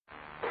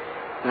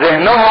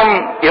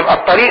ذهنهم يبقى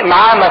الطريق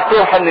معاه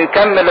مفتوح انه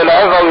يكمل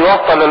العظة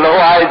ويوصل اللي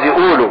هو عايز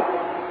يقوله.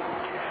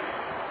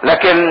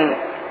 لكن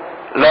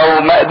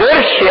لو ما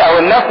قدرش او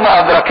الناس ما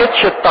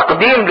ادركتش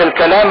التقديم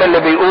للكلام اللي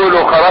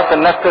بيقوله، خلاص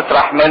الناس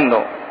تسرح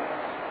منه.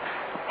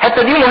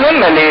 الحته دي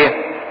مهمه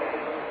ليه؟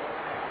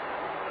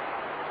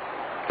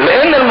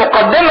 لان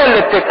المقدمه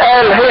اللي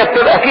بتتقال هي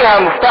بتبقى فيها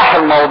مفتاح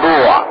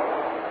الموضوع.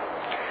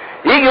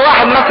 يجي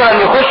واحد مثلا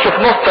يخش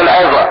في نص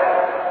العظه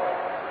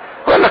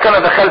يقول لك انا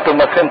دخلت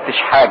وما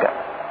فهمتش حاجه.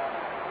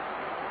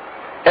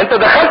 انت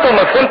دخلت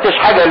وما فهمتش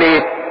حاجه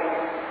ليه؟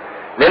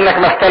 لانك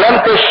ما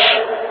استلمتش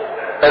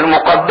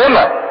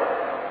المقدمه،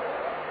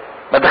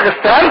 ما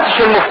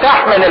استلمتش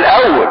المفتاح من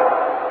الاول.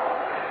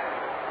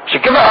 عشان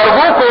كده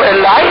ارجوكم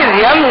اللي عايز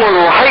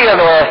ينمو روحيا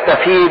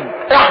ويستفيد،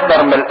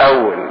 احضر من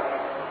الاول،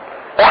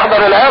 احضر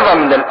العظة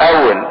من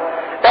الاول،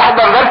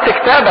 احضر درس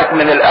كتابك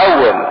من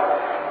الاول.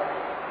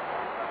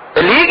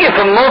 اللي يجي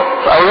في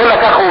النص او يقول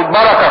لك اخد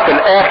بركة في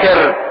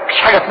الاخر،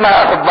 مفيش حاجة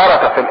اسمها اخد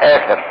بركة في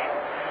الاخر.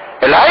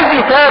 اللي عايز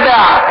يتابع،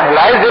 اللي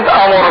عايز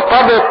يبقى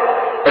مرتبط،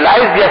 اللي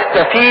عايز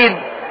يستفيد،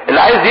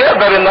 اللي عايز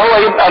يقدر ان هو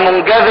يبقى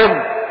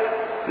منجذب،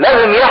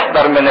 لازم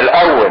يحضر من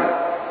الاول.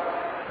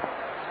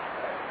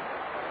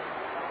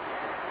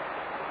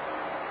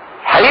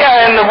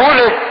 حقيقة ان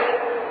بولس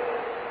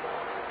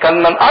كان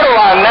من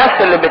اروع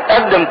الناس اللي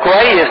بتقدم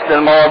كويس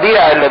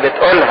للمواضيع اللي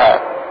بتقولها،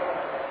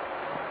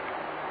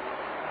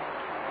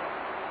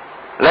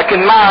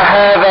 لكن مع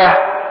هذا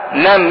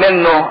نام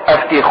منه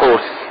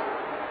افتيخوس.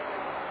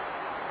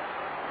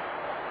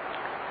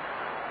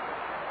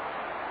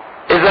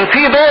 اذا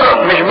في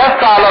دور مش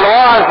بس على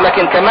الواعظ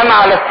لكن كمان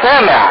على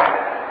السامع.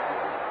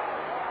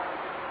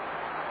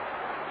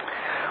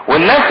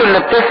 والناس اللي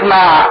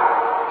بتسمع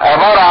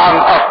عبارة عن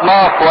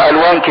اصناف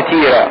والوان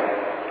كتيرة.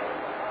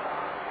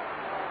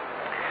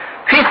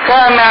 في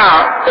السامع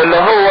اللي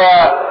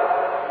هو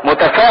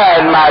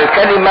متفاعل مع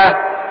الكلمة،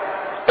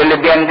 اللي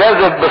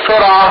بينجذب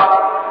بسرعة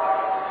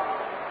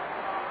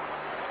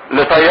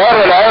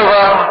لتيار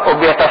العظة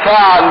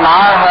وبيتفاعل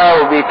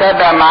معاها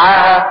وبيتابع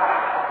معاها.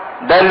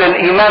 ده اللي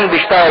الايمان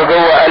بيشتغل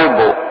جوه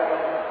قلبه.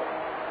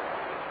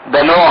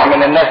 ده نوع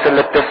من الناس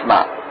اللي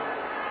بتسمع.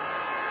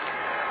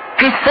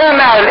 في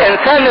السامع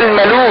الانسان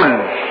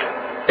الملول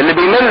اللي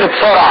بيمل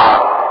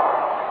بسرعة،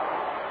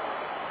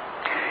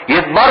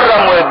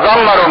 يتبرم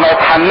ويتذمر وما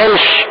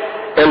يتحملش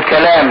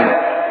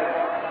الكلام،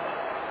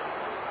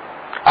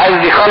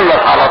 عايز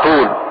يخلص على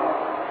طول.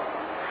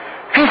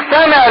 في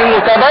السامع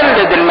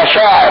المتبلد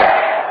المشاعر،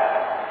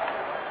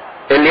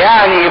 اللي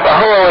يعني يبقى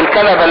هو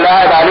والكنبة اللي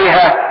قاعد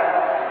عليها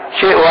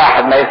شيء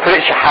واحد، ما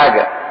يفرقش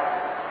حاجة.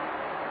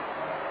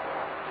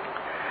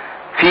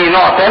 في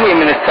نوع تاني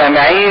من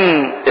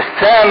السامعين،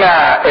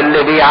 السامع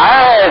اللي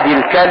بيعادي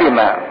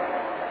الكلمة،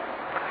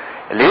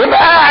 اللي يبقى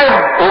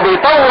قاعد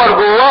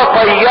وبيطور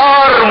جواه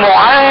طيار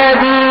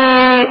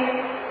معادي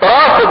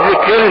رافض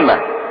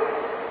للكلمة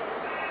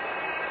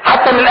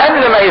حتى من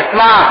قبل ما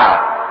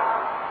يسمعها.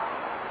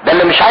 ده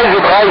اللي مش عايز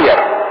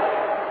يتغير،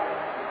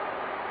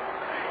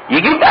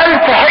 يجيب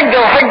 1000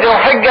 حجة وحجة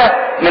وحجة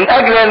من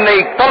اجل ان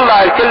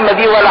يطلع الكلمة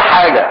دي ولا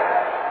حاجة.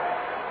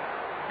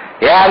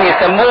 يعني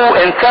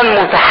يسموه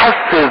انسان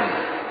متحفز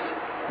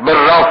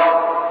بالرفض.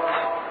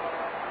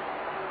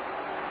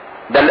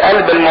 ده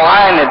القلب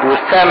المعاند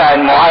والسامع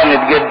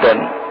المعاند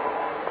جدا.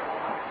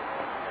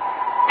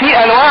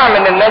 في انواع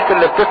من الناس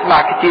اللي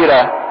بتسمع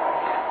كتيرة.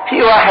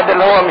 في واحد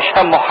اللي هو مش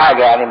همه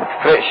حاجة، يعني ما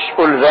تفرقش،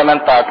 قول زي ما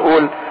انت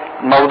هتقول،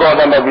 الموضوع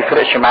ده ما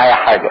بيفرقش معايا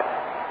حاجة.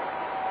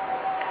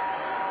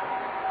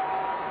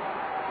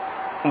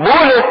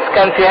 بولس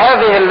كان في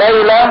هذه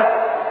الليلة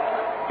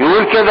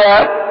يقول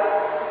كده: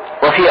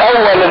 وفي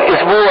اول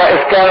الاسبوع اذ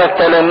كان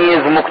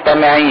التلاميذ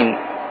مجتمعين.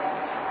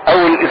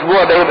 اول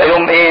الاسبوع ده يبقى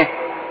يوم ايه؟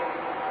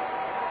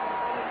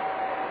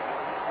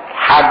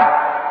 حد.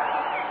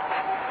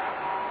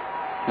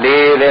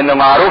 ليه؟ لان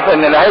معروف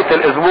ان نهاية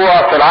الاسبوع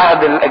في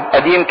العهد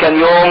القديم كان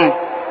يوم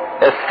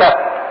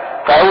السبت،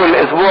 فاول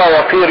الاسبوع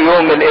يصير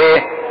يوم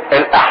الايه؟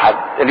 الاحد.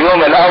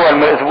 اليوم الاول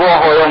من الاسبوع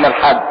هو يوم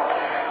الحد.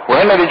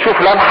 وهنا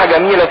بنشوف لمحة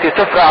جميلة في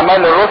سفر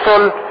اعمال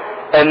الرسل،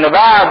 ان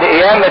بعد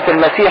قيامة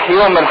المسيح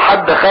يوم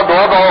الحد خد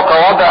وضعه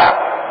كوضع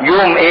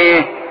يوم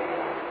ايه؟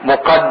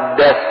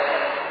 مقدس.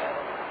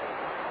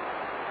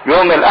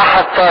 يوم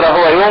الاحد صار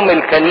هو يوم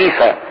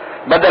الكنيسة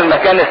بدل ما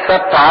كان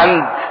السبت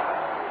عند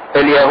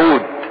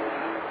اليهود.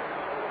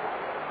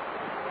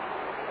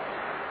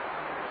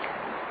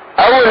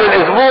 اول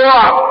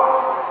الاسبوع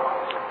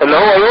اللي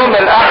هو يوم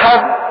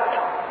الاحد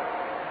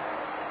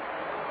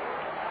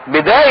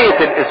بداية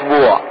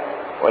الاسبوع.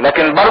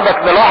 ولكن برضك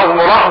نلاحظ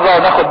ملاحظة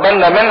وناخد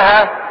بالنا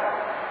منها،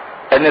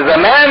 ان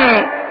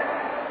زمان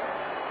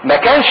ما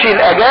كانش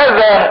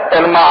الاجازة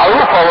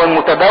المعروفة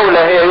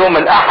والمتداولة هي يوم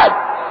الاحد،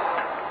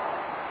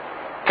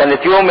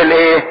 كانت يوم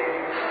الايه؟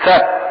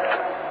 السبت.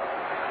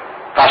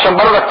 فعشان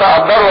برضك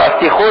تقدروا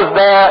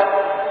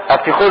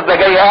افتيخوس ده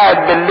جاي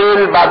قاعد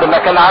بالليل بعد ما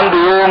كان عنده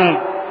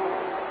يوم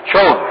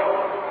شغل.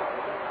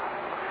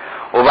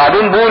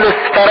 وبعدين بولس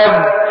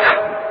فرد،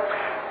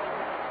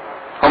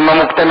 هم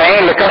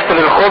مجتمعين لكسر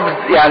الخبز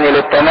يعني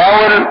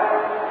للتناول،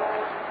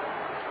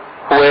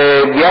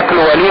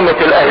 وبياكلوا وليمة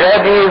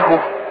الاغابي.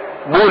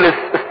 بولس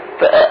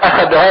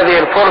اخذ هذه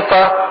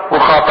الفرصة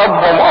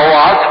وخاطبهم او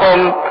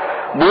وعظهم.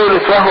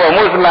 بولس وهو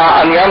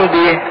مزمع ان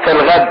يمضي في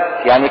الغد،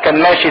 يعني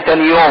كان ماشي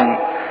تاني يوم،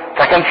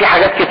 فكان في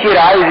حاجات كتير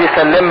عايز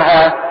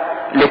يسلمها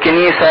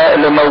لكنيسة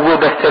اللي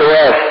موجودة في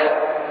ترواس،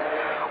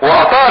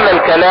 واطال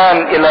الكلام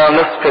الى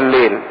نصف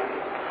الليل.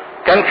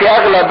 كان في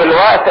اغلب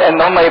الوقت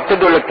ان هم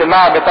يبتدوا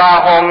الاجتماع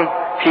بتاعهم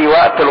في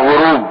وقت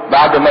الغروب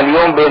بعد ما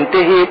اليوم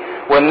بينتهي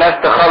والناس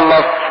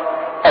تخلص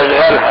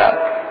اشغالها.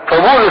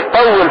 فبولس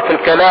طول في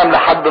الكلام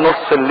لحد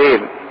نصف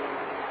الليل،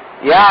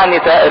 يعني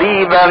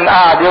تقريبا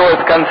قعد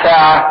يقعد كام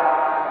ساعة؟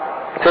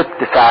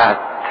 6 ساعات.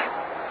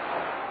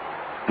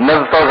 الناس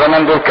بتوع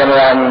زمان دول كانوا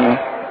يعني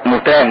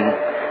متان،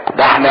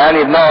 ده احنا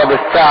يعني بنقعد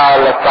الساعة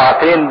ولا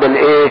الساعتين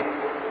بالايه؟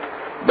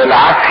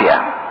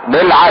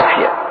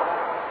 بالعافية.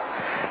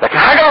 لكن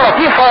حاجة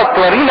لطيفة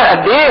تورينا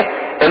قد ايه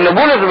ان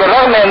بولس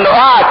بالرغم انه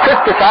قعد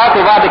 6 ساعات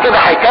وبعد كده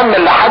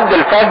هيكمل لحد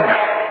الفجر،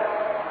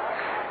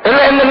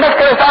 الا ان الناس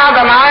كانت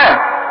قاعدة معاه،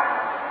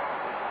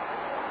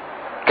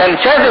 كان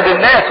شادد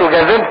الناس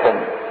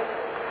وجاذبهم.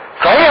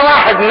 صحيح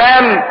واحد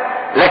نام،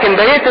 لكن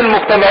بقية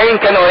المجتمعين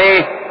كانوا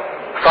ايه؟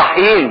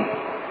 صاحيين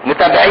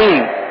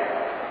متابعين.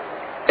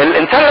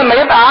 الانسان لما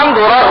يبقى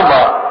عنده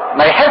رغبة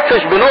ما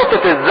يحسش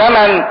بنقطة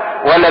الزمن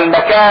ولا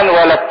المكان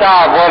ولا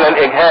التعب ولا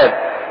الاجهاد.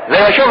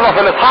 زي ما شفنا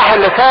في الاصحاح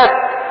اللي فات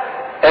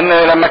ان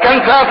لما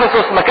كان في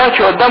افسس ما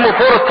كانش قدامه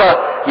فرصة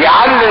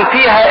يعلم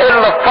فيها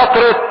الا في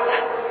فترة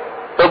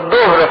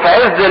الظهر في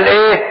عز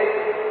الايه؟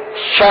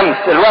 الشمس،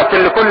 الوقت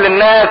اللي كل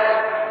الناس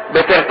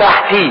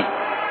بترتاح فيه.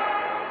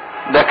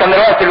 ده كان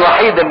الوقت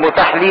الوحيد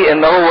المتاح ليه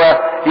ان هو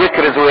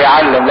يكرز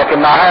ويعلم.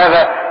 لكن مع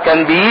هذا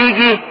كان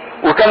بيجي،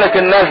 وكانت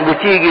الناس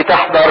بتيجي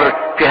تحضر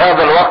في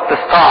هذا الوقت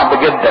الصعب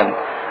جدا.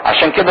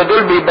 عشان كده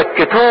دول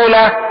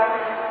بيبكتونا،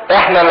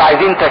 احنا اللي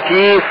عايزين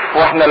تكييف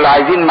واحنا اللي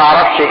عايزين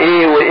معرفش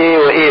ايه وايه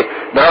وايه،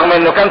 برغم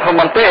انه كان في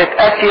منطقة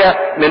اسيا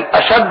من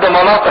اشد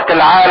مناطق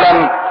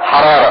العالم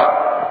حرارة.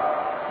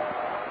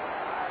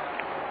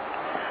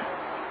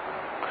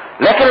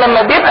 لكن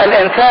لما بيبقى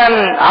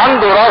الانسان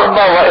عنده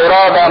رغبة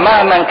وارادة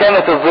مهما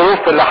كانت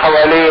الظروف اللي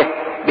حواليه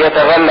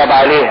بيتغلب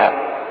عليها.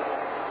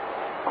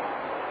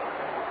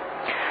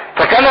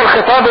 فكان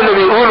الخطاب اللي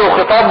بيقوله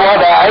خطاب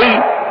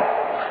وداعي،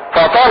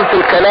 فطال في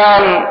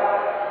الكلام،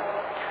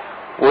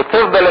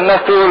 وتفضل الناس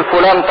تقول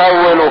فلان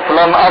طول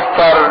وفلان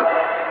قصر،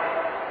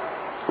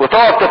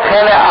 وتقعد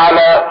تتخانق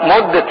على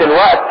مدة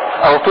الوقت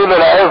او طول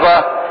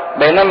العظة،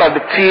 بينما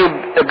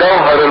بتسيب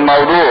جوهر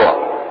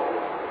الموضوع.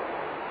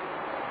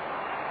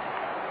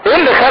 ايه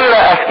اللي خلى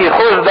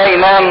استيخوس ده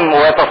ينام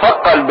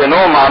ويتثقل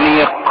بنوم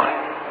عميق؟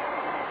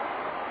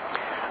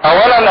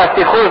 اولا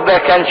استيخوس ده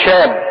كان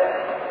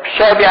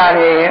شاب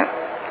يعني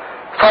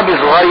صبي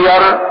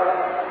صغير،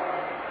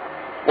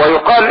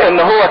 ويقال ان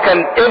هو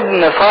كان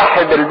ابن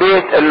صاحب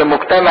البيت اللي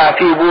مجتمع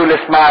فيه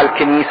بولس مع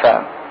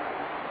الكنيسة،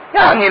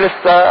 يعني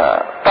لسه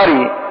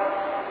طري.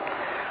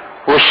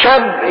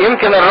 والشاب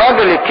يمكن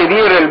الراجل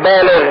الكبير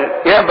البالغ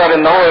يقدر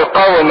ان هو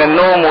يقاوم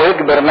النوم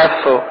ويجبر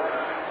نفسه،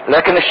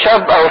 لكن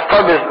الشاب او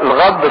الصبي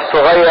الغض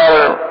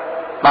الصغير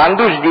ما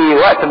عندوش دي،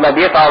 وقت ما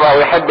بيتعب او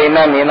يحب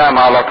ينام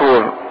على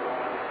طول.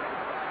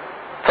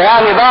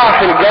 فيعني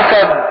ضعف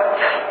الجسد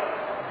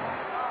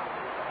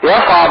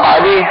يصعب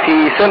عليه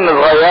في سن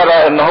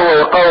صغيرة ان هو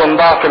يقاوم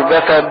ضعف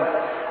الجسد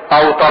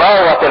او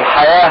طراوة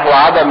الحياة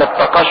وعدم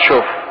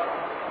التقشف.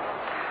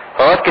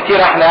 فوقت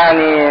كتير احنا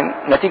يعني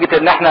نتيجة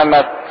ان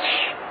احنا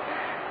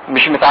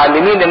مش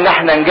متعلمين ان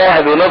احنا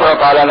نجاهد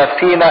ونضغط على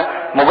نفسينا،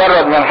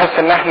 مجرد ما نحس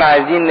ان احنا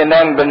عايزين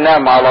ننام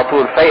بننام على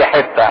طول في اي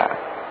حتة.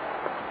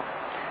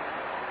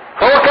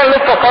 فهو كان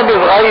لسه صبي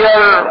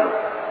صغير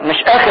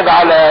مش اخد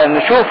على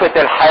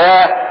نشوفة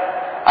الحياة،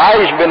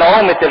 عايش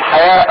بنعومة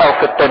الحياة او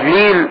في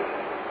التدليل.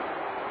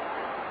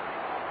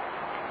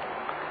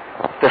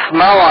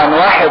 تسمعوا عن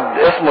واحد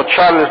اسمه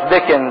تشارلز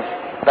ديكنز،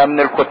 ده من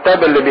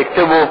الكتاب اللي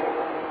بيكتبوا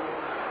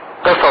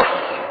قصص.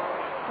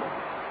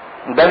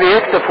 ده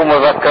بيكتب في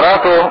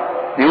مذكراته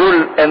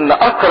بيقول ان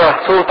اكره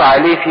صوت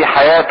عليه في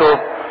حياته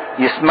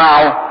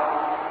يسمعه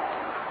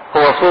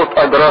هو صوت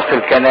اجراس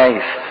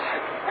الكنايس.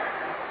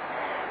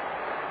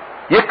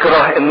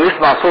 يكره انه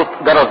يسمع صوت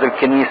جرس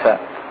الكنيسة.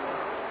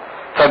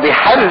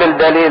 فبيحلل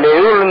دليل،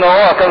 يقول ان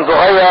هو كان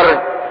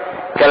صغير،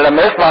 كان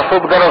لما يسمع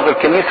صوت جرس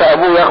الكنيسة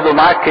ابوه ياخده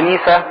معاه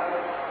الكنيسة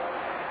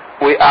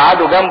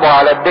ويقعدوا جنبه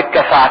على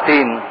الدكة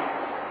ساعتين،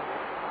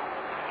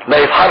 لا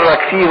يتحرك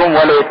فيهم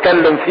ولا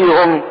يتكلم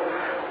فيهم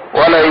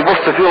ولا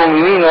يبص فيهم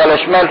يمين ولا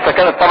شمال.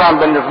 فكانت طبعا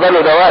بالنسبة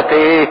له ده وقت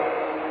ايه؟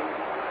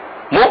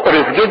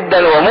 مقرف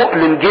جدا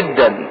ومؤلم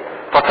جدا.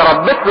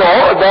 فتربت له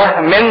عقدة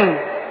من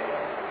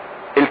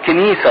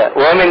الكنيسة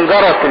ومن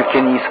جرس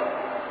الكنيسة.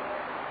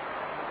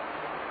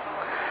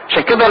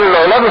 عشان كده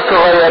الاولاد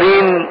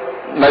الصغيرين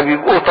ما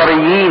بيبقوا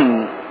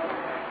طريين.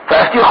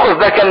 فاستيخوس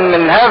ده كان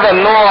من هذا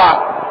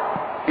النوع،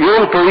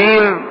 يوم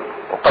طويل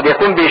وقد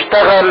يكون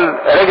بيشتغل،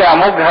 رجع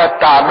مجهد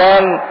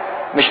تعبان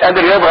مش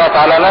قادر يضغط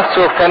على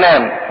نفسه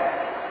فنام.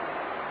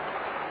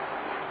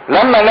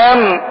 لما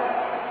نام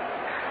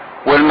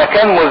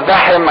والمكان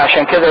مزدحم،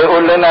 عشان كده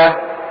يقول لنا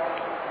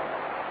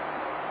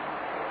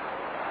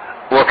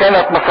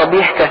وكانت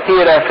مصابيح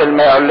كثيرة في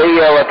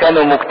المعلية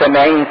وكانوا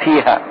مجتمعين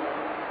فيها.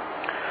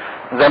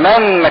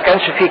 زمان ما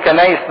كانش فيه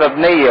كنايس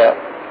مبنية،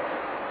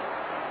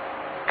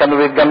 كانوا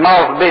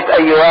بيتجمعوا في بيت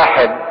اي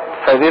واحد،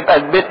 فبيبقى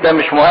البيت ده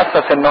مش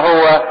مؤسس ان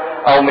هو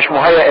او مش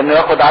مهيأ انه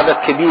ياخد عدد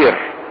كبير،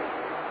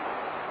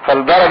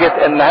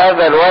 فلدرجة ان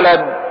هذا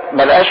الولد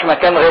ملقاش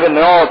مكان غير انه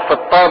يقعد في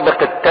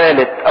الطابق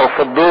الثالث او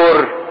في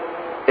الدور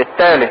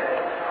الثالث،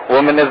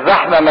 ومن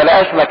الزحمة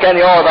ملقاش مكان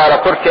يقعد على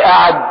كرسي،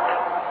 قعد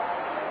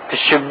في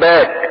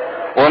الشباك،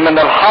 ومن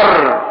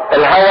الحر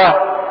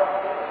الهواء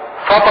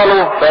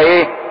فطله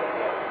فايه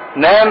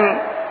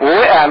نام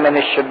ووقع من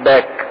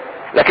الشباك.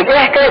 لكن ايه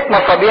حكاية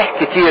مصابيح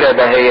كتيرة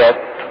دهيت؟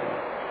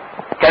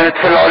 كانت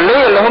في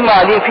العلية اللي هم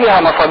قاعدين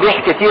فيها مصابيح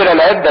كتيرة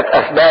لعدة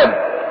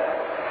اسباب،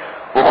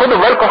 وخدوا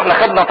بالكم احنا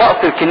خدنا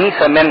طقس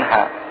الكنيسة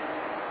منها.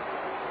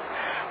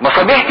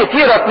 مصابيح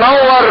كتيرة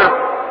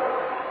تنور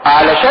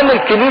علشان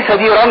الكنيسة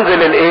دي رمز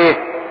للايه؟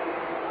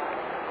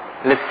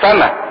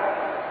 للسماء.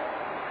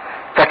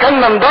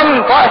 فكان من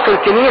ضمن طقس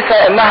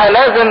الكنيسة انها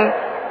لازم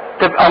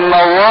تبقى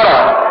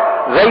منورة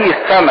زي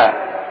السماء.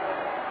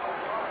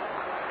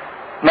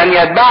 من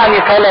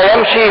يتبعني فلا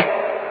يمشي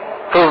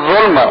في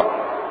الظلمة.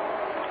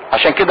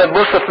 عشان كده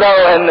تبص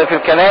تلاقوا ان في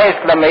الكنائس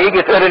لما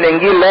يجي تقرا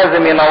الانجيل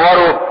لازم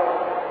ينوروا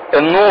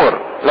النور،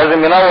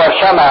 لازم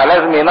ينور شمعة،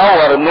 لازم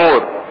ينور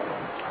النور.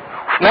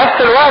 في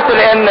نفس الوقت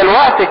لان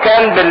الوقت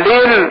كان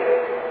بالليل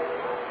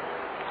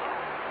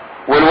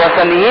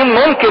والوثنيين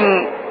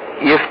ممكن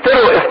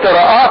يفتروا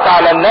افتراءات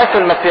على الناس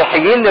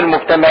المسيحيين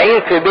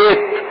المجتمعين في بيت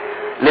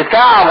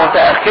لساعة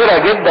متأخرة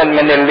جدا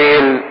من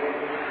الليل،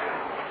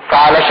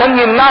 فعلشان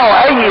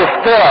يمنعوا اي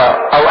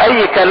افتراء او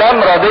اي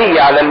كلام ردي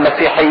على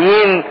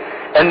المسيحيين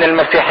ان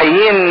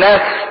المسيحيين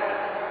ناس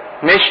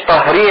مش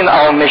طاهرين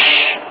او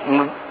مش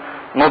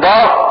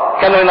نضاف،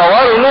 كانوا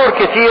ينوروا نور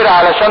كتير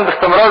علشان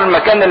باستمرار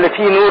المكان اللي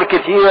فيه نور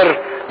كتير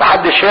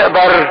محدش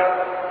يقدر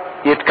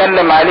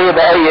يتكلم عليه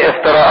باي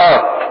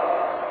افتراءات.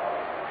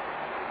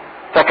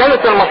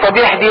 فكانت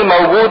المصابيح دي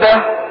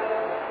موجودة،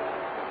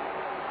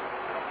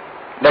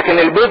 لكن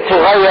البيت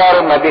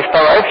صغير ما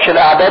بيستوعبش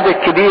الاعداد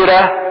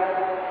الكبيرة.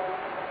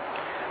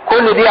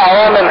 كل دي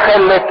عوامل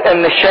خلت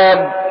ان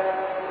الشاب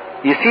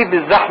يسيب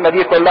الزحمة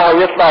دي كلها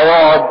ويطلع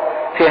يقعد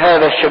في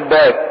هذا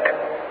الشباك.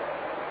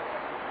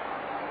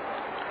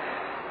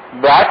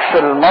 بعكس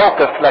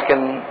الموقف،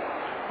 لكن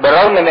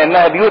بالرغم من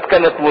انها بيوت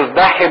كانت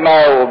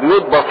مزدحمة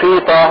وبيوت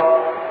بسيطة،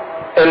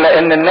 الا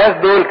ان الناس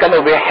دول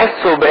كانوا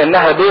بيحسوا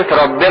بانها بيت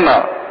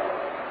ربنا،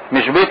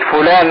 مش بيت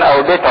فلان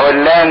او بيت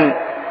علان.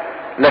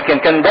 لكن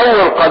كان جو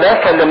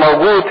القداسة اللي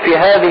موجود في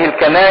هذه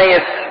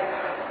الكنائس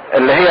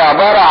اللي هي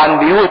عبارة عن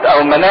بيوت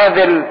او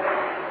منازل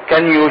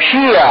كان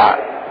يشيع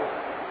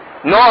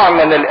نوع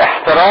من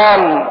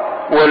الاحترام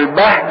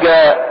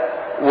والبهجة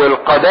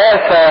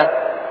والقداسة.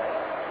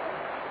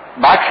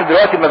 بعكس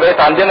دلوقتي ما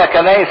بقيت عندنا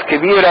كنائس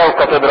كبيرة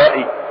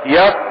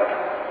وكاتدرائيات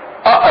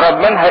اقرب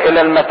منها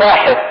الى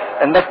المتاحف،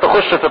 الناس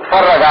تخش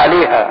تتفرج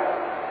عليها،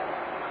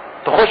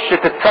 تخش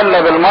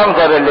تتسلى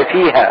بالمنظر اللي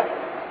فيها،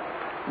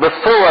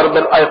 بالصور،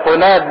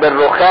 بالايقونات،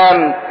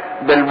 بالرخام،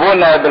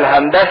 بالبنى،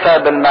 بالهندسة،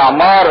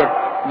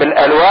 بالمعمار،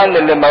 بالالوان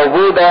اللي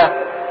موجودة،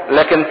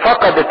 لكن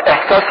فقدت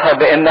احساسها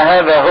بان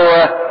هذا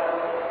هو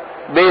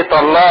بيت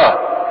الله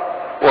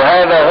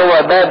وهذا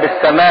هو باب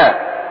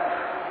السماء.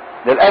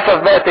 للأسف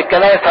بقت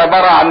الكنائس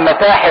عبارة عن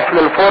متاحف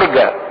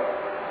للفرجة،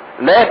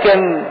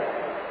 لكن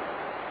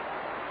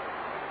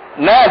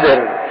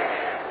نادر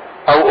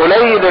او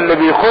قليل اللي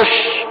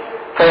بيخش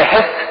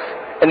فيحس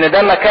ان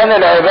ده مكان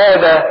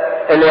العبادة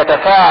اللي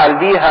يتفاعل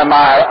بيها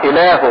مع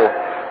الهه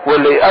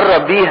واللي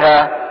يقرب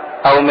بيها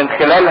او من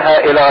خلالها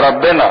الى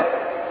ربنا.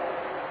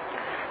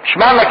 مش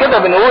معنى كده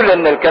بنقول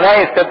ان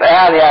الكنائس تبقى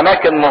يعني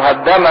اماكن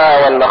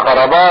مهدمة ولا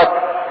خرابات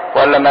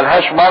ولا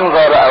ملهاش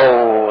منظر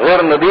او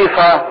غير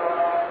نظيفة،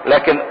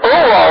 لكن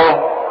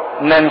اوعوا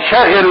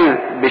ننشغل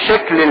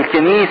بشكل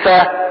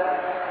الكنيسة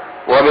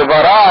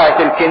وببراعة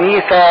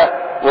الكنيسة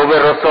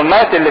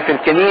وبالرسومات اللي في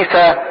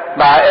الكنيسة،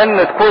 مع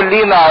ان تكون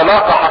لينا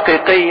علاقة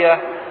حقيقية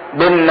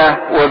بيننا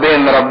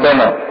وبين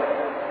ربنا.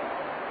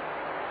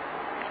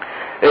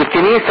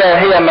 الكنيسة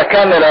هي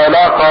مكان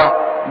العلاقة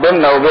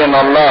بيننا وبين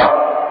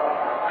الله.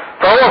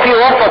 فهو في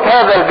وسط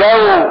هذا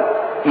الجو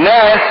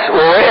ناس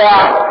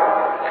ووقع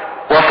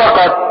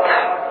وسقط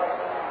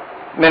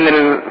من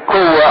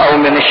القوة او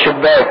من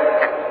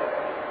الشباك،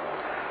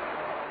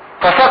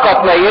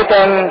 فسقط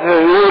ميتا.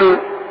 يقول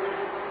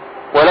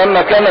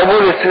ولما كان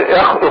بولس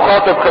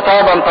يخاطب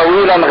خطابا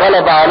طويلا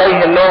غلب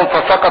عليه النوم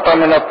فسقط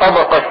من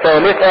الطبقة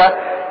الثالثة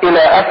الى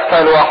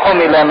اسفل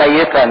وحمل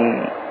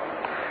ميتا،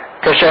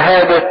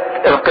 كشهادة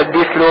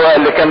القديس لوقا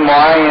اللي كان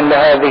معاين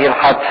لهذه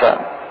الحادثة.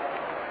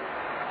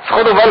 بس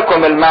خدوا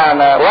بالكم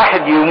المعنى،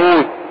 واحد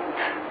يموت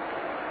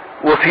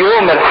وفي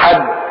يوم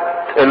الحد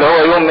اللي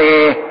هو يوم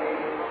ايه؟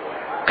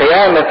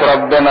 قيامة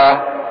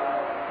ربنا،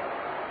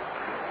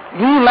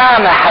 دي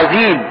معنى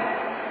حزين.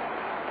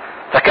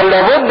 فكان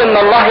لابد ان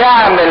الله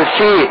يعمل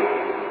شيء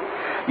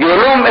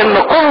يقول لهم ان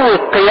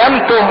قوة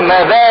قيامته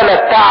ما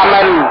زالت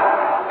تعمل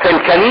في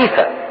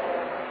الكنيسة.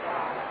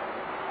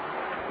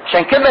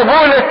 عشان كده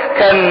بولس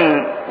كان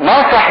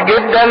ناصح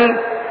جدا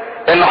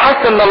انه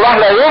حس ان الله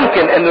لا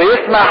يمكن انه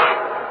يسمح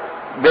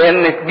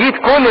بان دي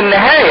تكون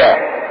النهاية.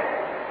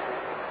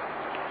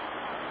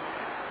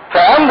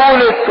 فقام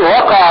بولس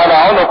وقع على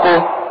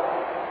عنقه،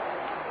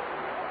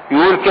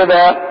 يقول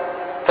كده: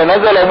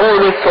 فنزل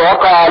بولس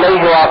ووقع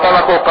عليه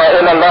واعتنقه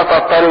قائلا: لا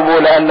تضطربوا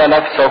لان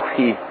نفسه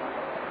فيه.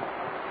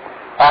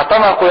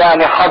 اعتنقه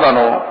يعني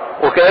حضنه،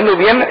 وكأنه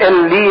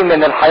بينقل ليه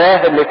من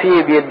الحياة اللي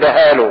فيه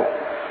بيديها له،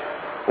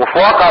 وفي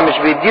واقع مش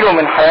بيديله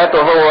من حياته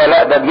هو،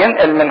 لا ده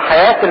بينقل من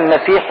حياة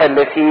المسيح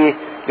اللي فيه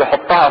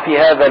يحطها في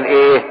هذا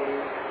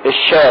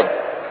الشاب.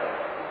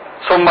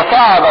 ثم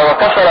صعد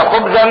وكسر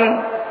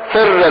خبزا،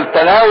 سر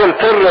التناول،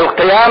 سر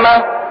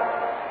القيامة،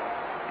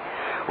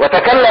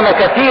 وتكلم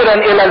كثيرا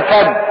الى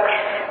الفجر.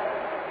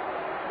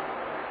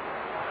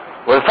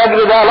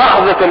 والفجر ده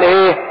لحظة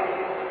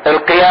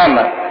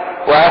القيامة.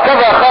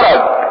 وهكذا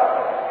خرج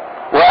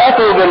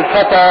واتوا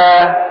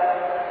بالفتى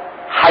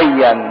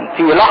حيا.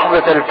 في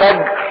لحظة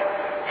الفجر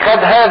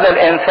خد هذا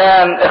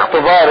الانسان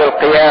اختبار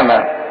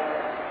القيامة،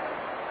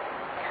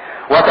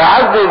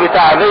 وتعزوا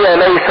بتعزية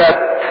ليست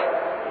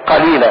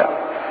قليلة.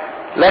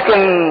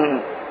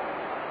 لكن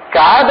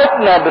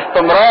كعادتنا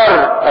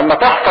باستمرار لما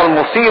تحصل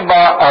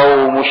مصيبة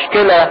او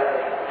مشكلة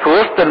في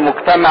وسط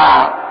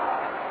المجتمع،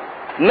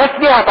 الناس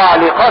ليها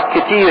تعليقات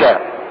كتيرة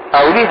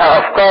او ليها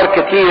افكار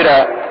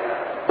كتيرة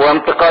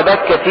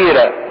وانتقادات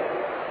كتيرة.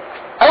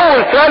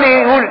 اول سؤال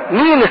يقول: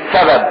 مين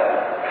السبب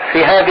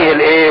في هذه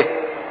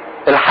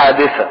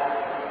الحادثة؟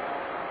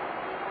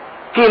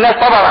 في ناس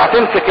طبعا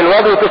هتمسك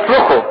الواد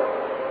وتصرخه،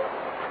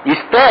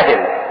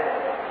 يستاهل.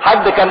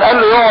 حد كان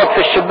قال له يقعد في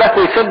الشباك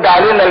ويسد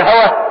علينا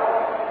الهواء؟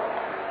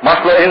 ما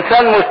اصل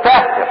انسان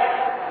مستهتر.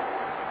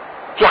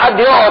 في حد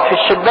يقعد في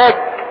الشباك؟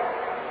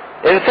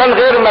 انسان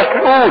غير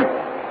مسؤول.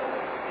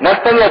 ناس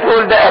تانية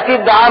تقول ده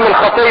اكيد ده عامل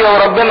خطية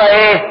وربنا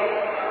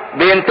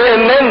بينتقم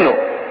منه.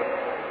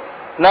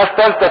 ناس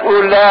تالتة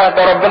تقول لا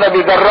ده ربنا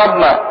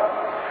بيجربنا.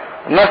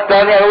 ناس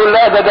تانية يقول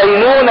لا ده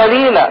دينونة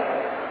لينا.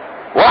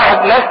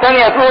 ناس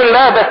تانية تقول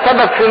لا ده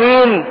السبب في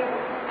مين؟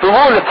 في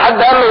بولس،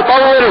 حد قال له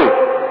يطول.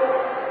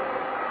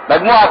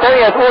 مجموعة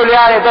تانية تقول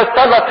يعني ده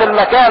السبب في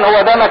المكان،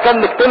 هو ده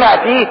مكان نجتمع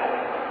فيه.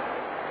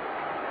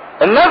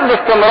 الناس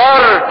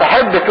باستمرار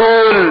تحب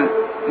تقول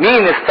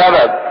مين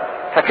السبب.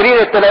 فاكرين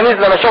التلاميذ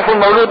لما شافوا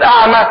المولود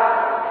اعمى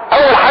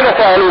اول حاجة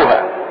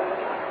سألوها: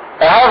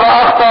 هذا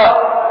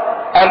اخطأ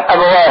ام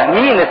ابواه؟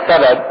 مين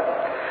السبب؟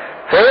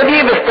 فهي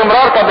دي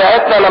باستمرار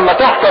طبيعتنا، لما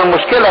تحصل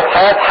مشكلة في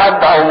حياة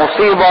حد او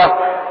مصيبة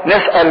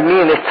نسأل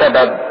مين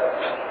السبب.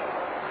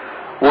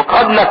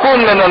 وقد نكون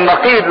من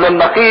النقيض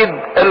للنقيض،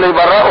 اللي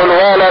يبرئوا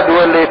الولد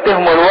واللي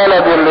يتهموا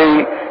الولد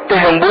واللي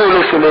يتهم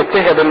بولس واللي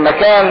يتهم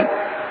المكان.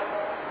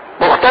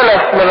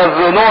 مختلف من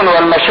الظنون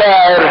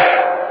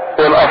والمشاعر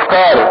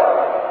والافكار.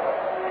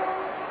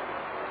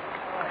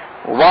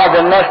 وبعض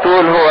الناس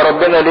تقول هو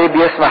ربنا ليه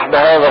بيسمح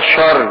بهذا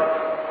الشر؟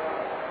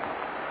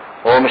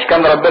 هو مش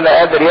كان ربنا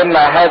قادر يمنع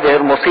هذه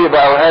المصيبة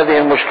او هذه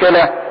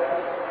المشكلة؟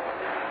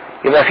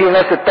 يبقى في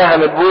ناس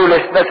اتهمت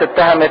بولس، ناس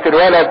اتهمت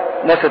الولد،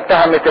 ناس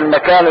اتهمت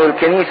المكان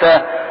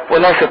والكنيسة،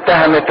 وناس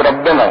اتهمت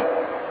ربنا.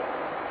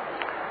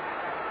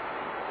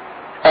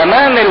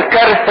 امام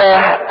الكارثة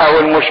او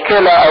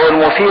المشكلة او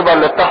المصيبة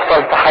اللي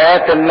بتحصل في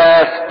حياة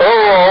الناس،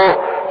 اوعوا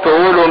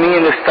تقولوا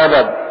مين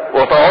السبب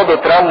وتقعدوا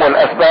ترموا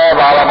الاسباب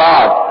على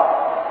بعض.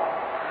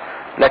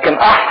 لكن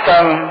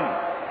احسن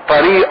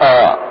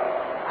طريقة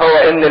هو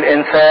ان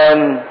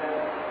الانسان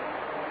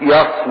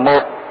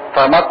يصمت.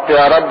 صمت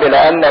يا رب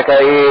لانك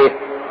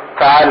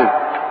فعلت،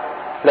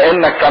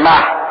 لانك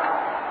سمحت.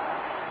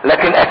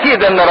 لكن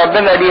اكيد ان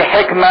ربنا ليه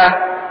حكمة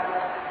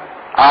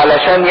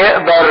علشان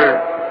يقدر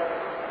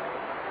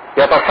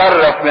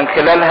يتصرف من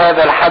خلال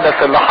هذا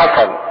الحدث اللي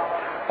حصل.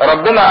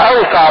 ربنا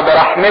اوسع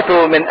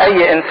برحمته من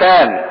اي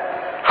انسان،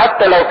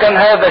 حتى لو كان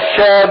هذا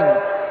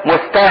الشاب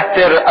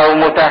مستهتر او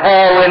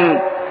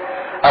متهاون،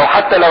 او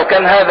حتى لو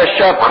كان هذا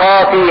الشاب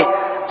خاطي،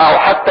 او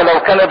حتى لو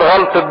كانت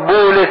غلطة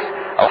بولس،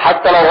 او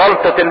حتى لو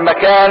غلطة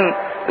المكان.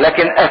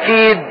 لكن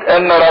اكيد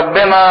ان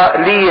ربنا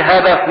ليه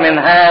هدف من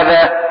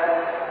هذا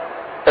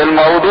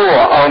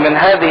الموضوع او من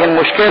هذه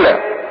المشكلة.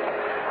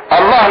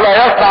 الله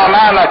لا يصنع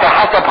معنا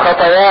كحسب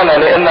خطايانا،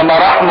 لان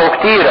مراحمه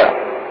كتيرة.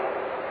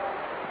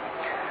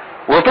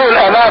 وطول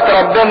انات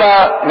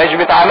ربنا مش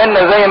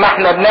بتعاملنا زي ما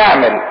احنا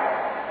بنعمل.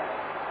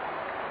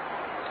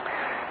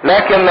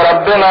 لكن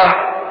ربنا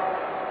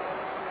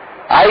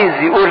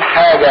عايز يقول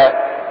حاجة،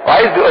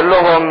 وعايز يقول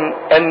لهم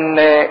ان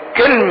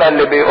كلمة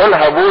اللي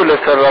بيقولها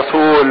بولس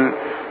الرسول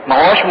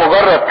ما هوش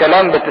مجرد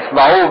كلام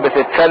بتسمعوه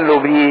بتتسلوا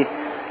بيه،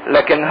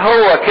 لكن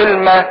هو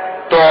كلمة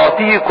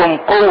تعطيكم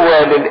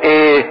قوة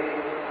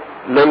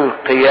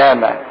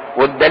للقيامة.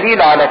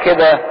 والدليل على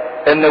كده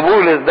ان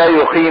بولس ده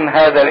يقيم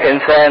هذا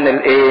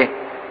الانسان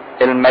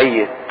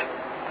الميت.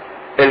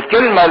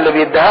 الكلمة اللي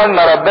بيديها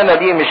لنا ربنا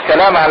دي مش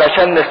كلام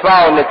علشان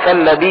نسمعه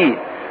ونتسلى بيه،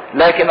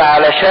 لكن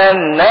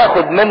علشان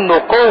ناخد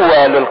منه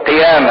قوة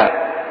للقيامة.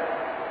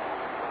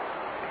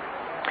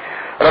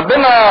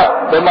 ربنا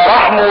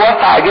بمراحمه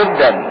واسعة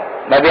جدا،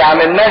 ما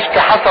بيعاملناش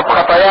كحسب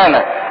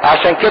خطايانا.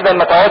 عشان كده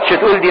ما تقعدش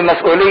تقول دي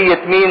مسؤولية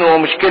مين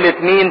ومشكلة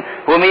مين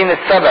ومين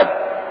السبب.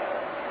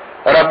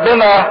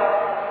 ربنا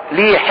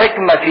ليه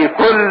حكمة في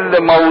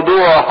كل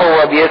موضوع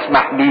هو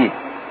بيسمح بيه.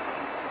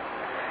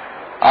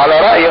 على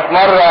رأي في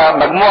مرة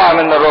مجموعة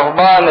من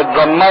الرهبان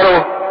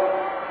اتذمروا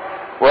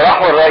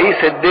وراحوا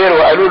الرئيس الدير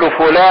وقالوا له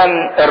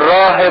فلان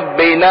الراهب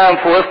بينام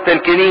في وسط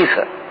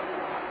الكنيسة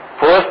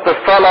في وسط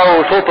الصلاة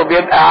وصوته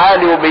بيبقى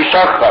عالي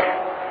وبيشخر،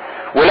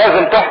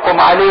 ولازم تحكم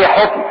عليه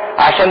حكم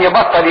عشان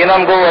يبطل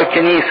ينام جوه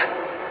الكنيسة.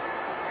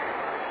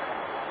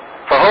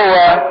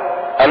 فهو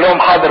قال لهم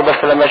حاضر،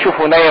 بس لما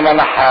اشوفه نايم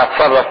انا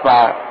هتصرف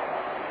معاه.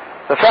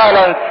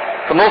 ففعلا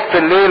في نص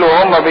الليل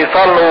وهم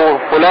بيصلوا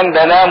فلان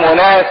ده نام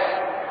وناس،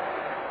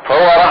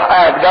 فهو راح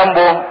قاعد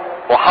جنبه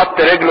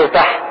وحط رجله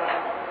تحت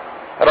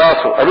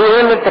راسه. قالوا له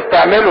ايه اللي انت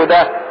بتعمله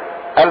ده؟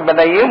 قال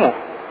بنيمه.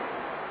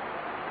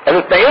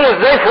 قالوا تنيمه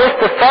ازاي في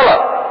وسط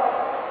الصلاة؟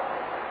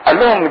 قال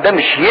لهم ده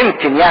مش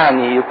يمكن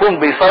يعني يكون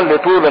بيصلي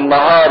طول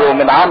النهار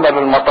ومن عمل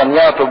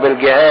المطنيات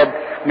وبالجهاد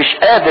مش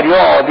قادر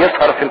يقعد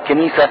يسهر في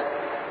الكنيسة،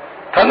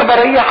 فانا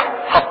بريحه،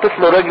 حطيت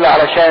له رجلي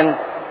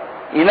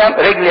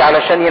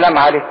علشان ينام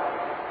عليه.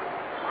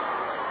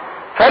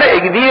 فرق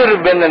كبير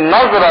بين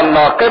النظرة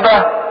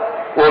الناقدة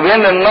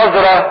وبين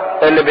النظرة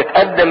اللي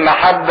بتقدم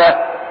محبة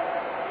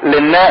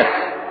للناس.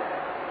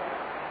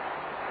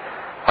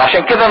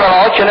 عشان كده ما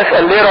نقعدش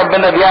نسأل ليه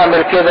ربنا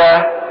بيعمل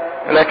كده،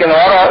 لكن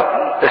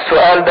ورا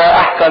السؤال ده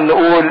احسن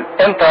نقول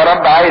انت يا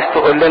رب عايز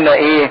تقول لنا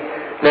ايه،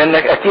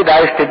 لانك اكيد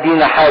عايز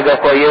تدينا حاجة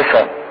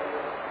كويسة.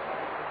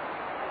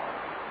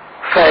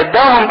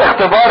 فاداهم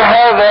اختبار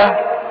هذا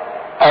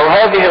او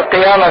هذه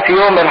القيامة في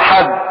يوم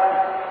الحد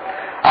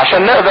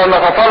عشان نقدر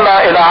نتطلع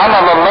الى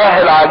عمل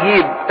الله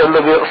العجيب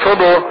اللي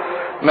بيقصده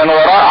من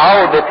وراء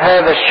عودة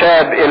هذا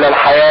الشاب الى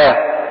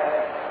الحياة.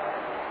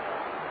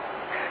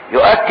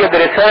 يؤكد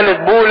رسالة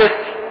بولس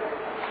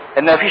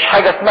ان مفيش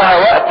حاجة اسمها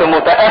وقت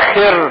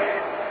متأخر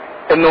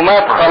انه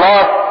مات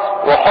خلاص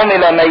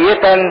وحمل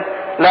ميتا.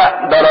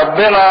 لا، ده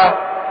ربنا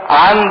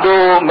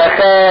عنده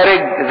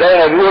مخارج زي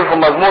ما بيقول في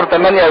مزمور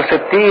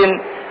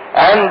 68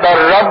 عند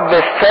الرب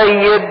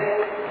السيد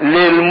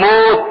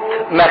للموت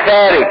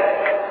مخارج.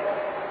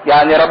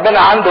 يعني ربنا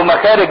عنده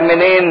مخارج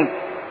منين؟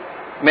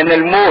 من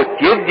الموت،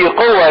 يدي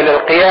قوة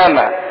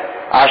للقيامة.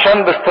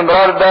 عشان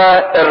باستمرار ده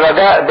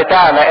الرجاء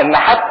بتاعنا ان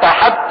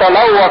حتى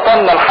لو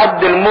وصلنا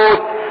لحد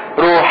الموت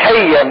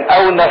روحيا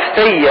او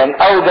نفسيا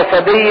او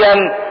جسديا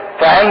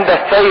فعند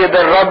السيد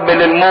الرب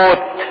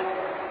للموت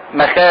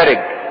مخارج،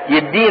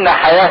 يدينا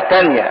حياة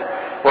تانية.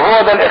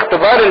 وهو ده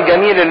الاختبار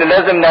الجميل اللي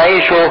لازم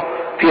نعيشه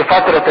في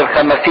فترة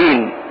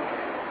الخمسين.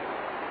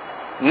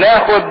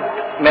 ناخد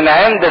من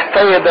عند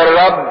السيد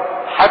الرب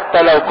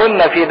حتى لو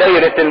كنا في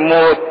دايرة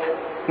الموت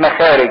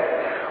مخارج.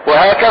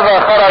 وهكذا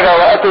خرج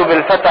واتوا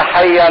بالفتى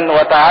حيا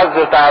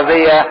وتعزوا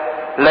تعزية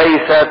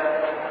ليست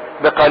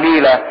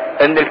بقليلة.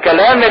 ان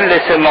الكلام اللي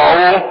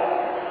سمعوه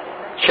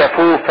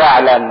شافوه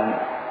فعلا.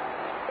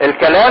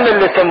 الكلام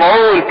اللي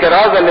سمعوه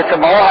الكرازة اللي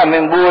سمعوها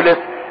من بولس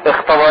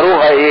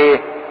اختبروها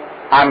ايه؟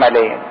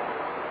 عمليا.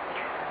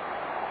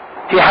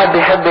 في حد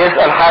يحب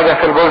يسأل حاجة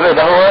في الجزء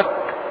دهوت؟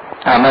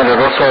 اعمال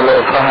الرسل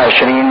اصحاح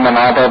 20 من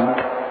عدد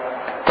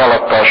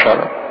 13.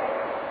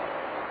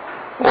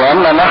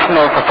 واما نحن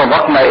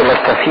فسبقنا الى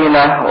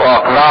السفينة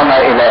واقلعنا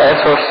الى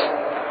اسوس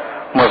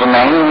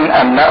مزمعين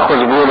ان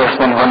نأخذ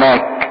بولس من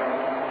هناك،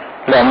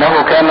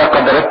 لانه كان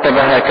قد رتب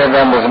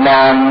هكذا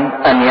مزمعا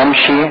ان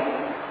يمشي.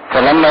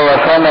 فلما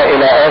وصلنا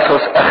الى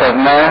اسوس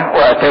اخذناه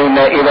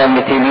واتينا الى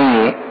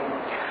ميتينيه،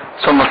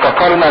 ثم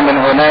سافرنا من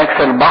هناك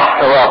في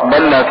البحر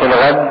واقبلنا في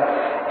الغد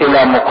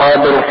الى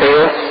مقابل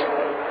خيوس،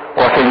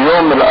 وفي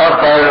اليوم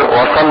الاخر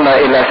وصلنا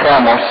الى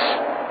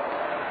ساموس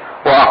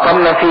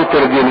واقمنا في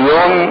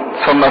ترجليون،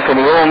 ثم في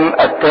اليوم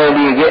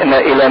التالي جئنا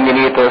الى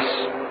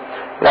ميليتوس،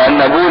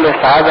 لان بولس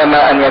عزم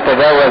ان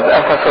يتجاوز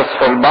افسس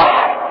في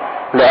البحر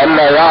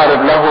لئلا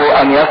يعرض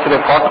له ان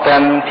يصرف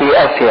وقتا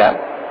في اسيا،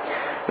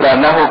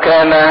 لانه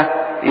كان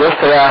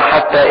يسرع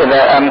حتى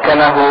اذا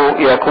امكنه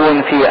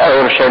يكون في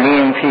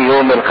اورشليم في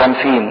يوم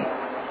 50.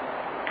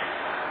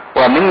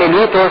 ومن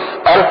ميليتوس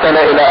ارسل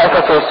الى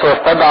افسس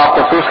واستدعى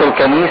قصوص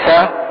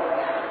الكنيسة،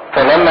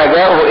 فلما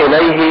جاءوا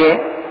اليه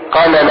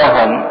قال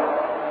لهم: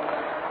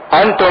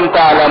 انتم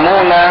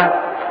تعلمون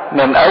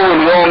من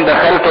اول يوم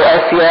دخلت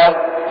اسيا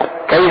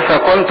كيف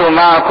كنت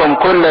معكم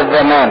كل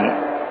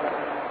الزمان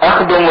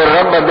اخدم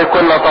الرب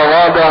بكل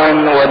تواضع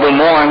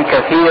ودموع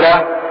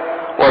كثيرة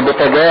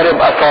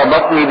وبتجارب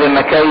اصابتني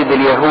بمكايد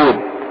اليهود،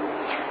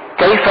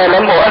 كيف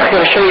لم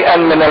اؤخر شيئا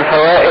من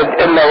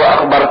الفوائد الا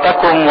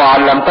واخبرتكم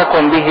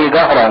وعلمتكم به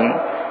جهرا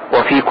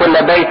وفي كل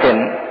بيت،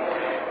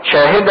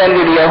 شاهدا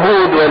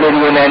لليهود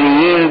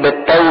ولليونانيين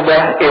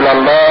بالتوبة الى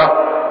الله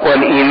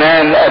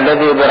والايمان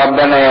الذي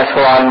بربنا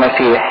يسوع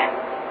المسيح.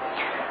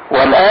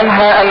 والان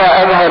ها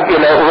انا اذهب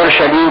الى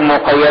اورشليم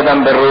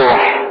مقيدا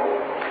بالروح،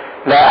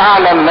 لا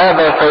اعلم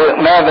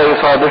ماذا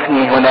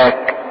يصادفني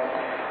هناك،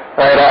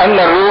 غير ان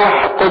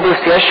الروح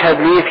قدس يشهد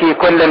لي في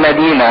كل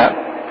مدينة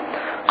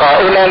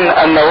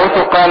قائلا ان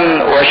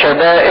وثقا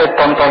وشدائد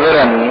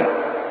تنتظرني.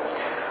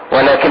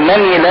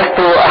 ولكنني لست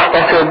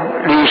احتسب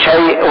لي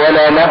شيء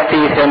ولا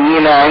نفسي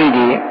ثمينة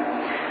عندي،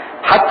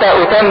 حتى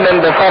اتمم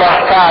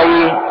بفرح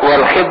سعي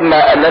والخدمة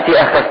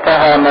التي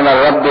اخذتها من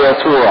الرب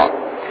يسوع،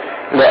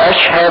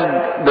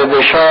 لاشهد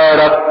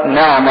ببشارة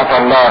نعمة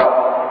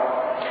الله.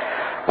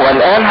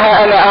 والان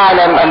ها انا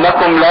اعلم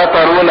انكم لا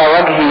ترون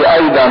وجهي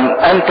ايضا،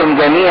 انتم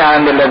جميعا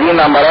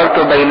الذين مررت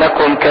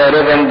بينكم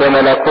كاربا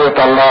بملكوت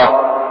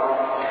الله.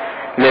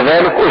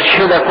 لذلك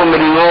اشهدكم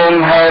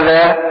اليوم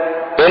هذا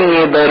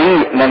اني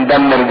بريء من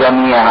دم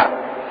الجميع،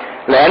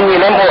 لاني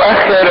لم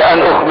اؤخر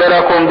ان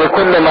اخبركم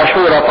بكل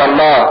مشورة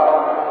الله.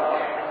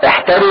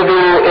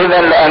 احترزوا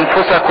اذا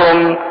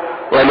لانفسكم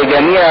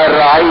ولجميع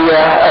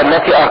الرعية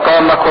التي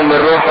اقامكم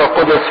الروح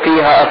القدس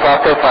فيها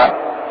اساقفة،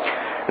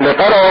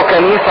 لترعوا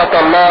كنيسة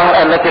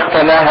الله التي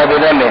اقتناها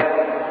بدمه.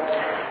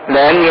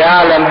 لاني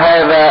اعلم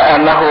هذا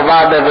انه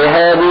بعد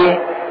ذهابي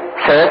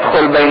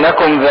سيدخل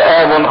بينكم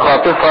ذئاب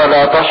خاطفة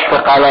لا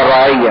تشفق على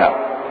الرعية،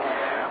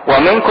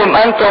 ومنكم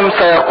انتم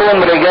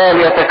سيقوم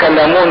رجال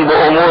يتكلمون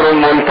بامور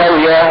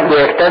ملتوية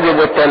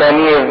ليجتذبوا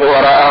التلاميذ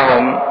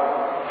وراءهم.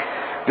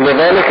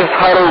 لذلك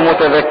اسهروا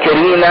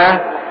متذكرين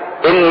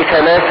اني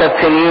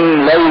 3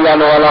 سنين ليلا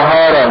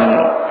ونهارا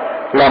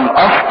لم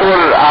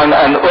افطر عن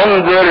ان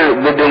انذر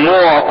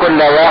بدموع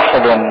كل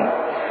واحد.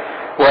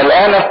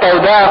 والان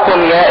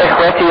استودعكم يا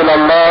اخوتي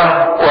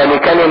لله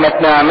ولكلمة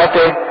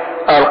نعمته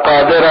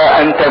القادرة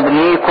ان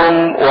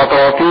تبنيكم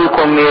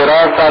وتعطيكم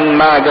ميراثا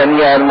مع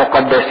جميع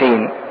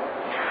المقدسين.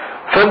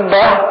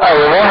 فضة او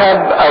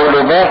ذهب او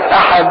لباس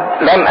احد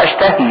لم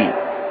اشتهي.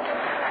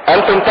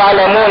 انتم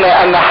تعلمون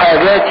ان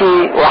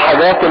حاجاتي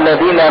وحاجات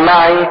الذين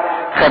معي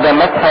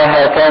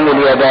خدمتها هاتان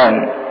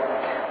اليدان.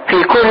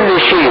 في كل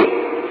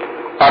شيء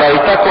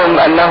اريتكم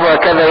انه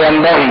هكذا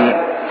ينبغي،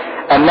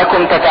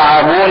 انكم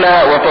تتعبون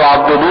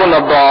وتعضدون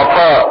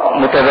الضعفاء،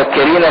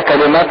 متذكرين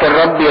كلمات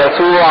الرب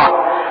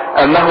يسوع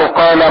انه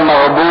قال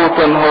مغبوط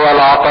هو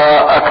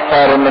العطاء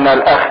اكثر من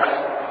الاخذ.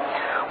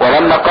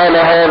 ولما قال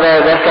هذا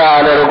دفع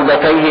على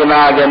ركبتيه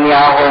مع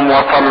جميعهم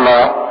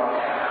وصلى،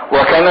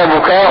 وكان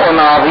بكاء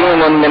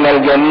عظيم من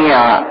الجميع،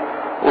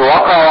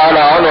 ووقعوا على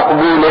عنق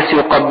بولس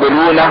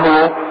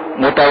يقبلونه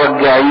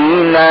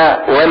متوجعين،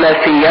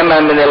 ولا سيما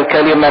من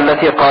الكلمة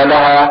التي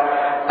قالها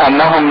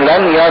انهم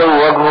لن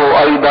يروا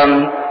وجهه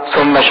ايضا،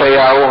 ثم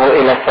شيعوه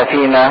الى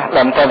السفينة.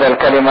 لم تزل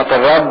كلمة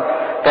الرب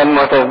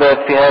تنمو وتزداد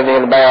في هذه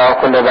البيعة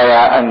وكل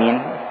بيعة.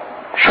 امين.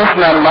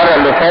 شفنا المرة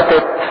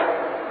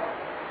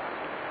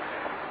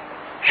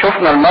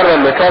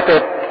اللي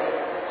فاتت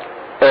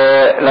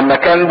لما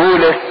كان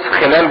بولس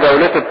خلال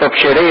جولته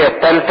التبشيرية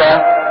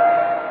الثالثة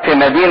في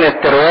مدينة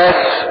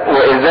ترواس،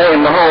 وازاي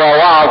ان هو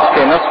وعظ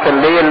في نصف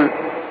الليل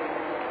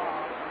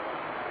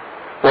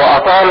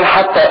واطال،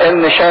 حتى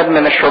ان شاب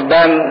من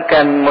الشبان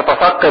كان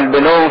متثقل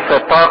بنوم في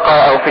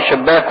الطاقة او في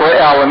شباك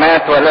وقع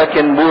ومات،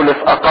 ولكن بولس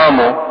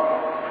اقامه.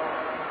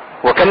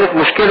 وكانت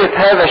مشكلة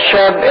هذا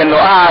الشاب انه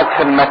قعد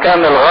في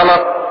المكان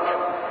الغلط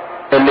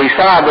اللي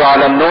يساعده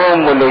على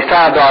النوم واللي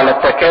يساعده على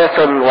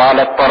التكاسل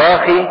وعلى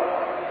التراخي.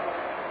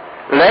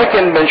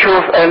 لكن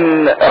بنشوف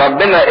ان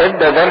ربنا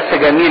ادى درس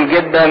جميل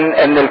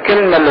جدا، ان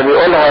الكلمة اللي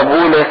بيقولها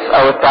بولس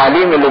او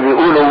التعليم اللي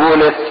بيقوله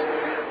بولس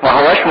ما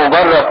هوش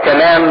مجرد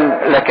كلام،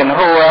 لكن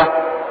هو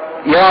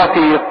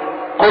يعطي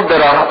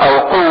قدرة او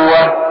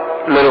قوة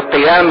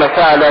للقيامة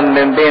فعلا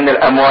من بين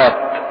الاموات.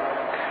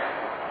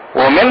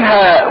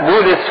 ومنها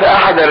بولس في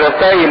احد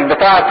الرسائل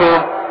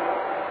بتاعته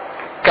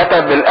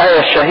كتب الآية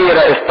الشهيرة: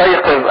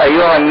 استيقظ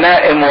ايها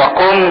النائم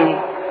وقم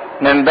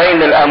من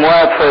بين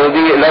الاموات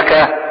فيضيء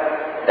لك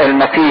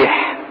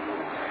المسيح.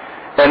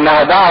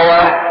 انها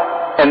دعوة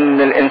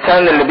ان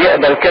الانسان اللي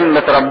بيقبل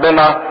كلمة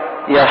ربنا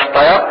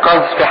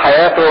يستيقظ في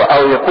حياته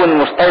او يكون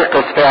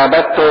مستيقظ في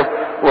عبادته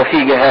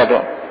وفي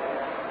جهاده.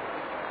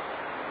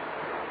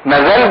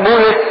 مازال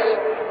بولس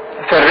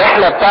في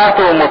الرحلة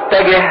بتاعته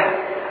متجه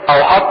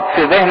او حط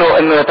في ذهنه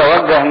انه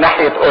يتوجه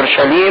ناحية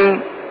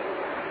اورشليم.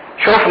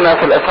 شفنا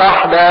في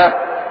الاصحاح ده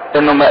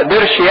انه ما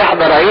قدرش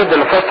يحضر عيد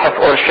الفصح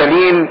في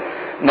اورشليم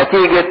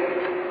نتيجة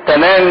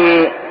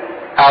تمامي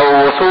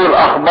او وصول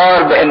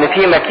اخبار بان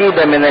في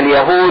مكيدة من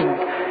اليهود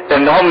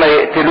ان هم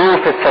يقتلوه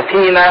في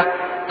السفينة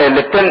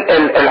اللي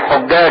بتنقل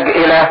الحجاج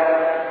الى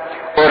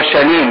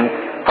اورشليم.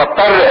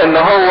 فاضطر ان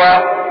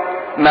هو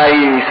ما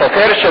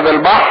يسافرش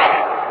بالبحر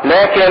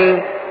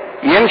لكن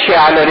يمشي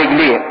على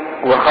رجليه.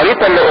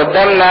 والخريطة اللي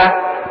قدامنا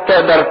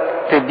تقدر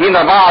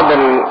تدينا بعض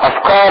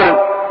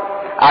الافكار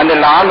عن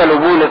اللي عمله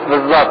بولس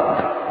بالظبط.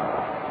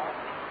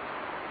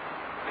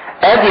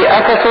 ادي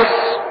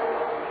افسس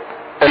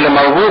اللي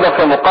موجودة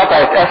في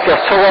مقاطعة اسيا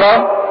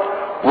الصغرى،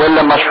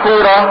 واللي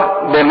مشهورة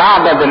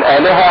بمعبد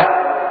الالهة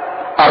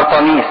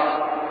ارطميس.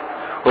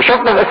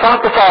 وشفنا في اصحاح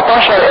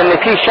 19 ان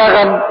في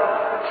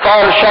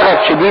صار شغب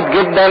شديد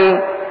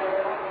جدا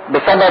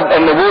بسبب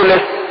ان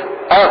بولس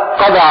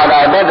قضى على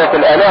عبادة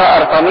الالهة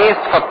ارطميس.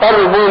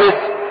 فاضطر بولس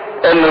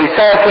انه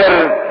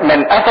يسافر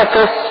من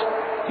افسس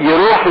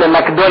يروح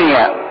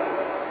لمقدونيا.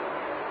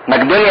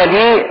 مقدونيا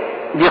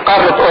دي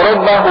قارة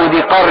اوروبا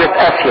ودي قارة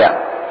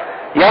اسيا.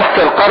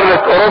 يفصل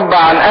قارة اوروبا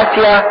عن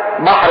اسيا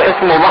بحر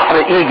اسمه بحر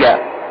ايجا.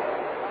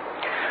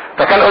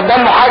 فكان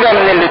قدامه حاجة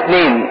من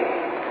الاتنين،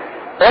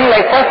 اما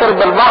يسافر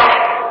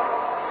بالبحر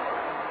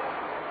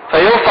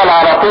فيوصل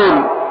على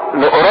طول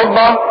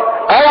لأوروبا،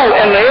 او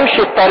انه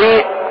يمشي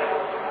الطريق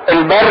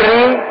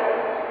البري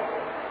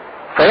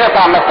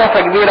فيقطع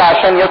مسافة كبيرة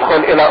عشان يدخل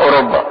الى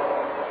اوروبا.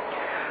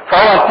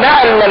 فهو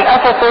اتنقل من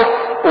افسس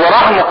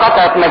وراح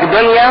مقاطعة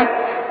مقدونيا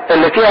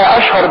اللي فيها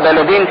اشهر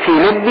بلدين في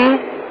ليبي،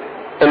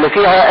 اللي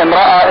فيها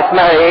امرأة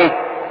اسمها ايه؟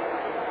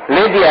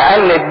 ليديا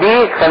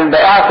النبي، كان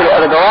بائعة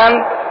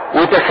الاردوان،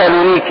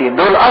 وتسالونيكي.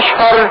 دول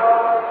اشهر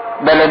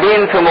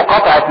بلدين في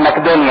مقاطعة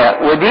مقدونيا،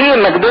 ودي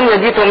مقدونيا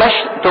دي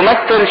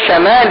تمثل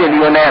شمال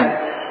اليونان.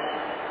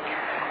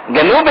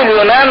 جنوب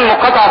اليونان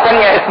مقاطعة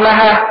تانية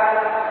اسمها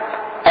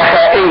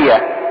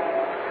اخائية،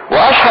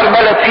 واشهر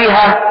بلد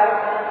فيها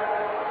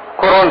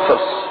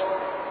كورنثوس.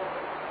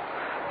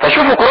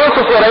 فشوفوا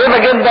كورنثوس قريبة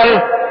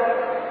جدا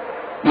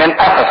من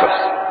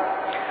افسس.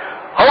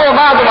 هو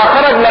بعد ما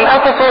خرج من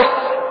افسس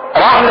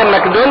راح من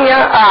مقدونيا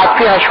قعد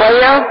فيها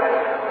شوية،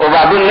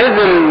 وبعدين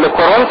نزل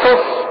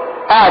لكورنثوس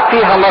قعد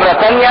فيها مرة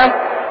تانية،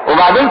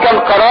 وبعدين كان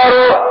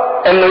قراره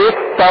انه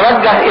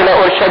يتوجه الى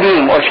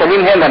اورشليم.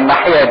 اورشليم هنا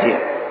الناحية دي.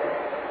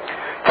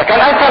 فكان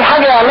اسهل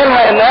حاجة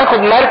يعملها انه ياخد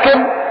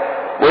مركب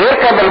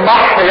ويركب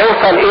البحر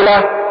يوصل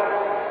الى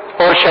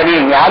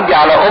اورشليم، يعدي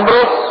على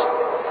قبرص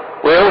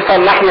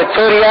ويوصل ناحية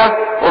سوريا،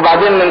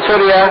 وبعدين من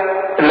سوريا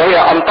اللي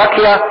هي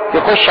انطاكيا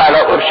يخش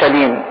على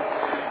اورشليم.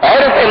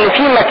 عرف ان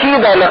في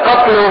مكيدة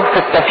لقتله في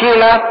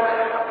السفينة.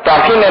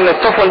 تعرفين ان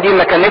السفن دي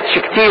ما كانتش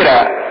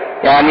كتيرة،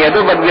 يعني يا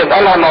دوبك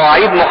بيبقى لها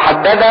مواعيد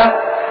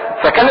محددة.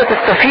 فكانت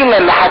السفينة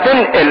اللي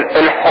هتنقل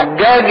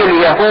الحجاج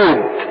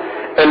اليهود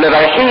اللي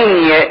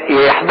رايحين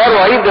يحضروا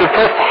عيد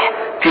الفصح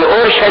في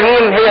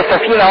اورشليم هي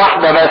سفينة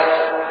واحدة بس،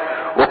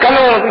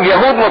 وكانوا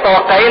اليهود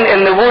متوقعين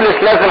ان بولس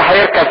لازم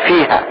هيركب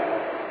فيها.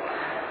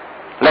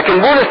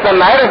 لكن بولس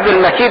لما عرف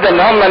بالمكيدة ان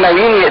هم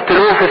ناويين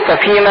يقتلوه في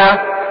السفينة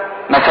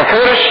ما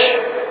سافرش،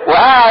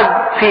 وقعد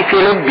في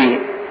فيليبي،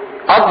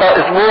 قضى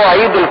اسبوع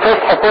عيد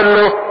الفصح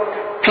كله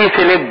في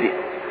فيليبي.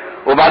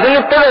 وبعدين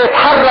ابتدى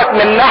يتحرك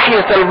من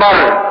ناحية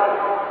البر،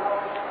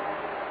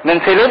 من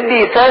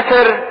فيليبي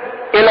يسافر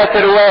الى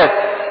ترواس،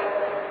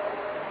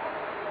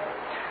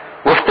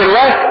 وفي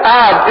ترواس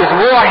قعد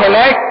اسبوع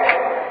هناك.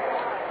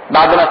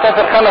 بعد ما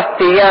سافر 5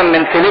 ايام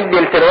من فيليبي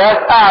لترواس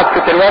قعد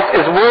في ترواس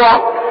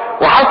اسبوع،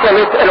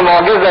 وحصلت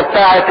المعجزة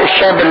بتاعت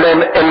الشاب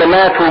اللي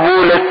مات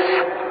وبولس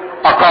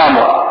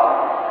اقامه.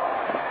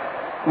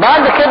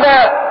 بعد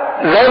كده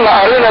زي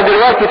ما قرينا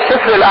دلوقتي في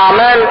سفر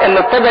الاعمال انه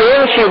ابتدى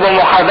يمشي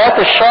بمحاذاة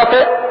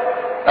الشاطئ،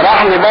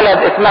 راح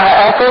لبلد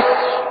اسمها اسوس.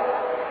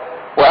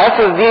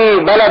 واسوس دي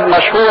بلد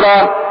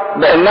مشهورة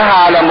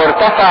بانها على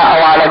مرتفع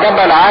او على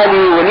جبل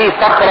عالي وليه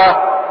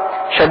صخرة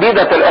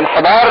شديدة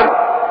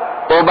الانحدار.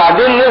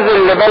 وبعدين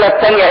نزل لبلد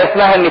تانية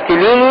اسمها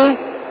ميتيليني،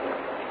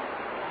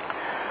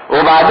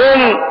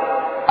 وبعدين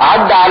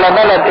عدى على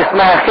بلد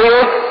اسمها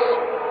خيوس،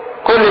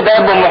 كل ده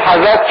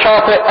بمحاذاة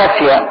شاطئ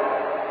اسيا.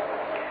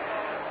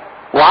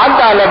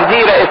 وعدى على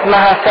جزيرة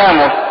اسمها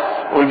ساموس،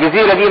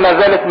 والجزيرة دي ما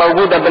زالت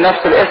موجودة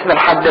بنفس الاسم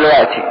لحد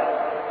دلوقتي.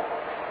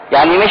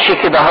 يعني مشي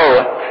كده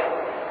هو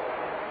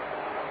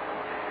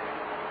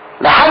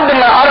لحد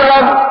ما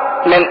قرب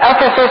من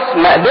افسس.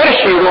 ما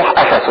قدرش يروح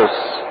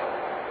افسس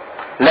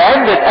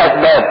لعدة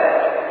اسباب.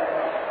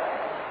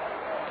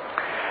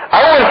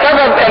 اول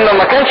سبب انه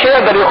ما كانش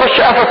يقدر يخش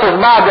افسس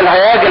بعد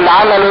الهياج اللي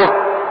عمله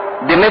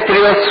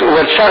ديمتريوس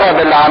والشغب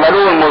اللي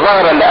عملوه،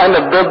 المظاهرة اللي قامت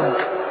ضد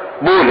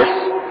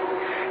بولس.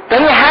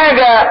 تاني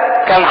حاجة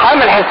كان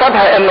عامل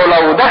حسابها انه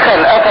لو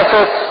دخل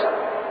افسس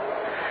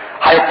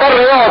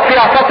هيضطر يقعد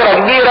فيها فترة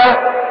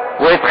كبيرة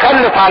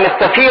ويتخلف عن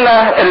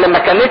السفينة اللي ما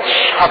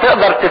كانتش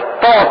هتقدر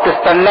تقعد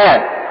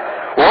تستناه.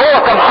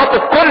 وهو كان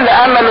حاطط كل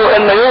امله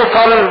انه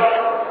يوصل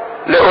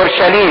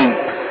لاورشليم.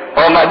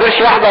 هو ما قدرش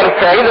يحضر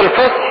في عيد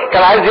الفصح،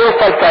 كان عايز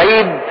يوصل في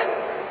عيد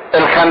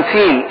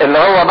 50 اللي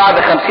هو بعد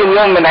 50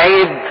 يوم من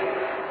عيد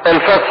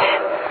الفصح.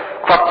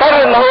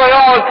 فاضطر ان هو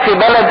يقعد في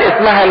بلد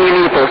اسمها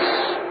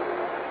ميليتوس.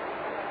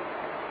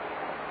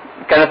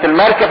 كانت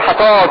المركب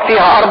هتقعد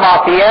فيها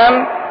 4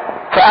 ايام،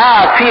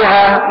 فقعد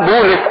فيها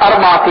بولس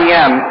 4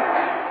 ايام.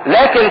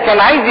 لكن كان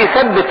عايز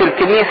يثبت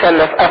الكنيسة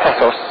اللي في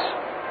افسس،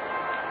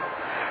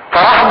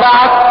 فراح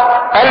بعت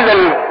قال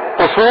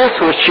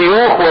للقصوص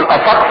والشيوخ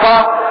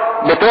والاساقفة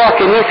بتوع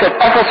كنيسة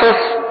افسس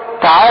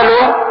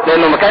تعالوا،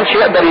 لانه ما كانش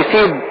يقدر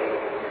يسيب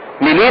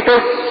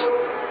ميليتوس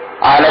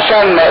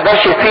علشان ما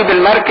يقدرش يسيب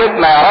المركب،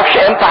 ما يعرفش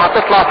امتى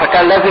هتطلع،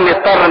 فكان لازم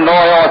يضطر ان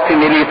هو يقعد في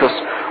ميليتوس.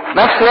 وفي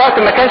نفس الوقت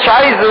ما كانش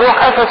عايز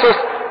يروح افسس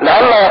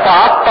لئلا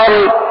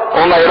يتعطل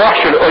وما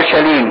يروحش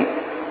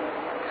لاورشليم.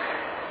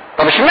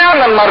 طب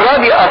اشمعنى المرة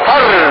دي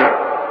اصر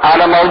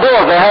على موضوع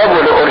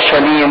ذهابه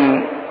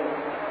لاورشليم؟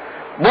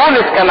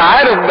 بولس كان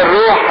عارف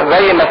بالروح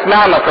زي ما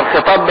سمعنا في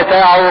الخطاب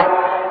بتاعه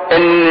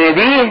ان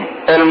دي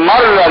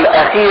المرة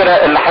الاخيرة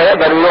اللي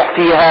هيقدر يروح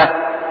فيها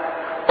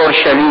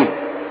اورشليم.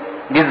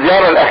 دي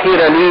الزيارة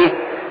الاخيرة ليه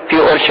في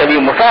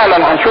اورشليم.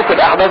 وفعلا هنشوف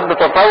الاحداث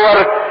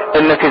بتتطور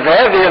ان في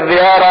هذه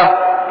الزيارة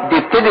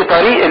بيبتدي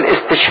طريق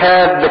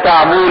الاستشهاد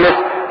بتاع بولس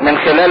من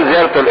خلال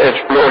زيارته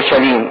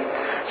لاورشليم.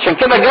 عشان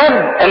كده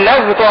جاب الناس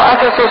بتوع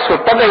افسس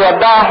وابتدى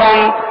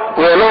يودعهم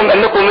ويقول لهم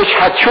انكم مش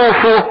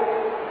هتشوفوا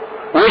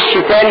وش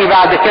تاني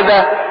بعد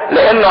كده،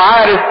 لانه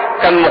عارف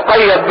كان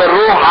مقيد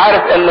بالروح،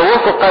 عارف ان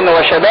وثقا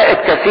وشدائد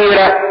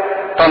كثيرة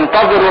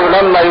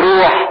تنتظره لما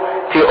يروح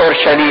في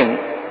اورشليم.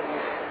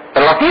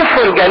 اللطيف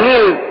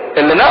والجميل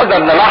اللي نقدر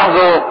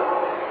نلاحظه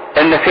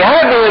ان في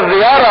هذه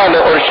الزيارة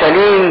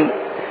لاورشليم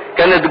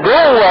كانت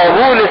جوه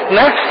بولس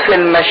نفس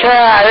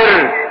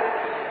المشاعر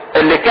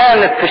اللي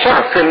كانت في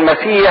شخص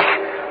المسيح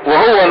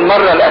وهو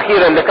المرة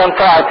الاخيرة اللي كان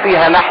صاعد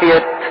فيها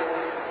ناحية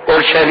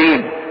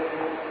اورشليم.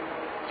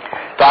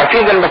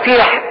 تعرفين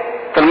المسيح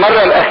في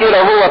المرة الاخيرة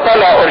وهو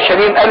طالع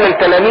اورشليم قال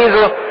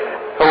لتلاميذه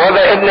هو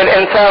ذا ابن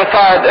الانسان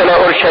صعد الى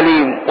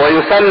اورشليم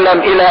ويسلم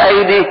الى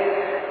ايدي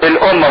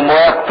الامم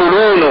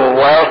ويقتلونه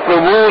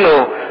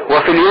ويصلبونه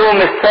وفي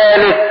اليوم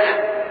الثالث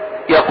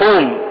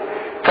يقوم.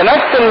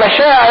 فنفس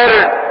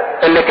المشاعر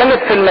اللي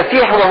كانت في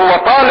المسيح وهو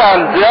طالع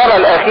الزيارة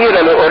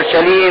الاخيرة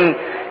لاورشليم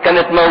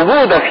كانت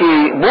موجودة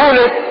في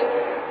بولس،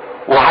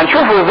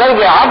 وهنشوفه ازاي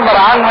بيعبر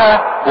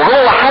عنها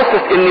وهو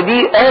حاسس ان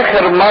دي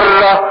اخر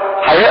مرة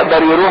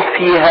هيقدر يروح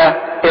فيها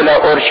الى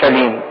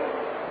اورشليم.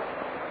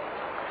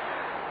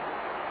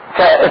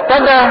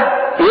 فابتدى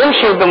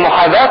يمشي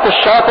بمحاذاة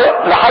الشاطئ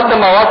لحد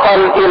ما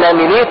وصل الى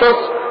ميليتوس،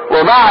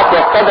 وبعت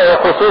يقتدى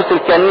خصوص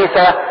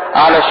الكنيسة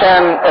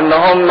علشان ان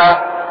هم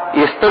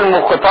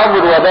يستلموا خطاب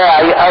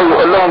الوداعي او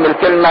يقول لهم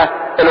الكلمة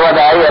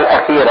الوداعية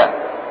الاخيرة.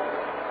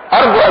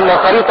 ارجو ان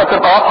الخريطة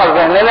تبقى واضحة في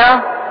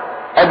ذهننا.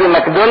 ادي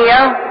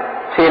مقدونيا،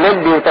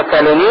 فيليبي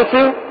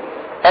وتسالونيكي،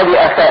 ادي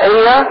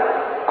اخائية،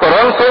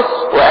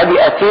 كورنثوس،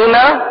 وادي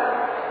اثينا،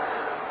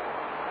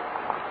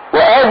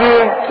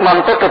 وادي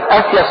منطقة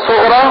اسيا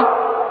الصغرى،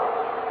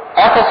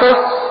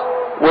 افسس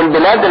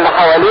والبلاد اللي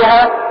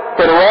حواليها،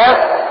 ترواس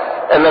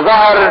اللي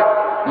ظهر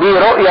بيه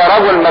رؤيا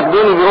رجل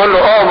مقدوني بيقول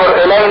له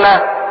اعبر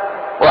الينا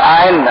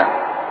واعنا.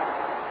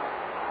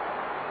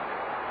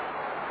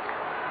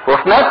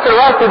 وفي نفس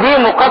الوقت دي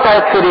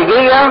مقاطعة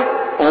فريجية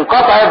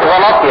ومقاطعة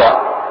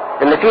غلاطيا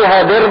اللي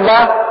فيها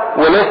دربة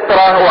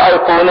ولسترا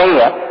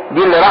وايقونية،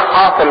 دي اللي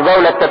راحها في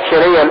الجولة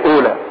التبشيرية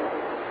الاولى.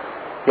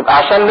 يبقى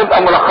عشان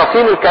نبقى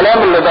ملخصين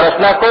الكلام اللي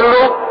درسناه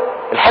كله،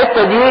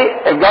 الحتة دي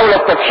الجولة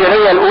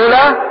التبشيرية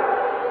الاولى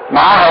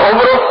معاها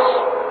قبرص،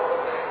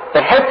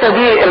 الحتة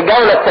دي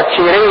الجولة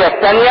التبشيرية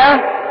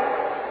الثانية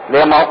اللي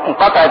هي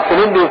مقاطعة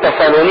فيليبي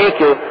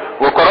وتسالونيكي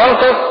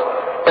وكورنثوس،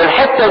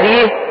 الحتة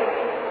دي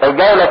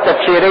الجولة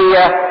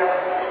التبشيرية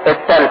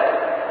الثالثة.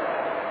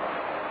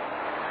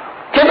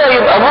 كده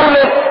يبقى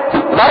بولس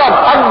ضرب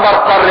اكبر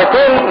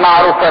قارتين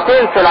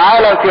معروفتين في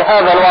العالم في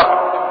هذا الوقت،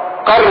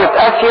 قارة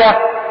اسيا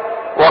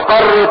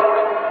وقارة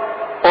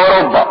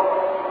اوروبا.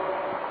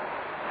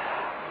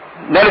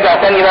 نرجع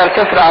تاني بقى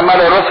لسفر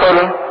اعمال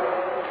الرسل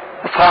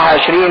اصحاح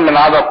 20 من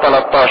عدد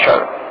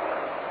 13.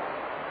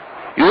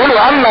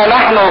 يقولوا اما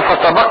نحن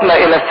فسبقنا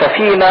الى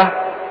السفينة.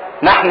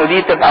 نحن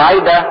دي تبقى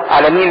عايدة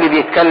على مين اللي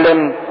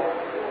بيتكلم؟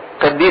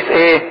 قديس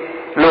ايه؟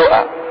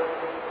 لوقا.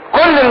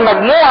 كل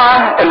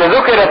المجموعة اللي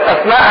ذكرت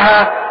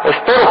اسمائها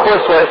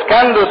استرخس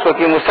واسكندس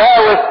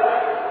وتيموساوس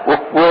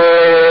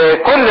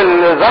وكل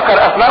اللي ذكر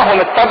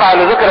اسمائهم السبعة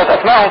اللي ذكرت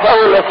اسمائهم في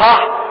اول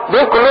الاصحاح،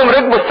 دول كلهم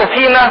ركبوا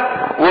السفينة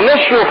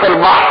ومشيوا في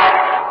البحر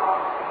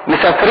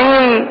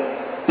مسافرين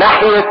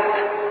ناحية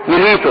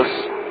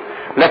ميليتوس.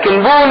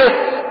 لكن بولس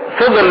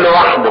فضل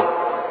لوحده،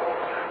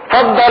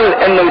 فضل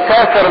انه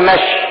يسافر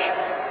مشي.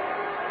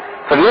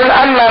 فبيقول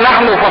اما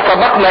نحن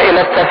فسبقنا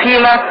الى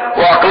السفينة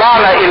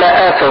واقلعنا الى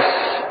اسوس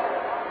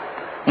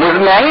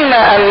مزمعين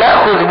ان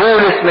ناخذ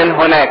بولس من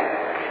هناك.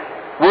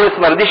 بولس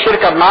ما رضيش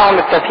يركب معاهم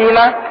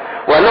السفينة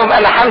وقال لهم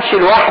انا همشي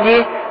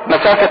لوحدي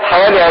مسافة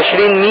حوالي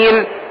 20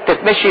 ميل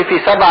تتمشي في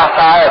 7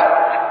 ساعات.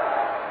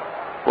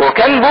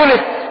 وكان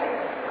بولس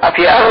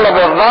في اغلب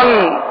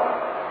الظن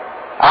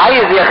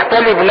عايز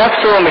يختلي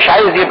بنفسه، مش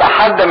عايز يبقى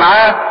حد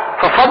معاه،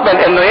 ففضل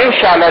انه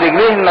يمشي على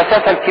رجليه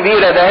المسافة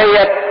الكبيرة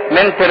دهيت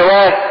من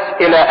ترواس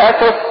الى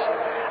اسوس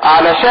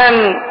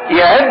علشان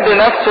يعد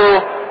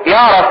نفسه،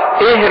 يعرف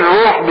ايه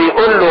الروح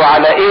بيقول له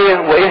على ايه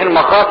وايه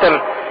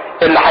المخاطر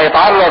اللي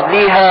هيتعرض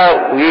ليها،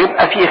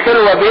 ويبقى في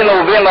خلوة بينه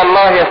وبين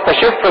الله،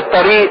 يستشف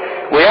الطريق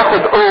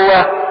وياخد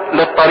قوة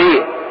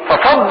للطريق.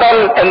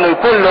 ففضل انه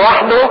يكون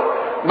لوحده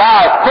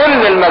بعد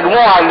كل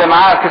المجموعة اللي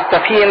معاه في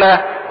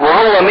السفينة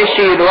وهو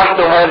مشي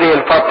لوحده هذه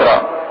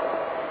الفترة،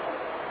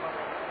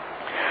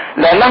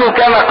 لانه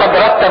كان قد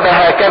رتب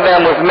هكذا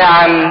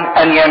مزمعا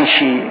ان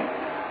يمشي،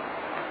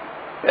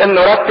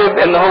 انه رتب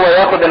ان هو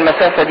ياخد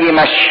المسافة دي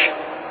مشي.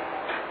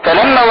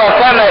 فلما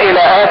وصلنا الى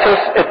اسوس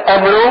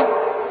اتقابلوا،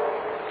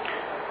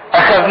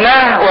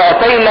 اخذناه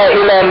واتينا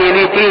الى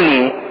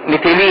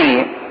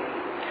ميتيليني،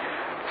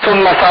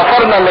 ثم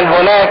سافرنا من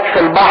هناك في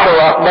البحر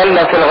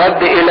واقبلنا في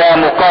الغد الى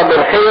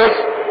مقابل خيوس،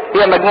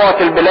 هي مجموعة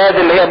البلاد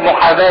اللي هي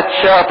بمحاذاة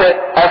شاطئ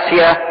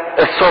اسيا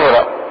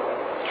الصغرى.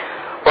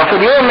 وفي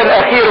اليوم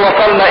الاخير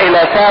وصلنا الى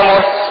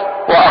ساموس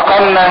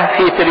واقمنا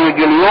في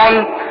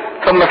تريجليون،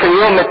 ثم في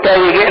اليوم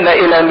التالي جئنا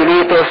الى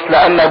ميليتوس،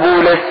 لان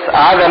بولس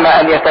عزم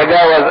ان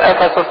يتجاوز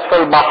افسس في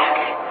البحر،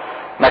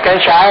 ما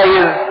كانش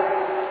عايز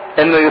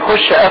انه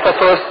يخش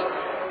افسس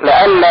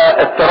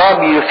لئلا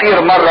اضطراب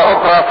يثير مرة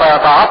اخرى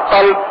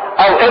فيتعطل،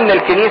 او ان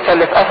الكنيسة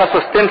اللي في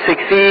افسس تمسك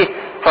فيه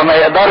فما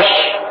يقدرش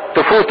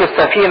تفوت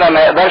السفينة، ما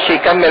يقدرش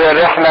يكمل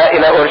الرحلة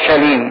الى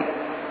اورشليم.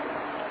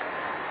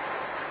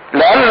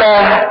 لئلا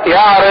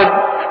يعرض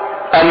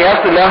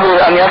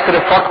له ان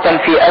يصرف وقتا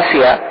في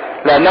اسيا،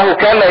 لانه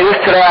كان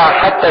يسرع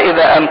حتى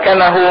اذا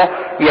امكنه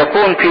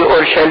يكون في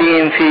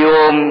اورشليم في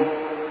يوم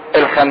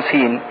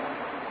 50.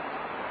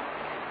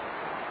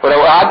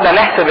 ولو قعدنا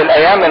نحسب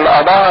الايام اللي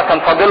قضاها كان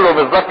فاضل له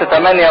بالظبط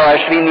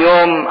 28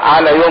 يوم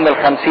على يوم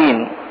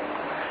 50،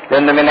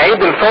 لان من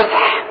عيد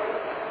الفصح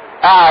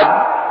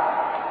قعد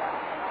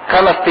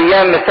 5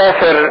 ايام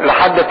مسافر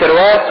لحد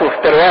ترواس، وفي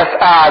ترواس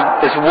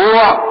قعد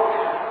اسبوع،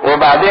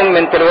 وبعدين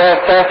من ترواس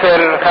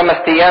سافر 5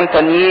 ايام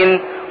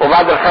تانيين،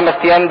 وبعد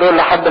ال5 ايام دول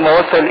لحد ما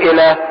وصل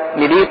الى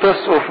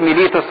ميليتوس، وفي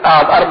ميليتوس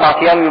قعد 4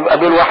 ايام، يبقى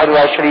دول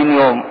 21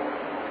 يوم.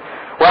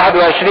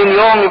 21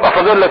 يوم يبقى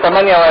فاضل له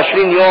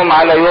 28 يوم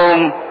على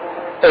يوم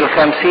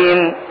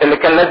 50 اللي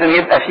كان لازم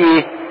يبقى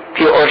فيه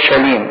في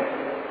اورشليم.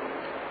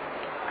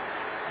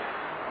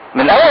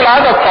 من اول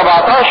عدد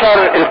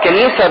 17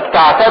 الكنيسة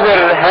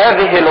بتعتبر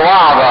هذه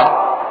الوعظة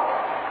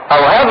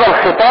او هذا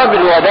الخطاب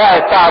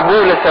الوداعي بتاع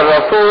بولس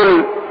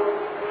الرسول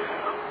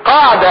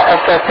قاعدة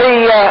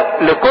اساسية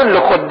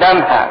لكل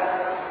خدامها.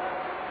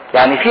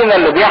 يعني فينا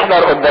اللي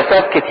بيحضر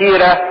قداسات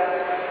كتيرة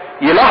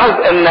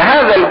يلاحظ ان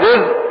هذا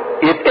الجزء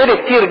يتقري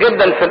كتير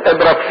جدا في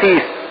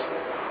الابراكسيس،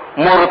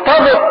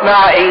 مرتبط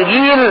مع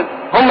انجيل،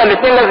 هما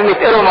الاثنين لازم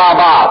يتقروا مع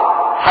بعض.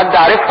 حد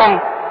عارفهم؟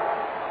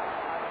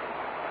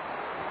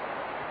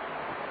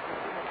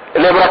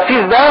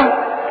 الابراكسيس ده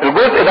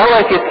الجزء ده هو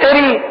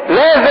يتقري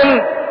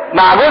لازم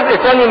مع جزء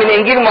ثاني من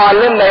انجيل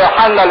معلمنا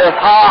يوحنا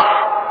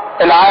الاصحاح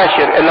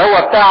 10 اللي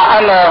هو بتاع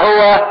انا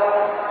هو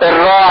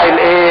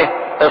الراعي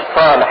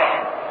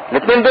الصالح.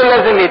 الاثنين دول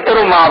لازم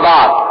يتقروا مع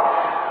بعض،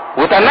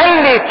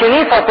 وتملي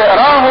الكنيسة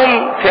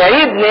تقراهم في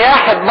عيد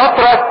نياحة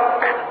بطرك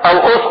او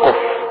اسقف.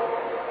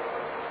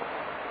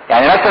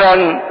 يعني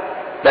مثلا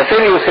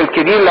باسيليوس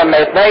الكبير لما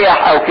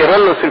يتنيح، او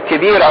كيرلس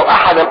الكبير، او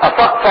احد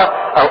الاساقفة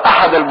او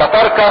احد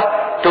البطاركة،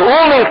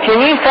 تقوم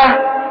الكنيسة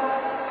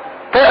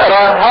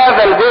تقرا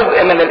هذا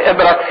الجزء من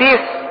الابراكسيس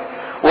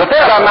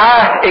وتقرا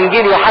معاه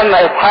انجيل يوحنا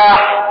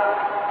اصحاح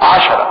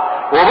 10.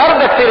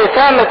 وبرضك في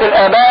رسالة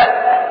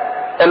الاباء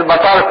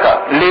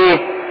البطاركة. ليه؟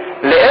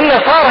 لان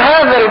صار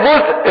هذا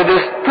الجزء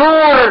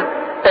دستور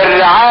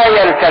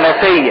الرعاية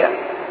الكنسية.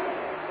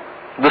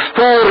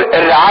 دستور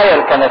الرعاية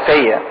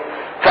الكنسية.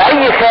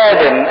 فاي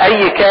خادم،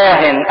 اي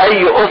كاهن،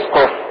 اي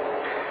اسقف،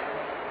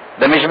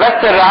 ده مش بس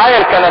الرعاية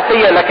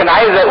الكنسية، لكن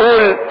عايز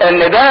اقول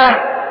ان ده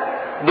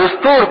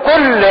دستور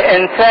كل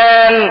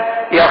انسان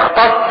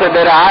يختص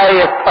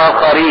برعاية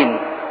اخرين.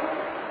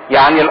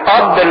 يعني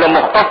الاب اللي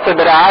مختص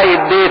برعاية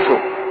بيته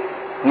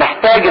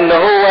محتاج ان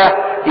هو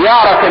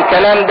يعرف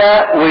الكلام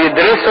ده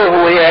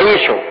ويدرسه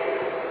ويعيشه.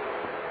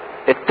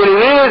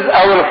 التلميذ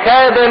او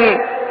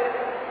الخادم،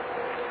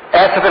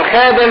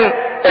 الخادم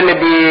اللي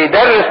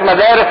بيدرس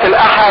مدارس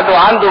الاحد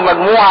وعنده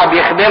مجموعة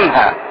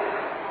بيخدمها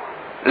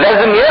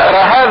لازم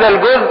يقرأ هذا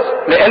الجزء،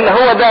 لان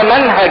هو ده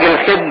منهج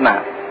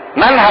الخدمة،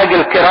 منهج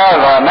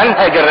الكرازة،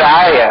 منهج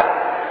الرعاية.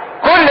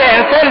 كل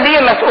انسان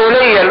ليه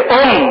مسؤولية.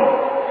 الام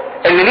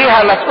اللي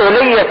ليها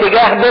مسؤولية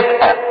تجاه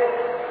بيتها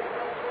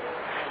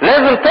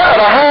لازم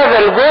تقرأ هذا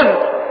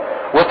الجزء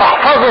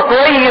وتحفظه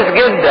كويس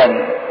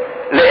جدا،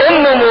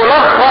 لانه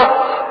ملخص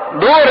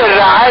دور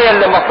الرعاية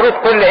اللي مفروض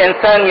كل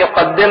انسان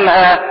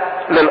يقدمها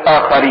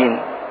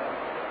للاخرين.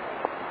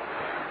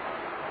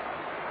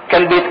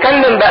 كان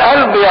بيتكلم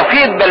بقلب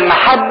يفيض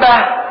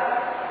بالمحبة،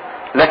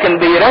 لكن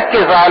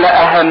بيركز على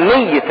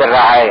اهمية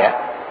الرعاية.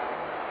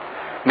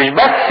 مش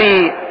بس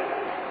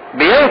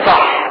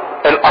بينصح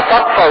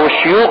الاساقفة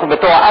والشيوخ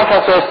بتوع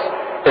افسس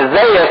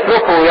ازاي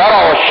يسلكوا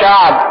ويرعوا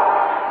الشعب،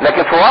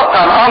 لكن في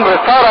واقع الامر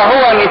صار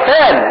هو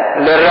مثال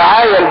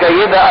للرعاية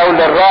الجيدة او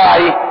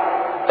للراعي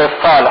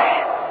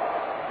الصالح.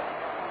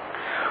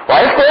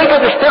 وعايزكم انتوا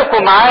تشتركوا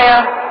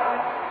معايا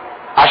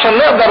عشان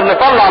نقدر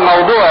نطلع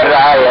موضوع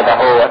الرعاية ده.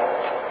 هو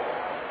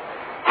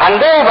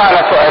هنجاوب على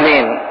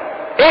سؤالين.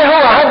 ايه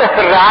هو هدف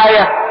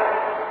الرعاية؟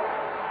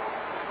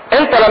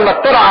 انت لما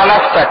بترعى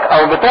نفسك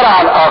او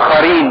بترعى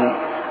الاخرين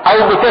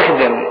او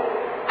بتخدم،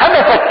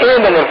 هدفك ايه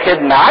من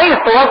الخدمة؟ عايز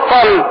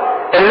توصل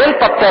اللي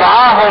انت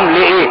بترعاهم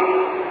لايه؟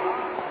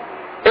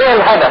 ايه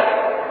الهدف؟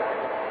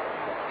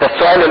 ده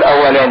السؤال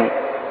الاولاني.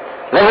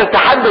 لازم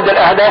تحدد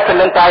الاهداف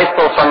اللي انت عايز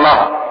توصل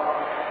لها.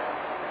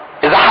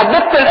 اذا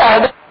حددت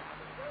الاهداف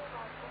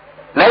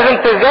لازم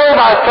تجاوب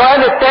على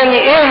السؤال الثاني،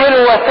 ايه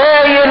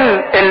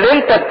الوسائل اللي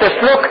انت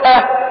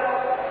بتسلكها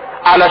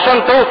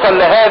علشان توصل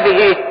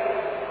لهذه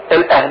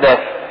الاهداف؟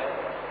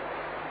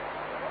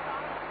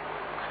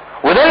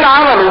 وده اللي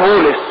عمله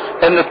بولس،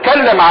 انه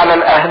اتكلم على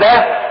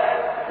الاهداف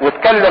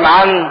واتكلم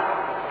عن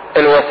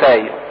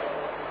الوسائل.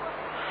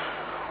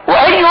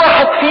 واي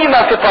واحد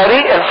فينا في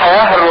طريق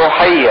الحياة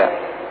الروحية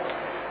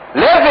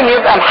لازم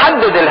يبقى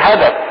محدد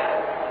الهدف.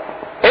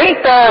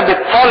 انت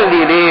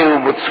بتصلي ليه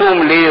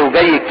وبتصوم ليه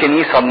وجاي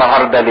الكنيسة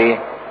النهاردة ليه؟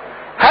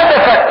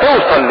 هدفك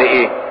توصل يوصل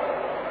لايه.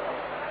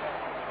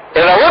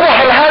 اذا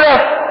وضح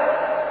الهدف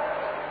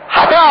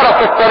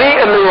هتعرف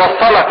الطريق اللي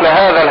يوصلك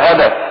لهذا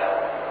الهدف،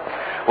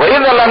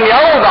 واذا لم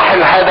يوضح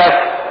الهدف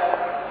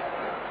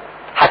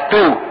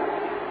هتتوه.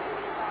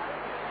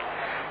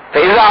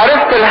 فاذا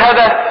عرفت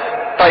الهدف،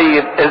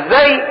 طيب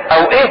ازاي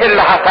او ايه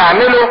اللي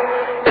هتعمله،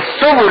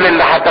 السبل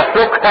اللي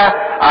هتسلكها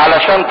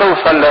علشان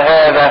توصل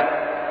لهذا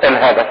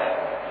الهدف.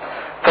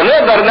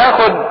 فنقدر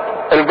ناخد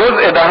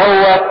الجزء ده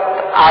هو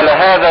على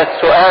هذا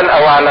السؤال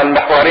او على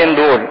المحورين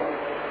دول.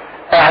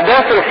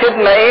 اهداف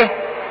الخدمة ايه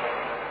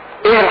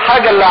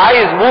الحاجة اللي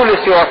عايز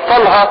بولس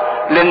يوصلها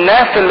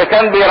للناس اللي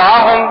كان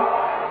بيرعاهم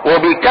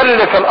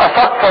وبيكلف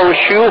الاساقفة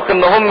والشيوخ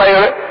ان هم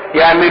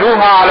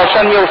يعملوها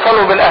علشان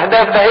يوصلوا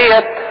بالاهداف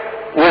دهيت،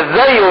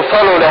 وازاي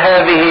يوصلوا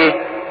لهذه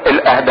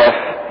الاهداف.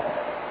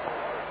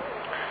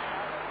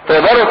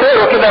 تقدروا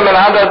تقروا كده من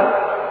عدد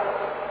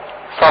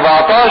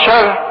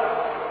 17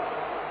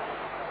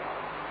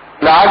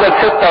 لعدد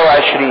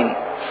 26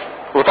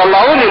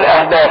 وطلعوا لي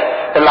الاهداف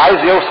اللي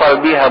عايز يوصل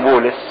بيها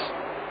بولس.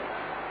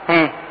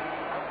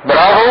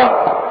 برافو.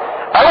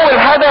 اول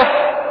هدف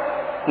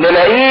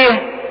نلاقيه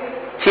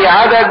في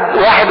عدد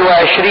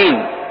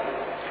 21: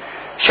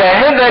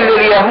 شاهدا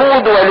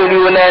لليهود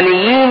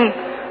ولليونانيين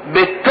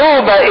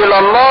بالتوبة الى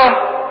الله.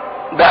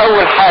 ده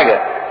اول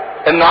حاجة،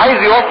 انه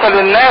عايز يوصل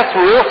الناس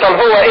ويوصل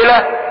هو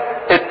الى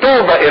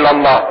التوبة الى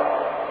الله،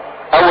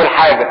 اول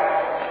حاجة.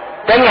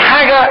 تاني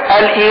حاجة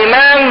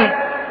الايمان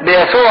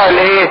بيسوع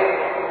الايه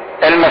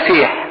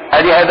المسيح.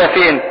 ادي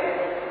هدفين.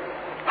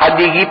 حد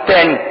يجيب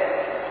تاني؟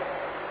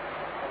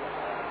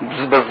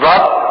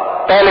 بالظبط.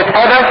 ثالث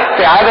هدف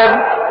في عدد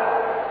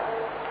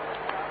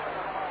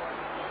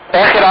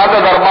اخر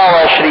عدد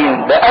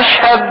 24: ده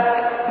اشهد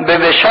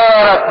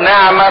ببشارة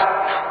نعمة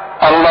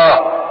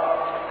الله.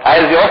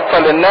 عايز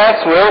يوصل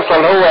الناس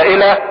ويوصل هو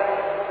الى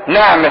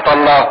نعمة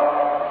الله.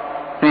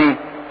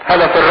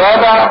 الهدف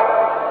الرابع: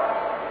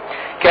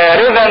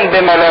 كارثا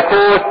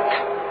بملكوت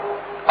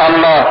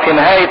الله، في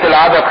نهاية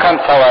العدد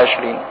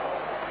 25.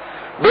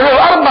 دول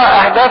الاربع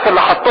اهداف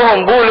اللي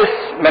حطهم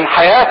بولس من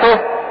حياته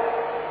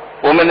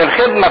ومن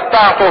الخدمة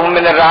بتاعته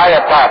ومن الرعاية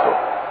بتاعته.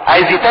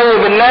 عايز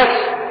يتوب الناس،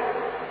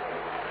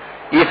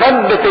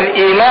 يثبت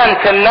الايمان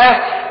في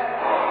الناس،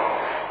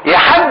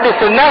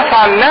 يحدث الناس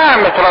عن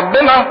نعمة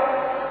ربنا،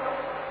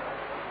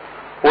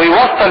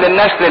 ويوصل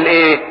الناس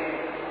للايه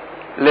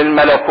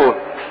للملكوت.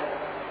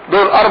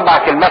 دول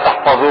 4 كلمات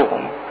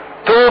احفظوهم: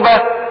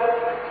 توبة،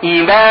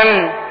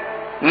 ايمان،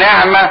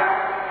 نعمة،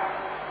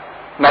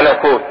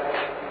 ملكوت.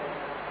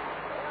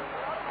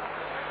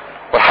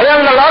 والحقيقة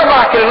ان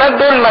ال4 كلمات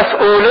دول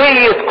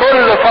مسؤولية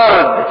كل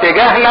فرد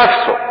تجاه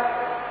نفسه،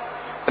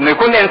 انه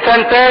يكون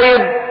انسان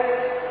تايب،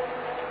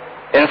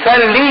 انسان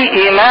ليه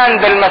ايمان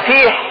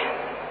بالمسيح،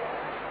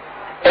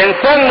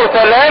 انسان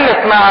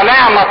متلامس مع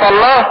نعمة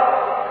الله،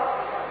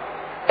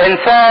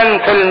 انسان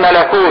في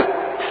الملكوت.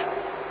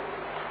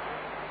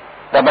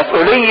 ده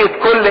مسؤولية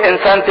كل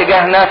انسان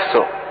تجاه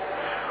نفسه،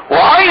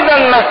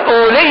 وايضا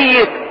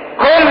مسؤولية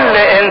كل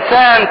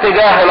انسان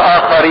تجاه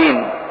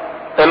الاخرين.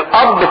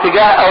 الاب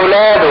تجاه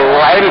اولاده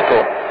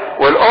وعيلته،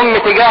 والام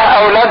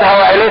تجاه اولادها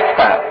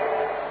وعيلتها،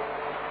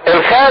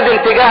 الخادم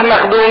تجاه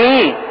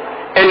مخدوميه،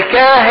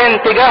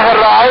 الكاهن تجاه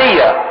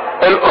الرعية،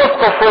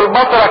 الاسقف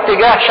والبطرك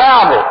تجاه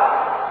شعبه.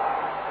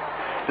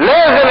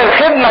 لازم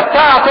الخدمة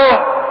بتاعته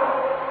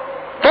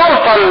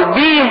توصل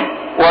بيه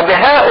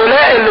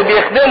وبهؤلاء اللي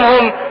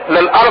بيخدمهم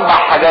لل4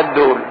 حاجات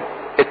دول: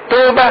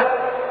 التوبة،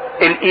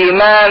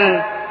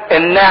 الايمان،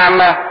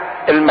 النعمة،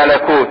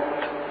 الملكوت.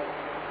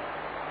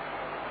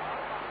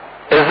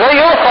 ازاي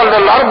يوصل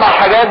لل4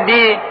 حاجات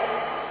دي؟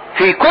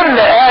 في كل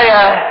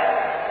آية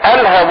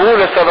قالها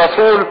بولس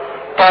الرسول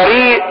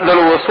طريق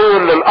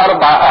للوصول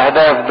لل4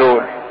 اهداف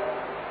دول.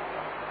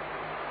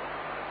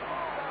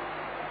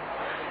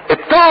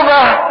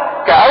 التوبة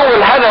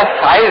كأول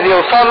هدف عايز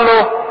يوصل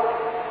له،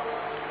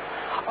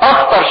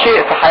 اخطر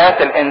شيء في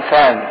حياة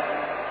الانسان.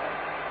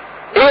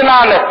 ايه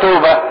معنى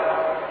التوبة؟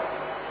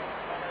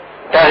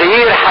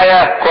 تغيير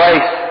حياة.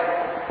 كويس.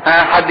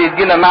 حد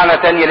يدينا معنى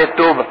تاني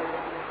للتوبة؟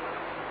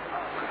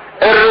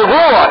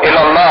 الرجوع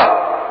الى الله.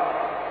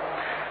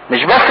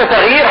 مش بس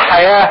تغيير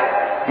حياة،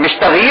 مش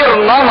تغيير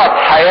نمط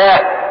حياة.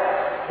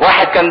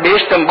 واحد كان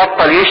بيشتم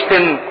بطل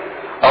يشتم،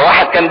 او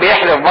واحد كان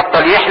بيحلف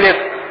بطل يحلف.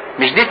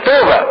 مش دي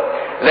التوبة.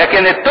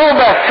 لكن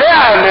التوبة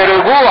فعل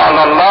رجوع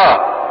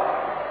لله،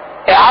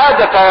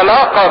 اعادة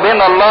علاقة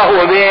بين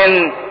الله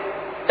وبين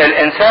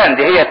الانسان.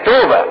 دي هي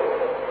التوبة.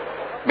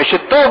 مش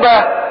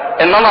التوبة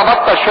ان انا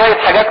بطل شوية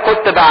حاجات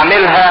كنت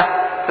بعملها،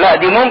 لا،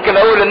 دي ممكن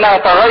اقول انها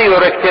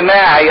تغير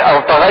اجتماعي او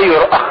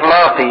تغير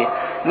اخلاقي.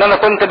 ان انا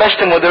كنت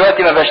بشتم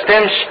ودلوقتي ما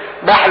بشتمش،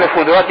 بحلف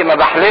ودلوقتي ما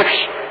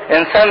بحلفش،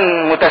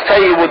 انسان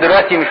متسيب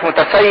ودلوقتي مش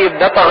متسيب.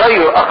 ده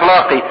تغير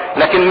اخلاقي،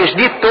 لكن مش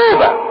دي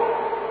التوبة.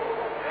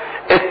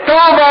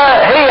 التوبة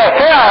هي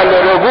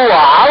فعل رجوع،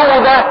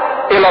 عودة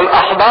الى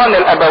الاحضان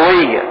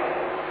الابوية.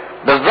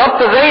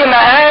 بالظبط زي ما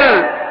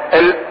قال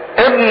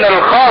الابن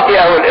الخاطئ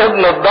او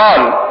الابن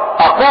الضال: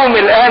 اقوم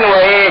الان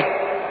وايه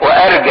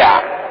وارجع.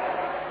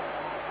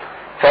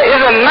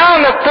 فاذا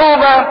معنى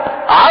التوبة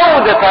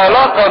عودة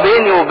علاقة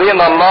بيني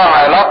وبين الله،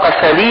 علاقة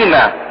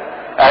سليمة،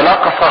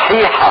 علاقة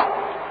صحيحة،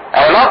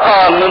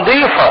 علاقة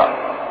نظيفة،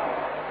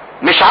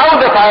 مش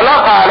عودة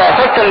علاقة على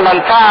اساس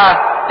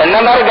المنفعة،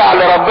 انما ارجع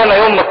لربنا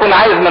يوم ما اكون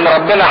عايز من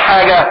ربنا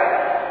حاجة.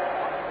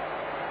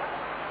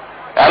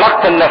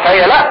 علاقة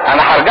النفعية لا،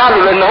 انا هرجع له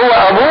لان هو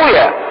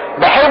ابويا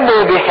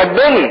بحبه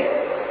وبيحبني،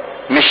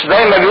 مش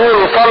زي ما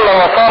بيقولوا صلى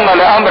وصام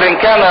لامر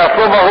كان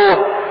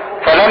يطلبه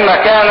فلما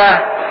كان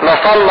لا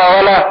صلى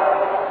ولا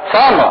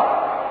صام.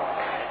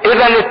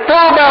 اذا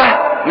التوبة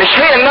مش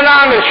هي ان انا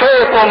اعمل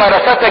شوية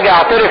ممارسات اجي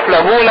اعترف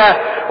لابونا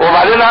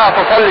وبعدين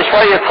اقف اصلي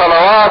شوية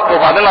صلوات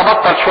وبعدين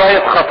ابطل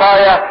شوية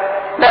خطايا،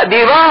 لا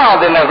دي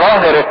بعض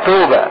مظاهر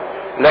التوبة.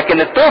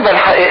 لكن التوبة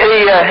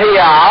الحقيقية هي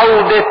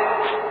عودة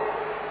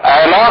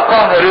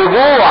علاقة،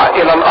 رجوع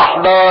الى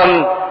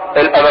الاحضان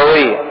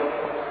الابوية.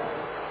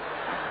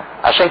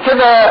 عشان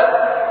كده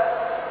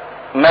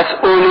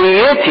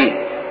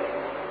مسؤوليتي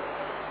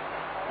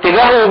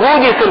تجاه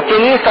وجودي في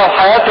الكنيسة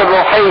وحياتي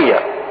الروحية،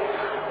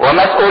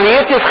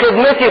 ومسؤوليتي في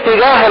خدمتي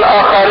تجاه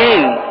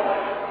الاخرين،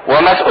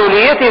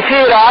 ومسؤوليتي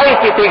في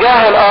رعايتي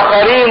تجاه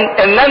الاخرين،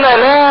 ان انا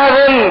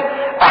لازم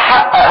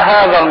احقق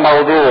هذا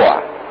الموضوع،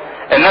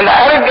 ان انا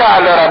ارجع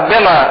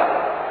لربنا،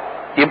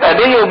 يبقى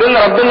بيني وبين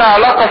ربنا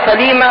علاقة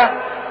سليمة،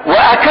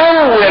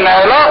 واكون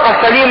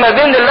علاقة سليمة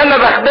بين اللي انا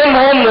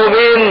بخدمهم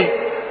وبين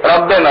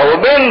ربنا،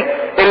 وبين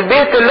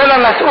البيت اللي انا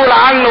مسؤول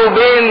عنه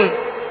وبين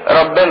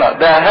ربنا.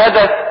 ده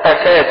هدف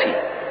اساسي،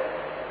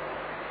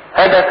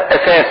 هدف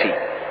اساسي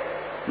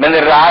من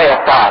الرعاية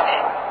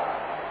بتاعتي،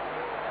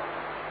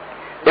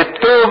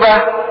 التوبة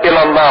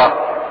الى الله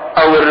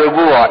او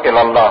الرجوع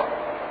الى الله.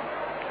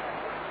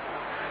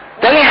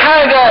 تاني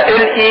حاجة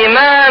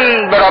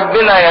الايمان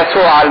بربنا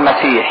يسوع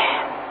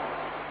المسيح.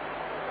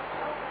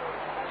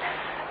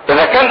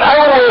 اذا كان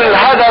اول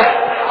هدف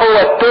هو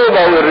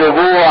التوبة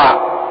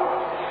والرجوع،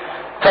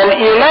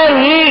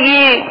 فالايمان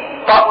يجي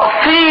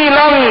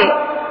تأصيلا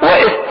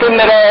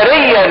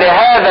واستمرارية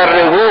لهذا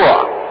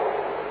الرجوع.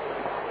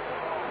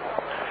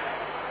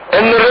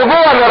 ان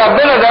الرجوع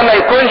لربنا ده ما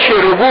يكونش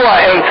رجوع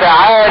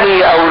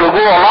انفعالي او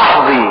رجوع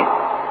لحظي،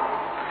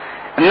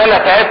 ان انا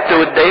تعبت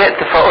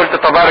واتضايقت فقلت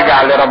طب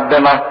ارجع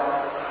لربنا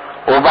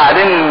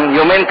وبعدين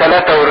يومين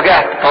ثلاثة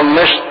ورجعت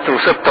طنشت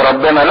وسبت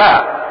ربنا.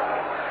 لا،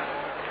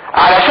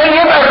 علشان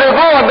يبقى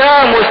الرجوع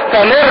ده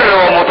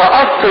مستمر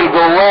ومتأصل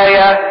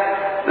جوايا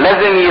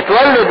لازم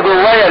يتولد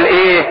جوايا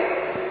الايه؟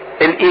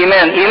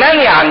 الايمان. ايمان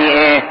يعني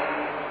ايه؟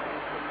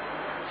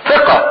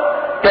 ثقة،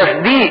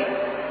 تصديق.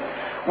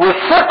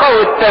 والثقة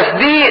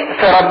والتصديق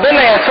في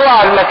ربنا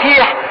يسوع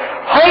المسيح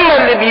هم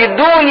اللي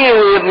بيدوني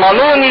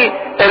ويضمنوني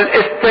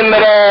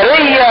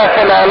الاستمرارية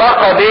في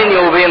العلاقة بيني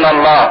وبين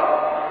الله.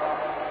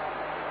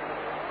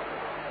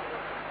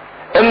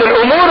 ان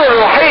الامور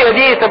الروحية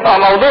دي تبقى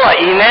موضوع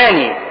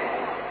ايماني،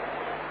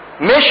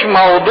 مش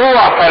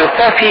موضوع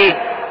فلسفي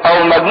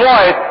او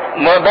مجموعة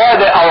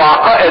مبادئ او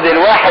عقائد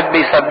الواحد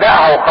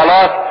بيصدقها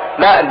وخلاص.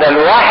 لا، ده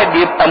الواحد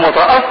يبقى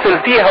متأصل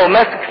فيها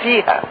وماسك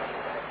فيها.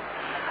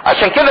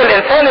 عشان كده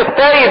الانسان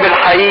التايب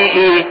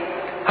الحقيقي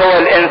هو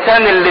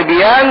الانسان اللي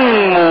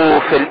بينمو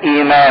في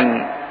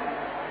الايمان،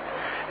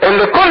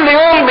 اللي كل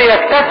يوم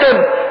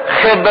بيكتسب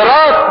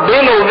خبرات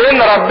بينه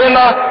وبين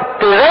ربنا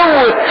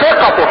تزود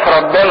ثقته في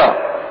ربنا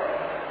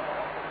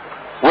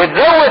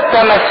وتزود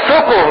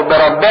تمسكه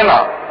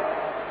بربنا.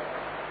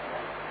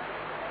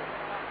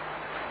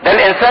 ده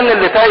الانسان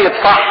اللي تايب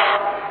صح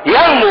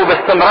ينمو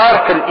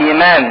باستمرار في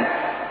الايمان،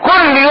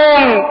 كل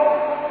يوم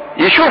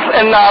يشوف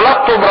ان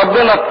علاقته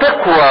بربنا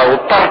بتقوى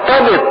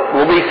وبترتبط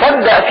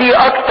وبيصدق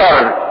فيه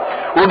اكتر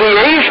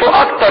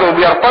وبيعيشه اكتر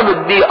وبيرتبط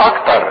بيه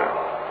اكتر.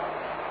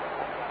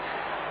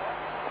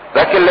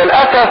 لكن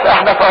للاسف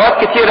احنا في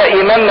اوقات كتيرة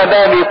ايماننا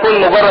ده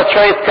بيكون مجرد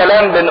شوية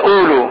كلام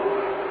بنقوله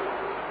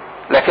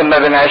لكن ما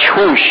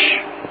بنعيشهوش.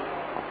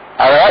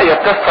 على رأي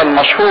القصة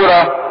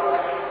المشهورة،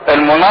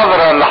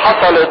 المناظرة اللي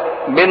حصلت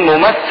بين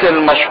ممثل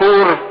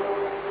مشهور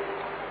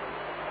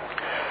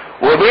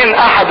وبين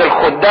احد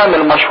الخدام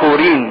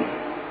المشهورين.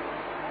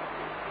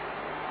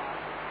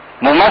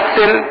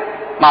 ممثل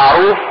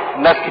معروف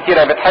ناس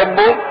كتيرة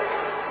بتحبه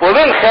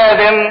وبين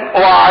خادم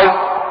واعظ،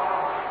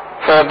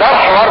 فده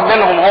حوار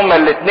بينهم هما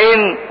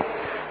الاتنين.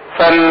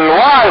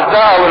 فالواعظ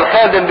ده او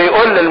الخادم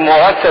بيقول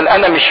للممثل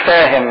انا مش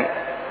فاهم،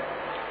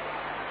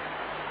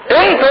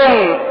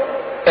 انتم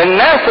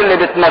الناس اللي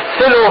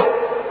بتمثلوا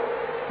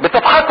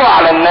بتضحكوا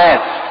على الناس،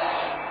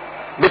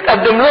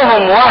 بتقدم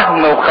لهم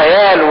وهم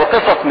وخيال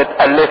وقصص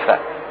متألفة،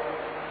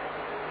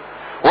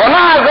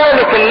 ومع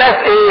ذلك الناس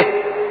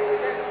ايه؟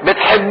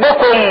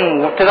 بتحبكم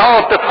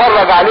وتقعد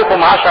تتفرج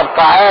عليكم 10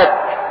 ساعات.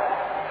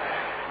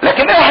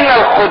 لكن احنا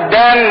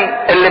الخدام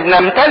اللي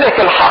بنمتلك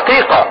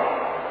الحقيقة،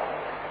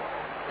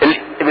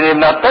 اللي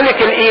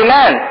بنمتلك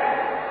الايمان،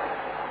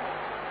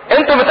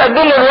 انتوا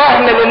بتقدموا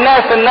الوهم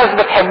للناس، الناس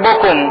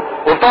بتحبكم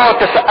وبتقعد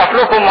تسقف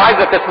لكم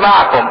وعايزة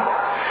تسمعكم.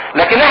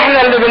 لكن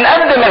احنا اللي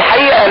بنقدم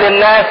الحقيقة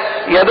للناس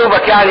يا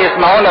دوبك يعني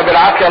يسمعونا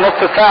بالعافية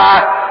نص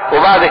ساعة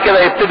وبعد كده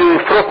يبتدوا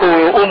يفرقوا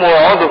ويقوموا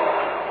ويقعدوا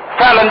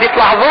فعلا دي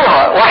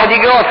تلاحظوها، واحد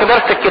يجي يقعد في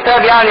درس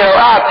الكتاب يعني لو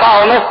قعد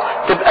ساعة ونص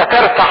تبقى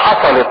كارثة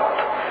حصلت،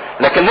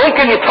 لكن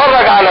ممكن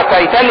يتفرج على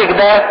تايتانيك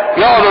ده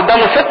يقعد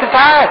قدامه 6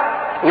 ساعات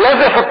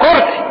ولازق في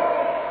الكرسي.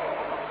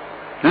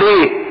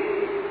 ليه؟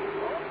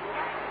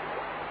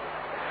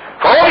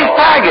 فهو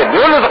بيستعجب،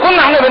 يقول له اذا كنا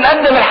احنا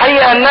بنقدم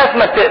الحقيقة الناس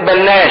ما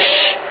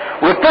بتقبلناش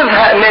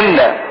وبتزهق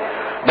منا،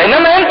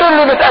 بينما انتوا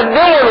اللي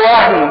بتقدموا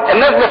الوهم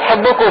الناس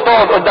بتحبكم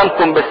وتقعد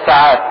قدامكم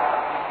بالساعات.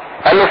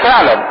 قال له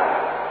فعلا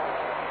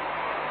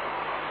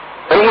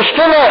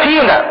المشكلة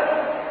فينا.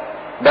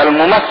 ده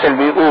الممثل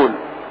بيقول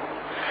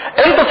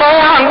انتوا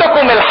صحيح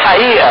عندكم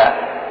الحقيقة،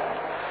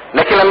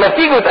 لكن لما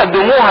تيجوا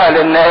تقدموها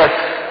للناس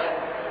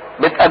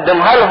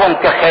بتقدمها لهم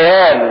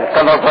كخيال،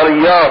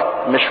 كنظريات،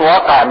 مش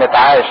واقع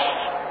متعاش.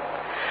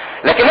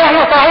 لكن احنا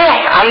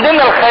صحيح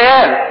عندنا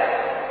الخيال،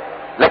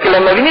 لكن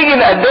لما بنيجي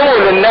نقدمه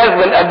للناس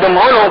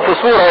بنقدمه لهم في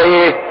صورة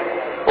ايه؟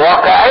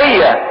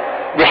 واقعية،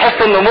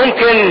 بيحس انه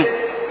ممكن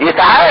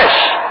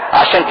يتعاش،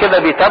 عشان كده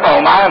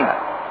بيتابعوا معانا.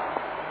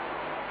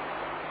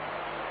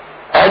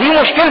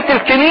 دي مشكلة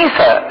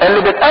الكنيسة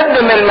اللي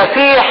بتقدم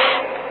المسيح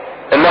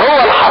اللي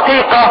هو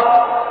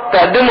الحقيقة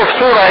تقدمه في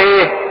صورة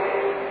ايه؟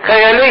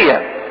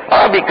 خيالية.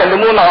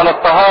 بيكلمونا عن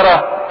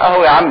الطهارة،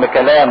 اهو يا عم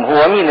كلام،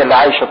 هو مين اللي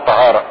عايش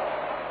الطهارة؟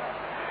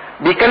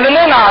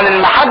 بيكلمونا عن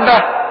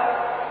المحبة،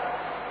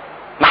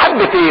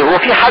 محبة ايه؟ هو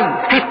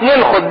في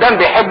 2 خدام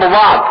بيحبوا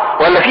بعض،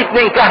 ولا في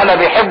 2 كهنة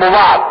بيحبوا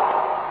بعض؟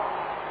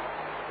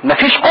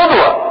 مفيش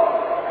قدوة.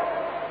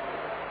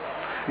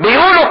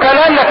 بيقولوا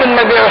كلام لكن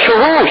ما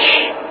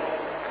بيعيشوهوش.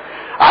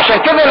 عشان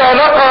كده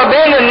العلاقة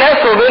بين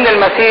الناس وبين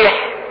المسيح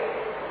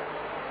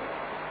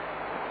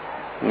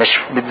مش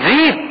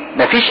بتزيد،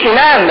 مفيش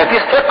ايمان،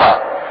 مفيش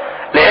ثقة،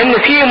 لان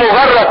في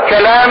مجرد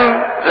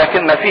كلام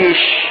لكن مفيش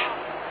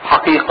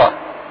حقيقة.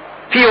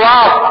 في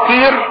وعظ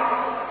كتير،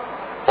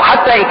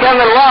 وحتى ان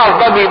كان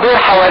الوعظ ده بيدور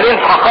حوالين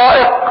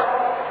حقائق،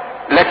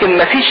 لكن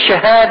مفيش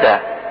شهادة،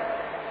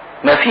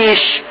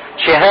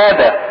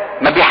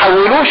 ما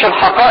بيحولوش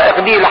الحقائق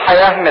دي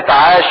لحياة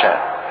متعاشة.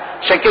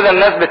 عشان كده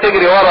الناس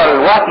بتجري ورا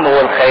الوهم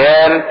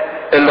والخيال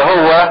اللي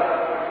هو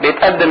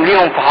بيتقدم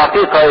ليهم في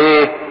حقيقة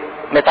ايه؟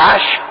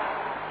 متعاشة.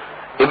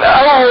 يبقى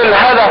اول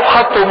هدف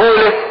حطه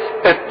بولس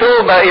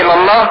التوبة الى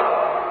الله.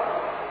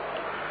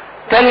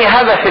 تاني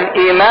هدف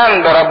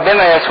الايمان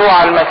بربنا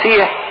يسوع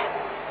المسيح.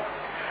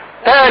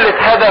 ثالث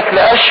هدف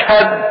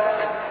لاشهد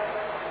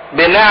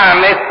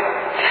بنعمة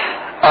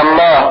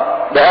الله،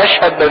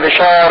 لاشهد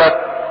ببشارة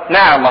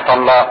نعمة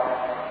الله،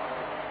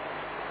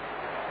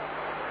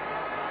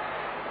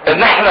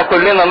 ان احنا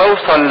كلنا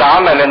نوصل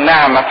لعمل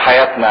النعمة في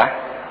حياتنا.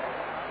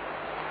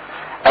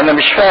 انا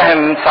مش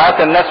فاهم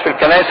ساعات الناس في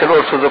الكنائس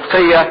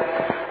الارثوذكسية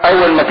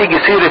اول ما تيجي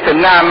سيرة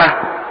النعمة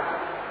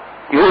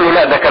يقولوا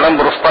لا ده كلام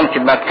بروستانتي،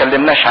 ما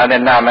تكلمناش عن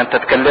النعمة، انت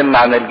تكلمنا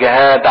عن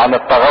الجهاد، عن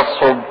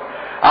التغصب،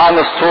 عن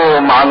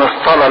الصوم، عن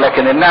الصلاة،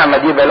 لكن النعمة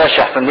دي بلاش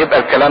احسن يبقى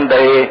الكلام ده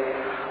ايه؟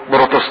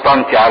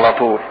 بروتستانتي على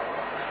طول.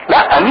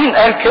 لا، مين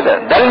قال كده؟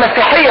 ده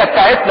المسيحية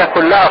بتاعتنا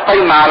كلها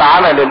قايمة على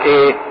عمل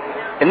الايه؟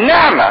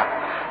 النعمة.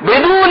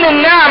 بدون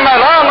النعمة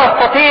لا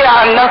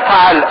نستطيع ان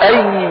نفعل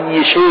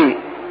اي شيء.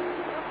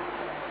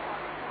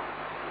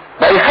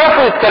 بقى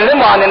يخافوا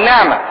يتكلموا عن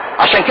النعمة،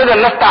 عشان كده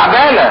الناس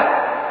تعبانة،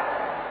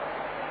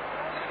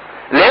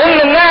 لان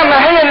النعمة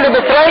هي اللي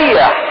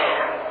بتريح،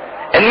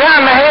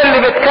 النعمة هي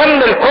اللي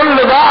بتكمل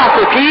كل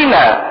ضعف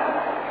فينا،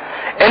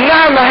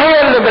 النعمة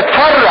هي اللي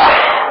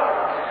بتفرح.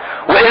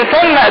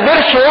 وانسان ما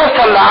قدرش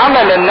يوصل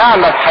لعمل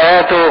النعمة في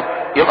حياته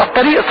يبقى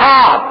الطريق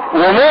صعب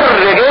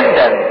ومر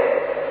جدا.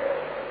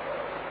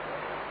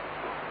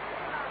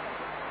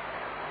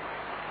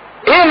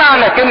 ايه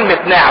معنى كلمة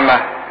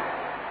نعمة؟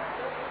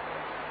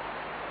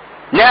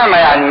 نعمة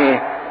يعني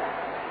ايه؟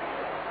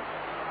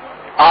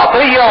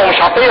 عطية،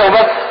 ومش عطية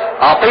وبس،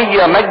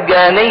 عطية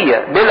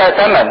مجانية بلا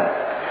ثمن،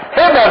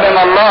 هبة من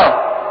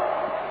الله.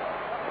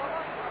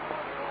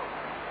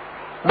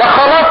 ده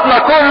خلاصنا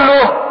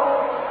كله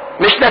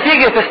مش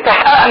نتيجة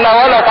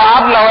استحقاقنا ولا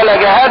تعبنا ولا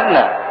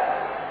جهادنا،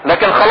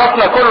 لكن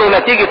خلاصنا كله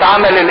نتيجة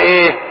عمل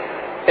الايه؟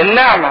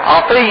 النعمة.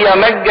 عطية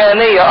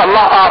مجانية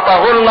الله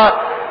اعطاه لنا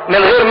من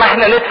غير ما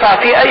احنا ندفع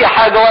فيه اي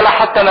حاجة ولا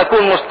حتى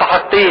نكون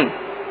مستحقين.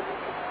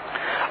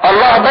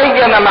 الله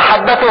بين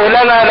محبته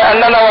لنا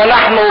لاننا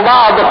ونحن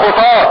بعض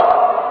خطاة،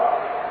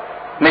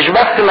 مش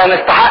بس ما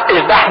نستحقش،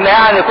 ده احنا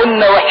يعني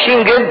كنا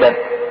وحشين جدا،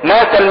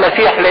 مات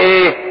المسيح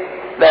لايه؟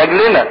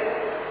 لاجلنا.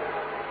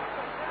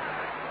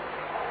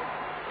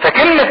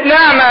 فكلمة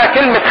نعمة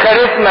كلمة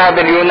خارسما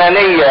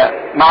باليونانية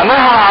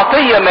معناها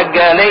عطية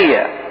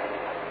مجانية.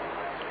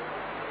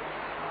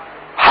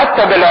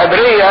 حتى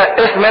بالعبرية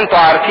اسم انتوا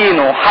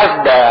عارفينه،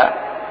 حسدة.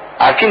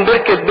 عارفين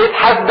بركة بيت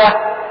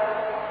حسدة؟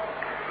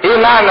 ايه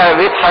معنى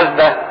بيت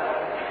حسدة؟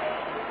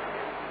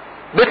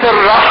 بيت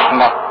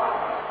الرحمة،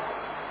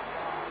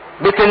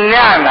 بيت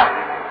النعمة،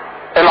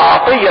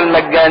 العطية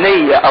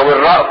المجانية او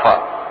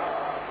الرأفة.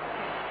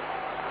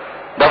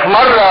 ده في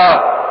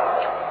مرة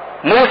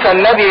موسى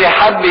النبي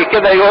حب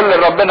كده يقول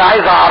لربنا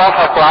عايز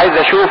اعرفك وعايز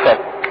اشوفك،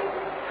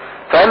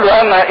 فقال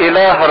له انا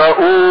اله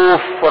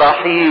رؤوف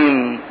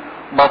رحيم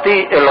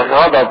بطيء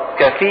الغضب،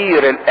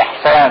 كثير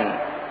الاحسان.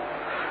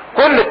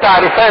 كل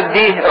التعريفات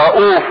دي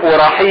رؤوف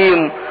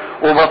ورحيم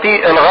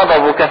وبطيء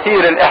الغضب وكثير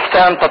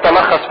الاحسان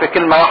تتلخص في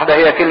كلمة واحدة،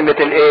 هي كلمة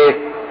الايه؟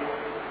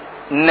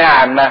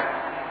 نعمة.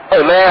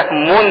 اله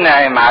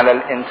منعم على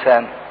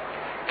الانسان،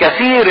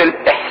 كثير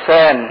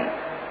الاحسان،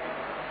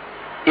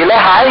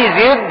 اله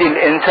عايز يدي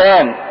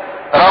الانسان،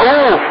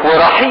 رؤوف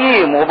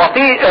ورحيم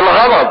وبطيء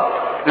الغضب،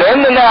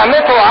 لان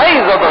نعمته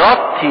عايزة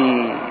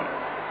تغطي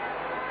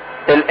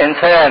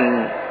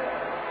الانسان.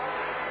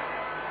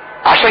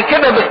 عشان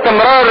كده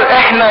باستمرار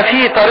احنا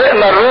في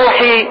طريقنا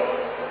الروحي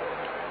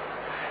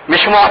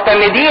مش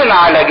معتمدين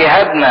على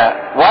جهادنا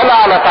ولا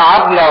على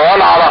تعبنا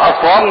ولا على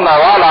اصوامنا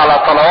ولا على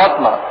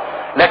صلواتنا،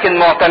 لكن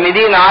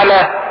معتمدين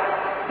على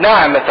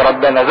نعمة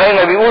ربنا. زي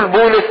ما بيقول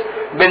بولس: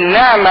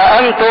 بالنعمة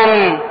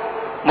انتم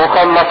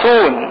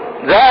مخلصون،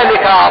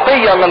 ذلك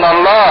عطية من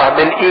الله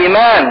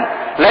بالايمان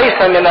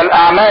ليس من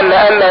الاعمال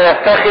لئلا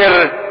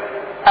يفتخر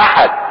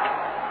احد.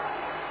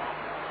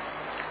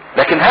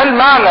 لكن هل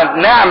معنى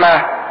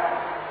النعمة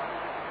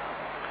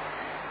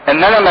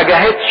ان انا ما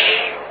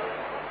جاهدش؟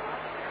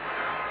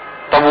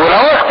 طب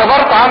ولو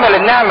اختبرت عمل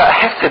النعمة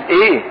احس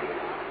بايه؟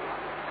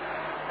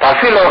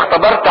 تعرفين لو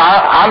اختبرت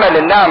عمل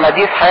النعمة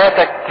دي في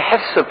حياتك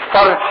تحس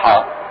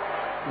بفرحة،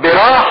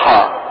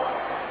 براحة،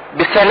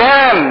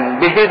 بسلام،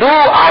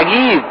 بهدوء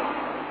عجيب.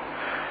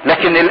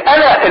 لكن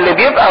القلق اللي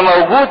بيبقى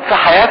موجود في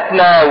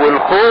حياتنا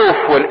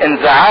والخوف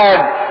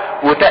والانزعاج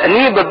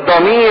وتأنيب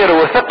الضمير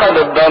وثقل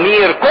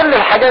الضمير، كل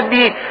الحاجات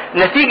دي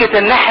نتيجة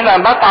ان احنا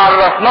ما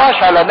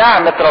تعرفناش على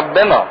نعمة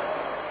ربنا.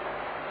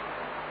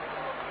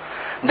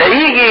 ده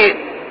يجي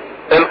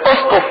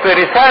الاسقف في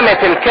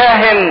رسالة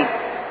الكاهن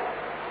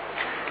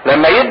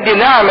لما يدي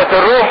نعمة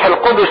الروح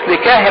القدس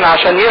لكاهن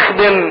عشان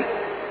يخدم،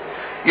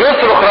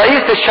 يصرخ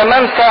رئيس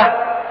الشمامسة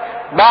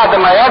بعد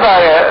ما يضع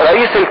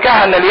رئيس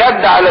الكهنة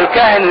اليد على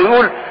الكاهن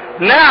ويقول: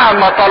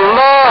 نعمة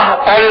الله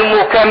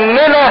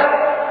المكملة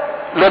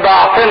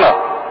لضعفنا.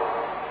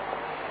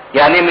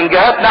 يعني من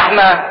جهتنا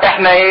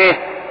احنا ايه؟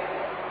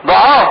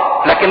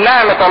 ضعاف، لكن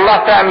نعمة الله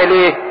تعمل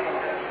ايه؟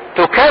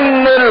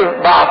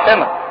 تكمل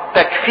ضعفنا.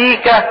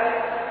 تكفيك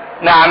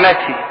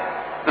نعمتي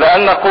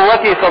لان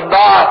قوتي في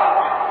الضعف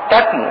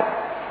تكمل.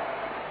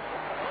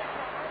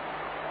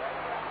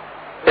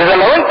 اذا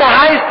لو انت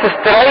عايز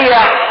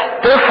تستريح،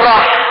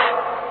 تفرح،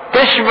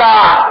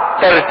 تشبع،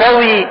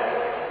 ترتوي،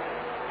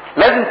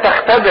 لازم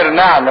تختبر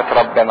نعمة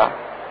ربنا.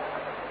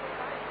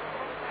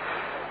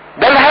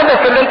 ده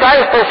الهدف اللي انت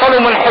عايز توصله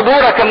من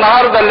حضورك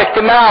النهاردة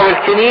الاجتماع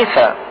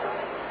والكنيسة.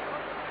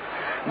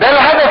 ده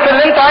الهدف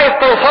اللي انت عايز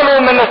توصله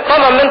من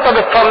الصلاة اللي انت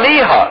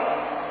بتصليها،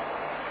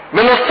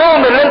 من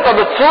الصوم اللي انت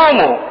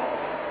بتصومه،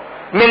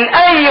 من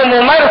اي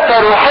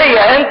ممارسة روحية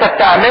انت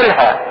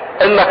بتعملها،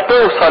 انك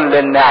توصل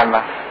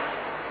للنعمة.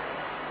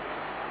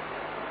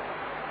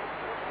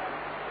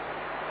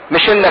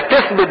 مش انك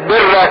تثبت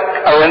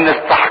برك او ان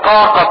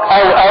استحقاقك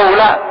او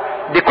لا،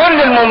 دي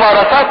كل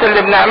الممارسات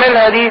اللي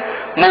بنعملها دي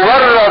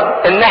مجرد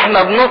ان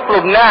احنا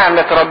بنطلب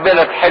نعمة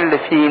ربنا تحل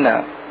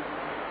فينا.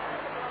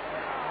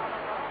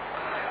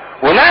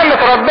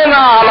 ونعمة ربنا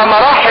على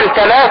مراحل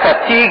 3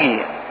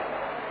 بتيجي.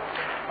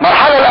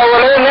 المرحلة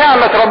الاولية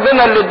نعمة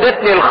ربنا اللي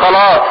ادتني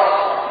الخلاص.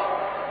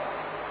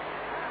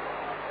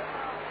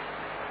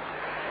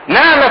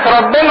 نعمة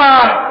ربنا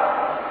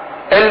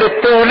اللي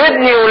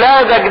بتولدني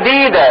ولادة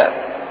جديدة.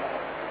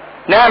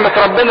 نعمة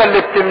ربنا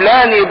اللي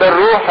بتملاني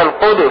بالروح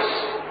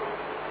القدس.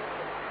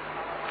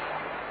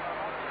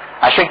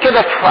 عشان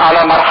كده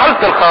على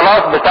مرحلة الخلاص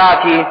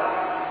بتاعتي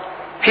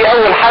في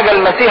اول حاجة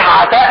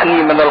المسيح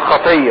عتقني من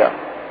الخطية،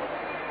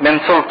 من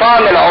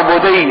سلطان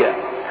العبودية.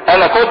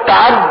 انا كنت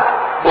عبد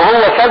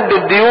وهو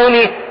سدد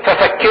ديوني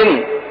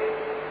ففكني،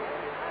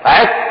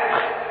 عتق.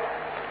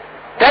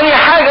 تاني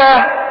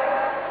حاجة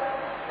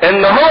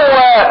ان هو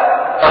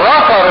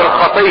غفر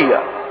الخطية،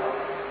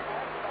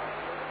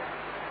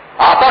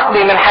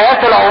 اعتقني من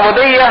حياة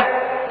العبودية.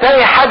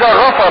 تاني حاجة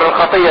غفر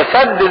الخطية،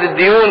 سدد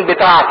الديون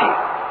بتاعتي.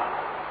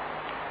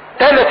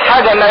 تالت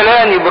حاجة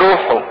ملاني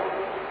بروحه،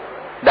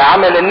 ده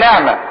عمل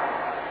النعمة.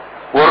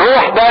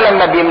 والروح ده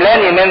لما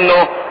بيملاني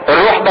منه،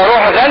 الروح ده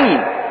روح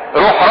غني،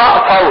 روح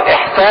رأفة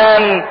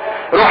وإحسان،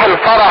 روح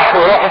الفرح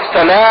وروح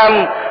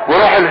السلام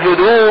وروح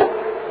الهدوء.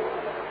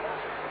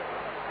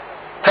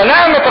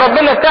 فنعمة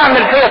ربنا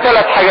بتعمل فيها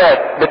 3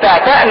 حاجات: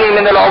 بتعتقني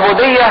من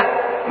العبودية،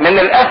 من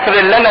الأسر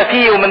اللي أنا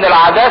فيه ومن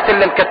العادات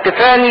اللي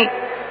مكتفاني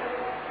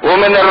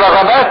ومن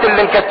الرغبات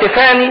اللي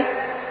مكتفاني.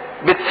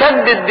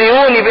 بتسدد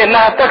ديوني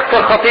بانها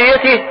تغفر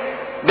خطيتي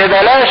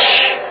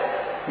ببلاش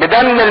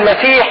بدم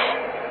المسيح.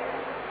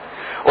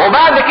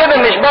 وبعد كده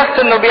مش بس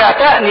انه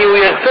بيعتقني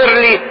ويغفر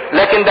لي،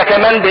 لكن ده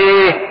كمان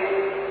بايه؟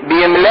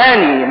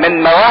 بيملاني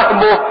من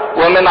مواهبه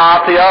ومن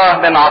عطياه،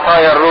 من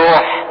عطايا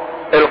الروح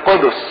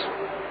القدس.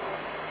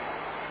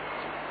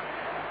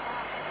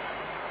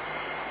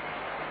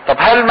 طب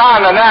هل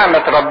معنى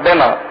نعمة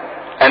ربنا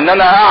ان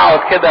انا اقعد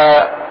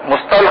كده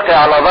مستلقي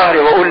على ظهري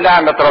واقول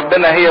نعمة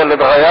ربنا هي اللي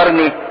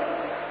تغيرني؟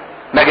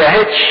 ما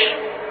جاهدش.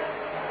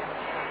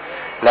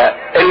 لا،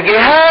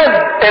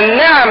 الجهاد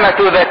النعمة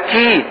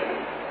تزكيه.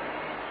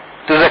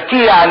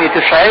 تزكيه يعني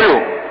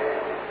تشعله.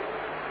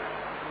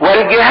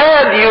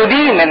 والجهاد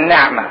يدين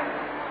النعمة.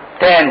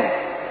 تاني،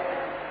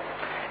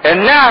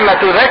 النعمة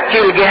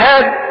تزكي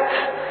الجهاد،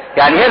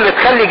 يعني هي اللي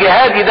تخلي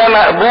جهادي ده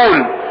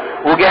مقبول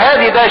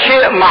وجهادي ده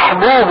شيء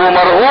محبوب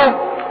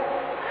ومرغوب.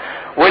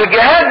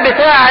 والجهاد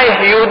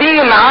بتاعي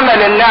يدين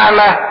عمل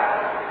النعمة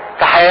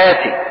في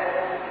حياتي،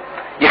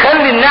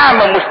 يخلي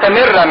النعمة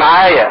مستمرة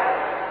معايا.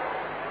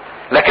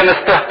 لكن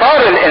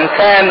استهتار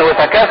الانسان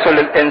وتكاسل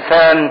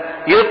الانسان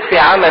يطفي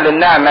عمل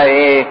النعمة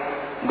ايه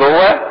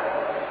جواه.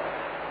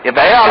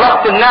 يبقى ايه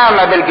علاقة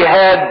النعمة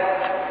بالجهاد؟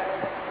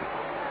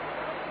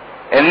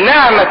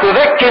 النعمة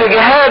تذكي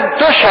الجهاد،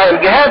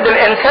 تشعل جهاد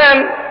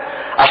الانسان.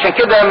 عشان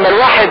كده لما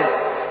الواحد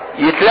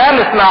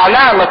يتلامس مع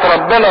نعمة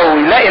ربنا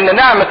ويلاقي ان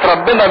نعمة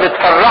ربنا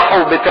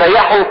بتفرحه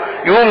وبتريحه،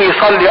 يقوم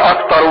يصلي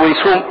اكتر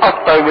ويصوم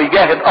اكتر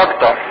ويجاهد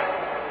اكتر.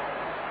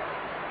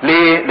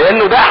 ليه؟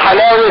 لانه ده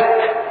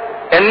حلاوة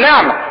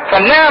النعمة.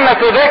 فالنعمة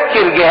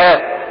تذكي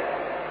الجهاد،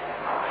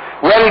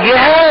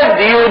 والجهاد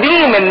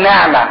يديم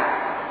النعمة.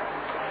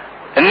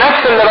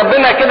 النفس اللي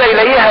ربنا كده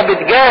يلاقيها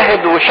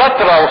بتجاهد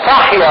وشاطرة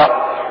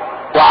وصاحية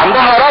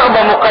وعندها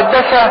رغبة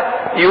مقدسة،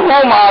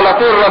 يقوم على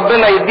طول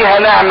ربنا يديها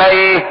نعمة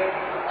ايه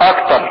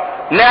اكتر،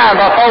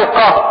 نعمة فوق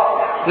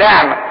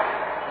نعمة.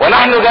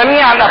 ونحن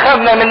جميعا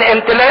اخذنا من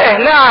امتلائه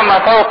نعمة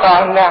فوق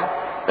النعمة.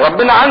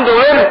 ربنا عنده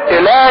ورث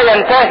لا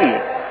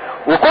ينتهي،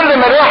 وكل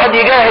ما الواحد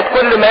يجاهد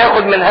كل ما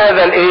ياخد من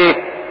هذا الايه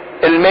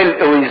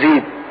الملء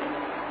ويزيد.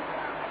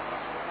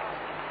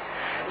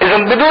 اذا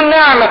بدون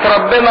نعمة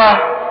ربنا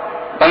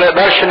ما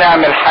نقدرش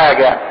نعمل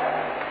حاجة.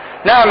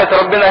 نعمة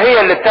ربنا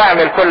هي اللي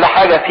بتعمل كل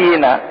حاجة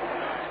فينا،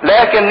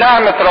 لكن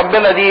نعمة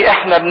ربنا دي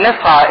احنا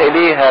بنسعى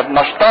اليها،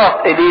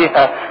 بنشتاق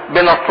اليها،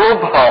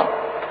 بنطلبها،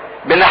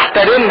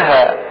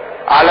 بنحترمها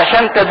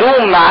علشان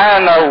تدوم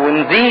معانا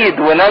ونزيد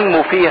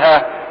وننمو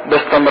فيها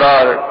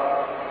باستمرار.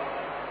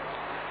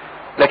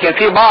 لكن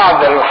في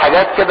بعض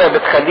الحاجات كده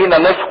بتخلينا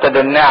نفقد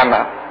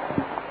النعمة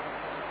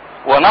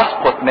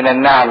ونسقط من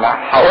النعمة.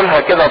 هقولها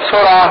كده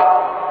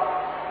بسرعة.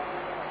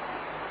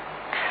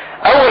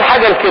 اول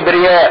حاجة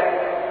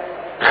الكبرياء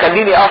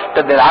خليني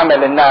افقد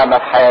العمل النعمة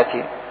في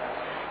حياتي.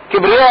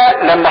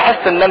 كبرياء لما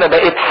احس ان انا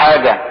بقيت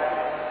حاجة،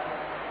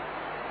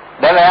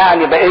 ده انا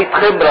يعني بقيت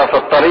خبرة في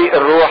الطريق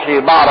الروحي،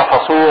 بعرف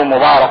اصوم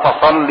وبعرف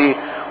اصلي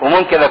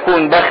وممكن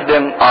اكون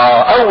بخدم.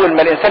 اول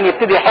ما الانسان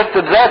يبتدي يحس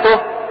بذاته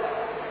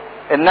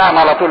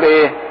النعمة على طول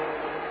ايه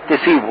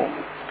تسيبه.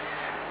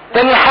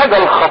 تاني حاجة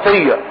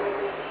الخطية.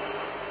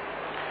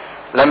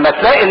 لما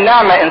تلاقي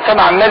النعمة انسان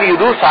عمال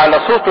يدوس على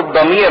صوت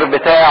الضمير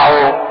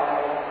بتاعه،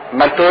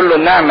 ما تقول له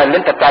النعمة اللي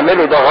انت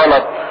بتعمله ده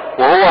غلط،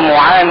 وهو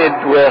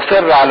معاند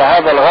ويصر على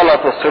هذا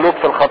الغلط والسلوك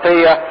في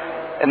الخطية،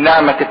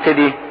 النعمة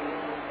تبتدي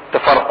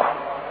تفرقه.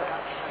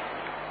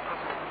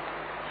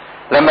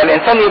 لما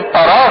الانسان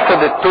يبقى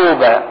رافض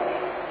التوبة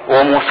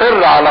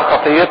ومصر على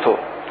خطيته،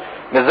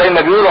 مش زي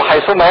ما بيقولوا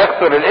حيثما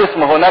يكثر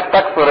الاسم هناك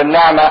تكثر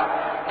النعمة.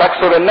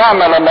 تكثر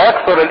النعمة لما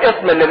يكثر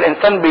الاسم اللي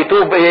الانسان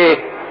بيتوب ايه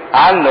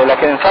عنه،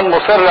 لكن الانسان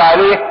مصر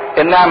عليه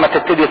النعمة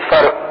تبتدي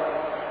تفرق.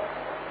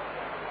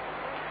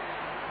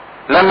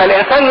 لما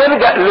الانسان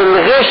يلجأ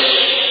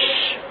للغش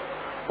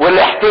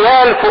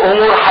والاحتيال في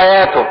امور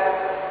حياته،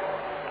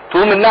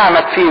 تقوم النعمة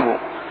تسيبه.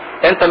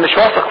 انت مش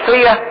واثق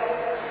فيا،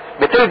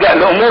 بتلجأ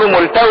لامور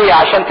ملتوية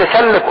عشان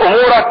تسلك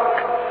امورك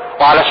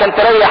وعلشان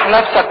تريح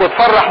نفسك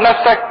وتفرح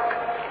نفسك.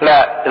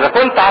 لا، اذا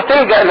كنت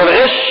هتلجأ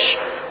للغش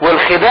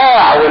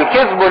والخداع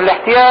والكذب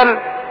والاحتيال،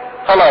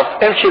 خلاص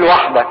امشي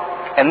لوحدك،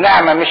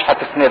 النعمة مش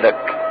هتسندك.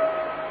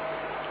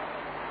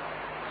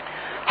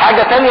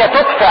 حاجة تانية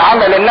تطفئ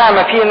عمل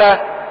النعمة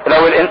فينا،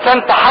 لو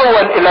الانسان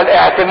تحول الى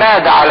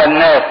الاعتماد على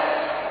الناس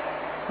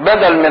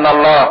بدل من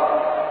الله.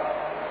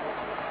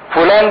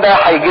 فلان ده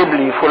هيجيب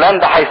لي، فلان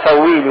ده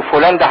هيسوي لي،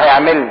 فلان ده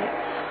هيعمل لي.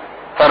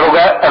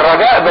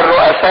 فالرجاء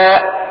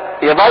بالرؤساء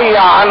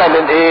يضيع عمل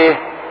الايه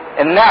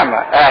النعمة.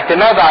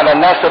 اعتماد على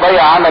الناس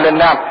يضيع عمل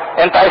النعمة.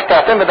 انت عايز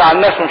تعتمد على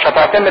الناس ومش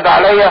هتعتمد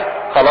عليا،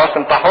 خلاص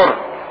انت حر.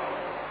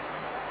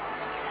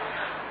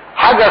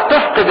 حاجة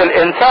تفقد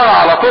الانسان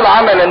على طول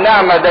عمل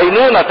النعمة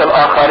دينونة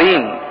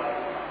الاخرين.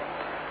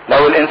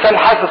 لو الانسان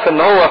حاسس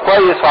ان هو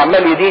كويس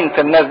وعمال يدين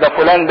في الناس، ده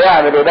فلان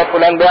بيعمل وده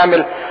فلان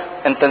بيعمل،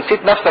 انت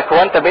نسيت نفسك.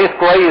 هو انت بقيت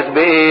كويس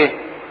بايه؟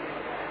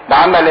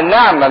 بعمل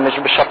النعمة مش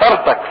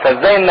بشطارتك.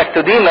 فازاي انك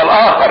تدين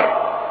الاخر؟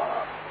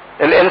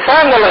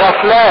 الانسان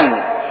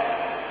الغفلان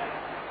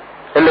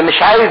اللي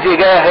مش عايز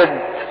يجاهد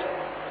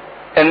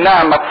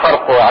النعمة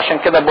تفرقه. عشان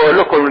كده بقول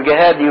لكم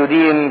الجهاد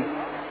يدين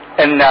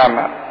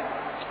النعمة.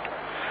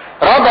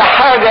 رابع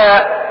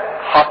حاجة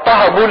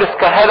حطها بولس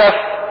كهدف،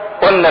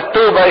 قلنا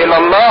التوبة الى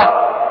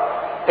الله،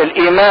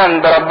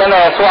 الايمان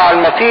بربنا يسوع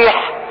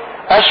المسيح،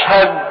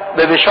 اشهد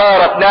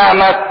ببشارة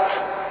نعمة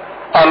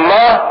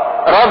الله.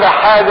 رابع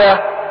حاجة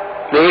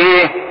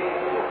لايه؟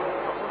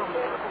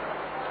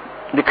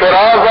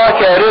 لكرازة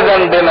كارزا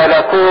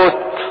بملكوت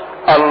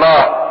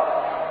الله.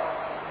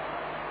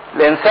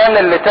 الانسان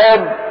اللي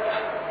تاب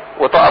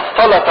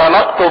وتأصلت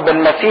علاقته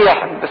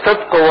بالمسيح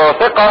بصدق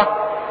وثقة،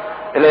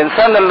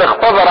 الانسان اللي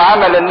اختبر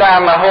عمل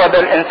النعمة، هو ده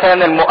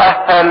الانسان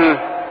المؤهل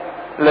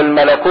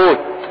للملكوت.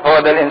 هو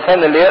ده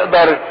الانسان اللي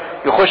يقدر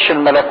يخش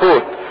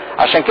الملكوت.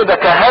 عشان كده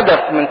كهدف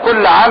من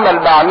كل عمل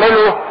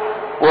بعمله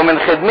ومن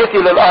خدمتي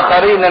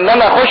للاخرين ان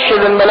انا اخش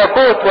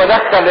للملكوت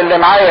وادخل اللي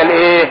معايا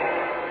الايه؟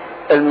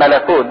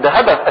 الملكوت. ده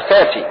هدف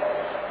اساسي.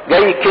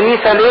 جاي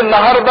الكنيسة ليه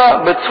النهاردة؟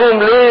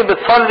 بتصوم ليه؟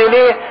 بتصلي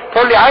ليه؟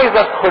 تقول لي عايز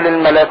ادخل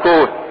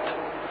الملكوت.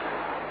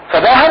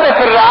 فده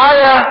هدف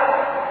الرعاية،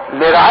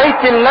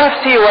 لرعايتي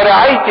لنفسي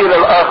ورعايتي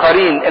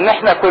للاخرين، ان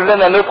احنا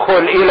كلنا ندخل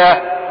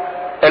الى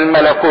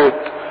الملكوت.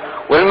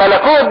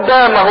 والملكوت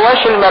ده ما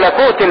هوش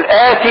الملكوت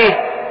الآتي،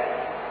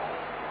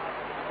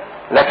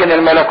 لكن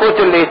الملكوت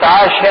اللي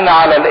يتعاش هنا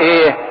على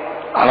الايه؟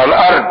 على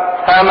الارض.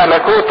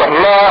 فملكوت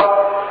الله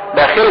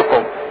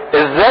داخلكم.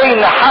 ازاي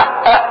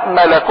نحقق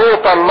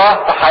ملكوت الله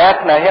في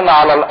حياتنا هنا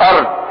على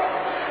الارض؟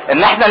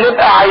 ان احنا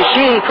نبقى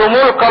عايشين في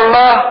ملك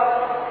الله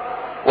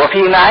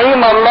وفي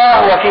نعيم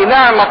الله وفي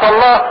نعمة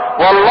الله،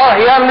 والله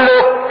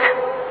يملك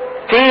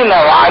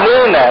فينا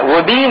وعلينا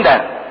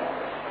وبينا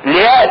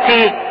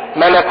ليأتي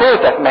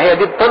ملكوتك. ما هي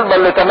دي الطلبة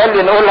اللي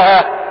تملي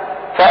نقولها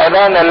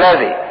فأبانا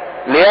الذي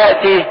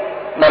ليأتي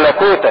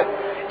ملكوتك.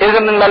 اذا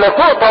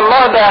ملكوت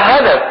الله ده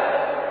هدف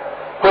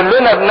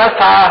كلنا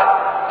بنسعى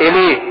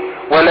اليه،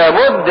 ولا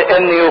بد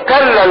ان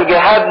يكلل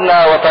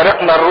جهادنا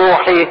وطريقنا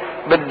الروحي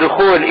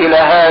بالدخول الى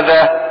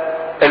هذا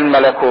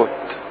الملكوت.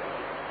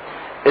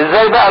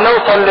 ازاي بقى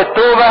نوصل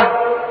للتوبة؟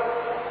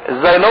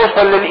 ازاي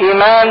نوصل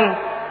للايمان؟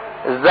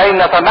 ازاي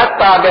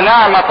نتمتع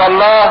بنعمة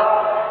الله؟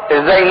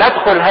 ازاي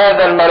ندخل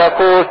هذا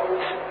الملكوت؟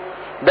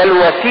 ده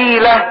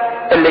الوسيلة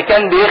اللي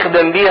كان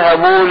بيخدم بيها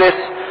بولس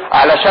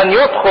علشان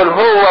يدخل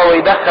هو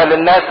ويدخل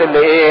الناس اللي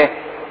ايه؟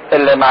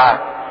 اللي معاه.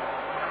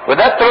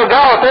 وده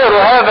ترجعوا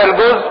تقروا هذا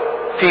الجزء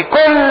في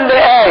كل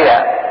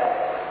آية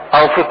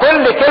او في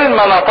كل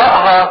كلمة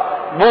نطقها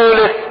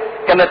بولس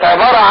كانت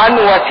عبارة عن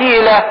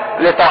وسيلة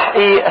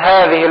لتحقيق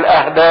هذه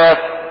الاهداف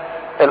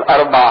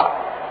الاربعة.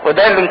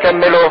 وده اللي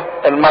نكمله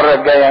المرة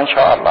الجاية ان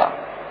شاء الله.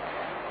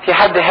 في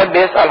حد يحب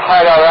يسأل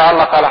حاجة او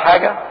يعلق على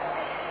حاجة؟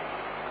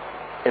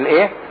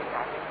 الايه؟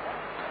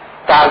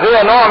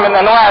 تعزية نوع من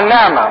انواع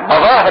النعمة،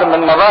 مظاهر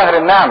من مظاهر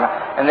النعمة،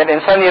 ان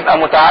الانسان يبقى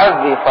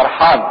متعزي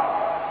فرحان.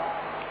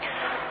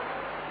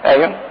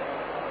 ايوه.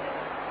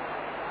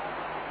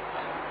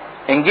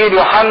 انجيل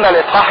يوحنا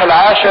الاصحاح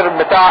 10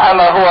 بتاع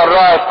انا هو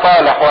الراعي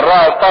الصالح،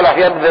 والراعي الصالح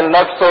يبذل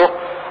نفسه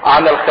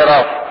عن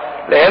الخراف.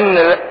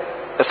 لان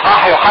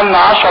اصحاح يوحنا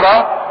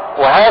 10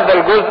 وهذا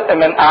الجزء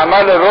من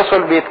اعمال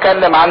الرسل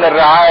بيتكلم عن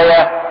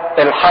الرعاية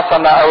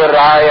الحسنة او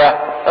الرعاية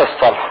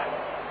الصالحة.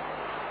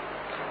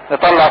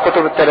 نطلع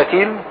كتب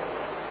التراتيل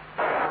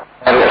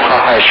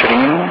الاصحاح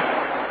 20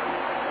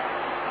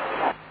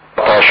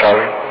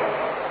 13.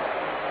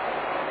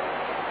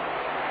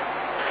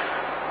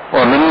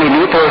 ومن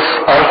ميليتوس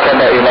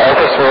ارسل الى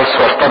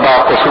افسس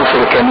واستدعى قصوص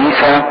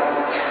الكنيسة،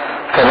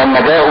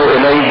 فلما جاءوا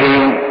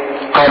اليه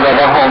قال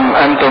لهم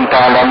انتم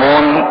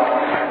تعلمون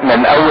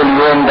من اول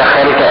يوم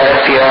دخلت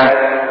اسيا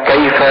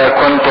كيف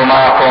كنت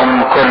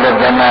معكم كل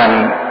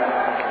الزمان.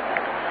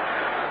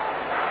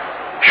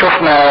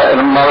 شفنا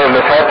المرة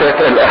اللي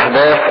فاتت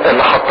الاهداف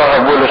اللي حطها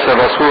بولس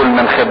الرسول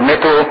من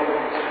خدمته،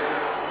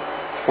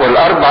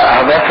 والاربع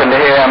اهداف اللي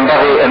هي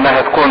ينبغي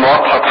انها تكون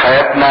واضحة في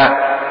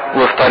حياتنا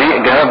وفي طريق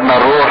جهادنا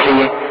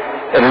الروحي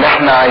اللي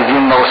احنا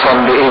عايزين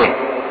نوصل لايه.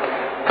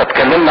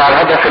 فاتكلمنا على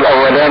الهدف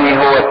الاولاني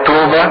هو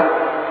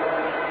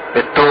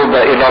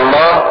التوبة الى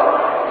الله،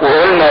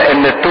 وقلنا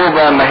ان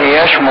التوبة ما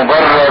هياش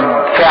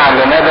مجرد فعل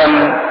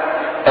ندم،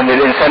 ان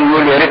الانسان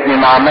يقول يا ريتني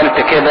ما عملت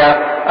كده،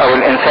 او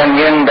الانسان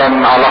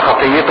يندم على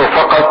خطيته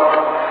فقط،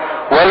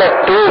 ولا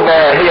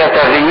التوبة هي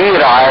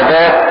تغيير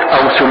عادات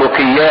او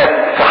سلوكيات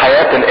في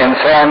حياة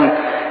الانسان،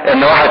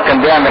 ان واحد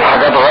كان بيعمل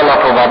حاجات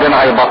غلط وبعدين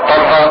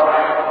هيبطلها.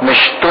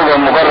 مش توبة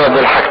مجرد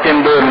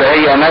الحاجتين دول، لا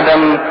هي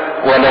ندم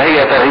ولا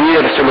هي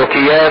تغيير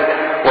سلوكيات،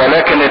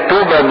 ولكن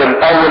التوبة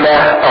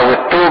بالاولى او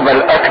التوبة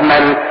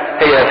الاكمل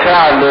هي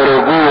فعل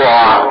رجوع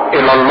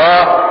الى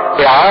الله،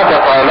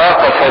 اعادة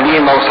علاقة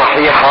سليمة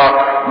وصحيحة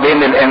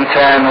بين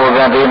الانسان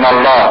وما بين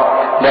الله.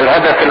 ده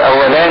الهدف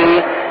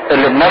الاولاني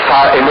اللي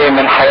بنسعى اليه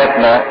من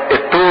حياتنا،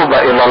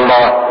 التوبة الى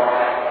الله.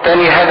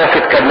 تاني هدف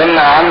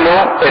اتكلمنا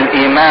عنه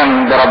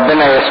الايمان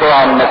بربنا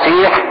يسوع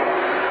المسيح،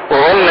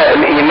 وقلنا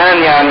الايمان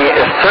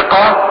يعني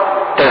الثقة،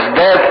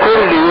 تزداد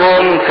كل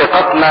يوم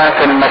ثقتنا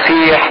في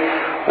المسيح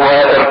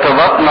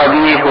وارتباطنا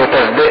بيه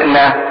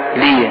وتصديقنا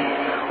ليه.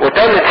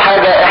 وتالت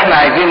حاجة احنا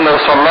عايزين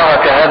نوصل لها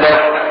كهدف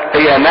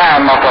هي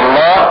نعمة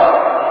الله،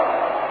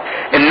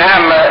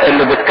 النعمة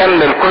اللي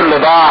بتكمل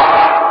كل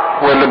ضعف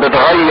واللي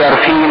بتغير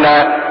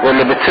فينا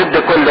واللي بتسد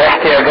كل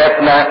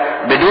احتياجاتنا.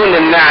 بدون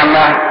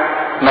النعمة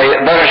ما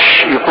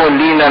يقدرش يكون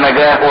لينا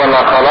نجاة ولا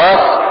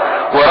خلاص.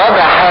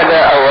 ورابع حاجة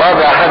او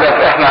رابع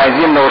هدف احنا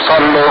عايزين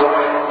نوصل له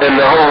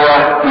اللي هو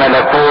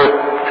ملكوت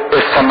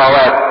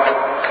السماوات.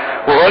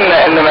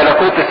 وقلنا ان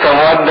ملكوت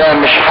السماوات ده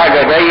مش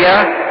حاجة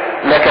جاية،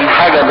 لكن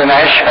حاجة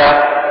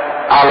بنعيشها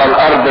على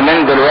الارض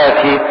من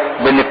دلوقتي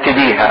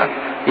بنبتديها.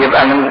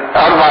 يبقى من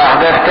 4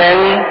 اهداف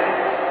تاني: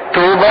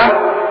 توبة،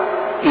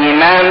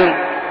 ايمان،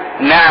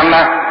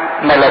 نعمة،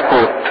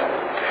 ملكوت.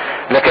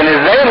 لكن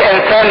ازاي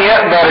الانسان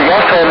يقدر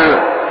يصل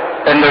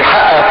انه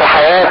يحقق في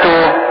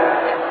حياته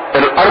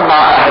الاربع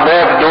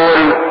اهداف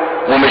دول،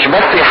 ومش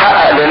بس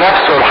يحقق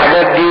لنفسه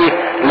الحاجات دي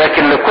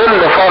لكن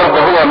لكل فرد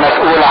هو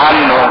مسؤول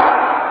عنه،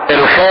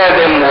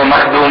 الخادم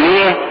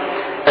ومخدوميه،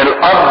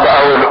 الاب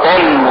او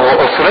الام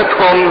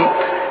واسرتهم،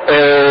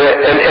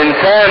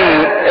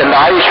 الانسان اللي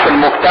عايش في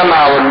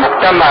المجتمع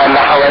والمجتمع اللي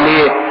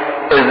حواليه.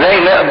 ازاي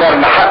نقدر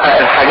نحقق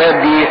الحاجات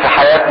دي في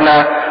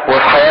حياتنا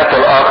وفي حياة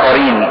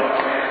الاخرين؟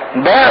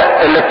 ده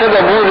اللي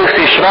ابتدى بولس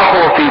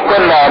يشرحه في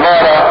كل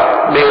عبارة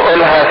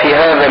بيقولها في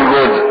هذا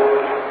الجزء.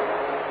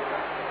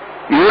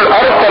 يقول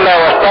ارسل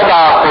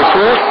واستدعى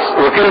قسوس،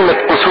 وكلمة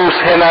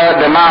قسوس هنا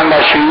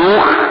بمعنى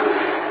شيوخ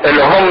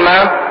اللي هم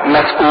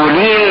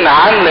مسؤولين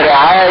عن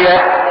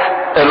رعاية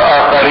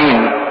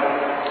الاخرين،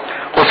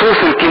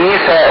 قسوس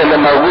الكنيسة اللي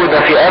موجودة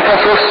في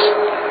افسس.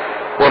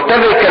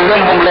 وابتدى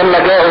يكلمهم لما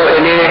جاءوا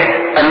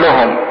اليه قال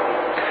لهم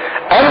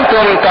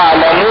انتم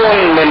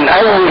تعلمون من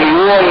اول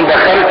يوم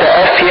دخلت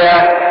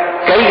اسيا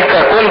كيف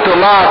كنت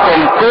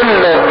معكم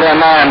كل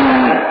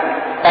الزمان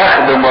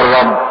اخدم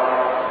الرب.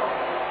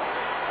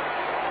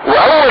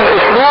 واول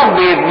اسلوب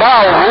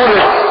بيتبعه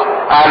بولس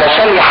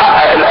علشان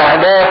يحقق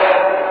الاهداف،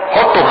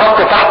 حطوا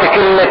خط تحت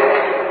كلمة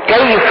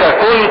كيف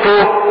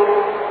كنت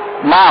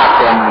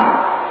معكم.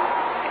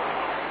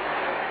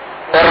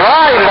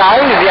 الراعي اللي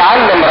عايز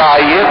يعلم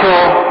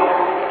رعيته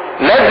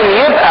لازم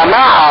يبقى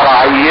مع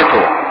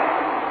رعيته،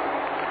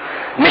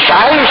 مش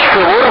عايش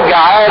في برج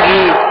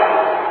عادي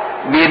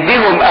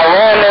بيديهم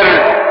اوامر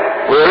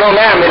ويقول لهم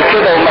اعمل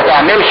كده وما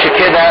تعملش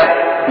كده،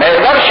 ما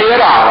يقدرش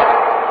يرعى.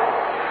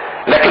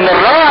 لكن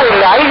الراعي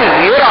اللي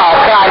عايز يرعى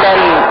فعلا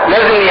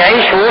لازم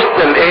يعيش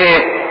وسط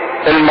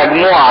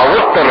المجموعة،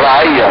 وسط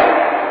الرعية.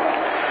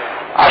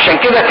 عشان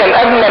كده كان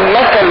اجمل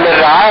مثل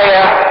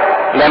للرعاية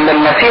لما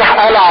المسيح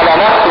قال على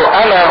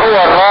نفسه انا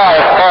هو الراعي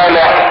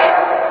الصالح.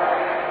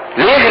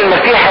 ليه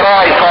المسيح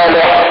راعي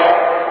صالح؟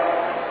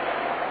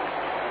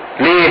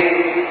 ليه؟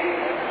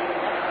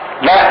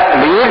 لا،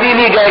 ليدي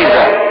لي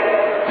جايزة.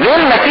 ليه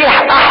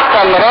المسيح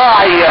احسن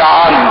راعي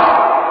يرعاني؟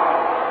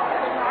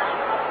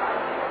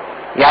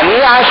 يعني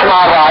ايه عاش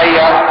مع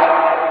الرعية؟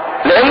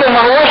 لانه ما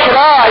هوش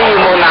راعي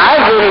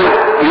منعزل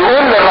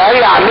يقول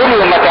للرعية اعملي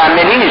وما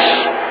تعمليش،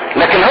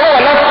 لكن هو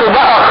نفسه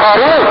بقى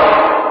خروف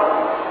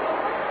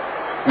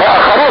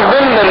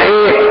ضمن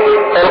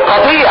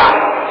القطيع،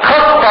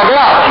 خط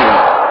طبيعتي.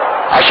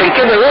 عشان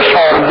كده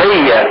يشعر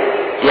بيا،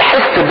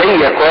 يحس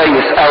بيا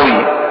كويس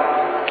قوي.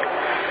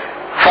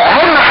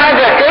 فاهم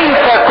حاجة كيف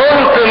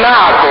كنت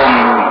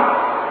معكم.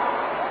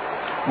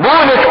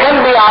 بولس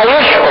كان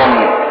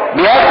بيعيشهم،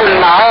 بياكل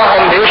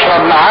معاهم،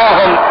 بيشرب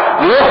معاهم،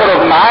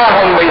 بيخرج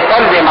معاهم،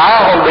 بيصلي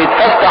معاهم،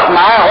 بيتفسح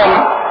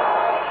معاهم.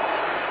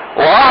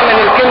 واعمل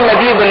الكلمة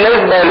دي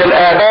بالنسبة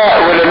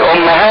للآباء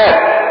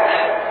وللأمهات.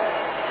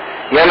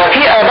 يعني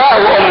في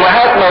آباء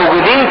وأمهات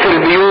موجودين في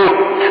البيوت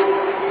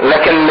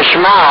لكن مش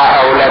مع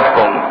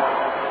أولادهم،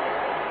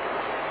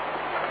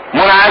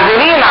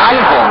 منعزلين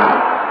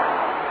عنهم.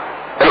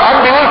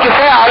 الأب يقول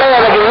كفاية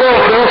عليا بجيب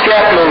لهم فلوس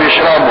ياكلوا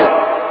ويشربوا،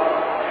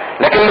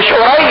 لكن مش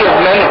قريب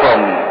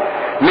منهم،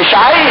 مش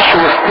عايش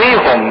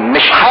وسطيهم،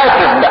 مش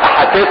حاسس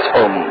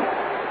بأحاسيسهم.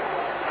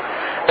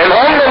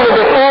 الأم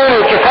اللي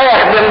بتقول كفاية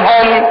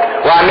أخدمهم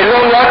وأعمل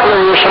لهم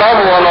ياكلوا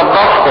ويشربوا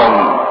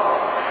وأنضفهم،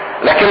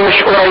 لكن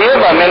مش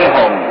قريبة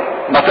منهم،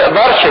 ما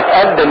تقدرش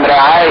تقدم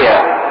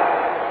رعاية.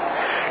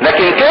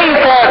 لكن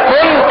كيف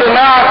كنت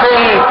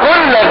معكم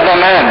كل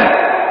الزمان،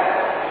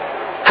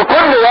 في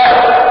كل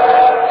وقت،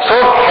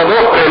 صبح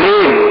ظهر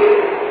ليل.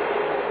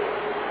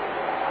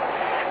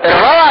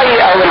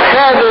 الراعي او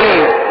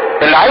الخادم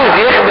اللي عايز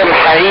يخدم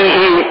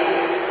حقيقي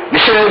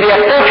مش اللي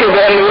بيكتفي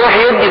بانه يروح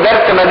يدي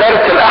درس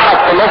مدارس الاحد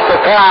في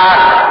نص ساعة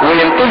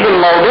وينتهي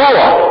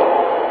الموضوع،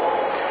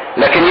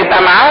 لكن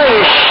يبقى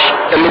معايش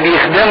اللي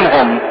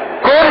بيخدمهم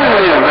كل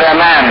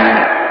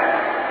الزمان،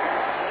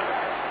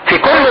 في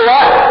كل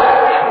وقت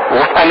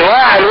وفي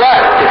انواع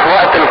الوقت، في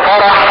وقت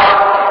الفرح،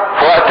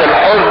 في وقت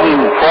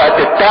الحزن، في وقت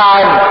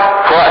التعب،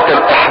 في وقت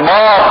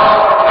الاحباط،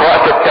 في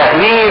وقت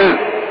التهليل.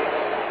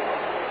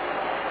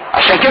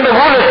 عشان كده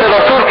بولس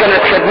الرسول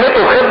كانت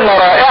خدمته خدمة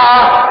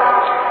رائعة،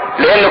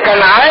 لانه كان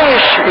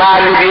عايش مع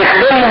اللي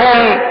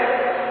بيخدمهم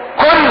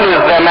كل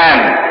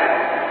الزمان.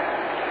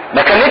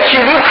 ما كانتش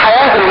دي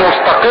الحياة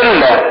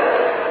المستقلة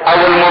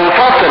او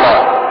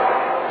المنفصلة،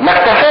 ما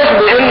اكتفاش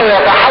بانه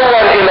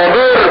يتحول الى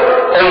دور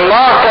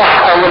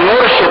الناصح او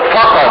المرشد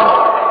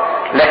فقط،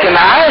 لكن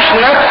عاش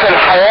نفس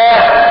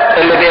الحياة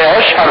اللي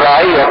بيعيشها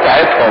الرعية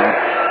بتاعتهم.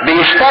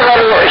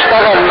 بيشتغلوا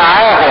اشتغل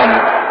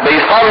معاهم،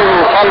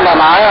 بيصلوا صلى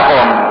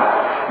معاهم،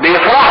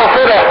 بيفرحوا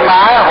فرح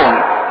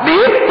معاهم،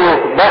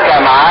 بيبكوا بكى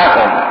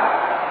معاهم.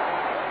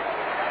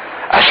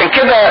 عشان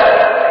كده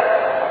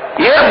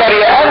يقدر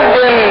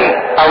يقدم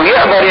او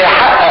يقدر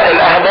يحقق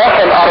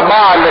الاهداف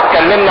الاربعة اللي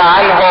اتكلمنا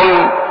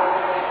عنهم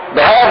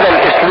بهذا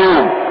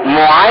الاسلوب: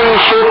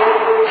 معايشة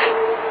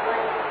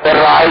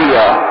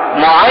الرعية،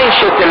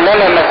 معايشة اللي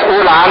انا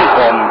مسؤول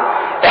عنهم،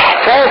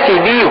 احساسي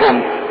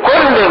بيهم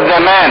كل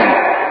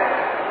الزمان.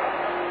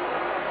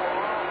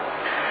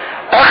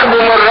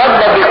 اخدم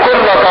الرب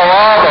بكل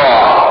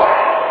تواضع.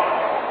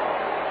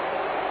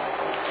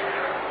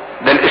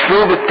 ده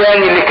الاسلوب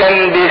الثاني اللي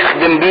كان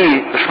بيخدم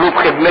بيه، اسلوب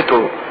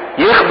خدمته،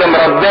 يخدم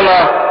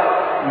ربنا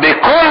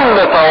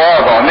بكل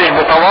تواضع، مش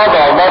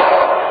بتواضع بس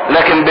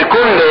لكن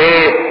بكل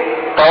ايه؟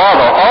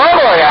 تواضع.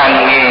 تواضع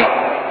يعني ايه؟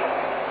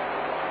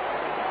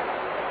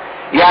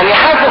 يعني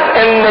حاسس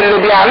ان اللي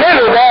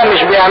بيعمله ده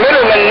مش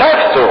بيعمله من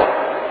نفسه،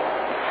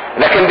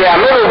 لكن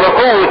بيعمله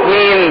بقوة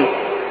مين؟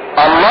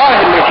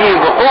 الله اللي فيه،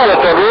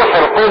 بقوة الروح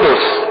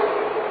القدس.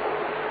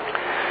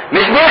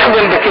 مش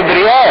بيخدم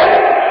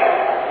بكبرياء،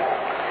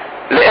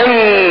 لان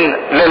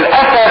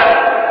للأسف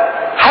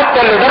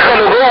حتى اللي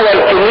دخلوا جوه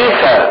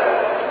الكنيسة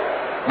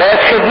بقت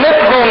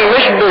خدمتهم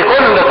مش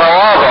بكل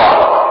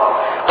تواضع،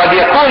 قد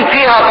يكون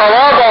فيها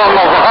تواضع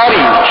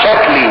مظهري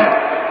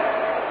شكلي،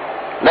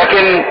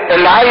 لكن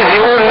اللي عايز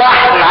يقول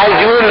لحن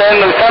عايز يقول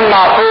لانه يسمع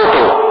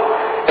صوته،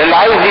 اللي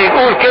عايز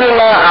يقول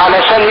كلمة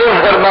علشان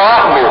يظهر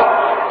مواهبه،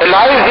 اللي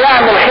عايز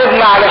يعمل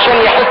خدمة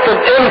علشان يحس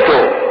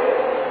بقيمته.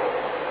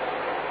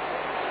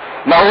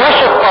 ما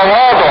هوش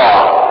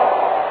التواضع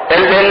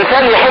اللي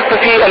الانسان يحس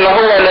فيه ان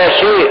هو لا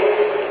شيء،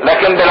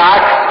 لكن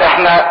بالعكس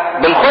احنا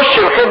بنخش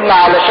الخدمة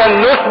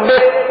علشان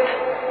نثبت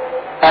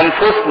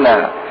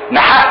انفسنا،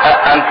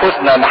 نحقق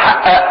انفسنا،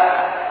 نحقق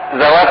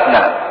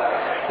ذواتنا.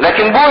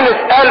 لكن بولس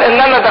قال ان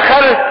انا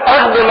دخلت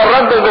اخدم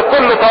الرب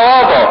بكل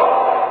تواضع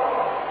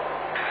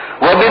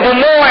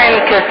وبدموع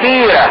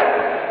كثيرة.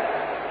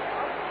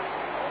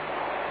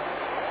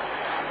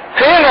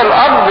 فين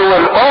الاب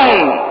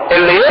والام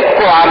اللي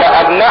يبكوا على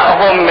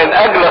ابنائهم من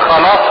اجل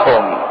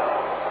خلاصهم؟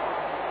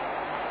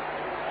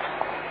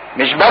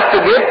 مش بس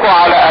بيبكوا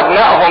على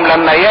ابنائهم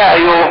لما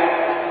يعيوا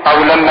او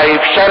لما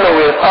يفشلوا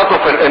ويسقطوا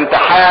في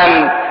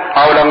الامتحان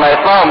او لما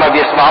يطلعوا ما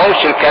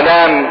بيسمعوش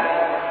الكلام،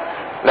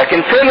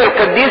 لكن فين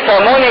القديسة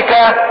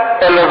مونيكا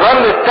اللي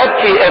ظلت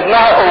تبكي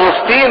ابنها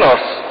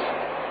اغسطينوس،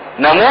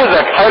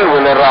 نموذج حلو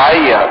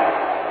للرعية.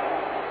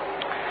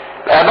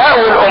 الاباء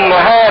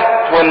والامهات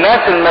والناس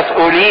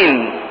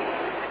المسؤولين،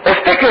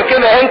 افتكر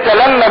كده انت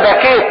لما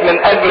بكيت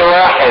من اجل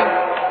واحد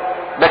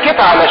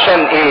بكيت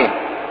علشان ايه؟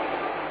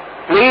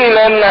 ليه؟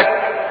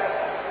 لانك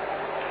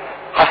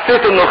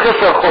حسيت انه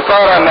خسر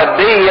خسارة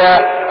مادية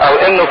او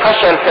انه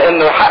فشل في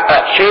انه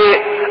يحقق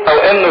شيء او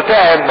انه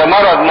تعب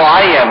بمرض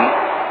معين،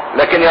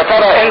 لكن يا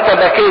ترى انت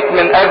بكيت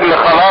من اجل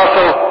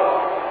خلاصه،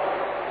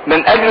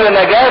 من اجل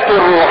نجاته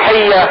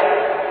الروحية،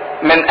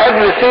 من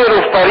اجل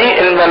سيره في طريق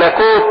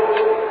الملكوت؟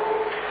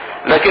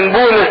 لكن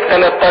بولس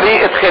كانت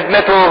طريقة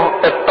خدمته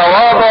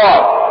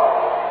التواضع،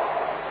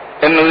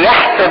 انه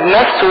يحسب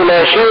نفسه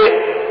لا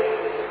شيء،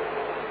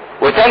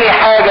 وتاني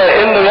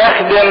حاجة انه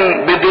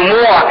يخدم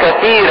بدموع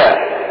كثيرة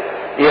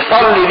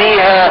يصلي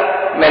بيها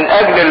من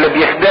اجل اللي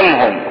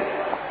بيخدمهم.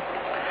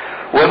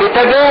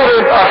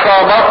 وبتجارب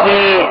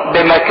اصابتني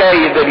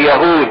بمكايد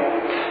اليهود،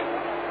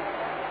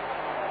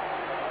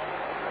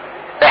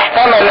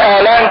 احتمل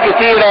آلام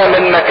كثيرة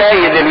من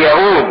مكايد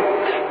اليهود،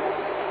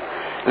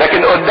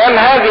 لكن قدام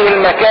هذه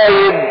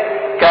المكايد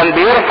كان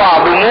بيرفع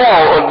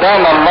دموعه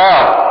قدام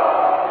الله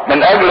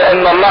من اجل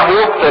ان الله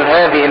يبطل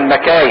هذه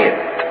المكايد.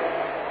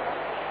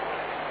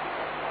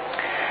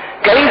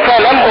 كيف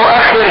لم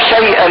اؤخر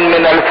شيئا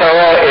من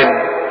الفوائد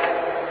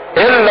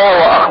الا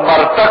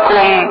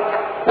واخبرتكم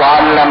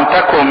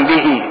وعلمتكم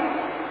به.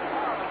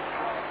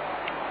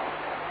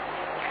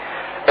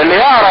 اللي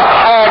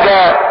يعرف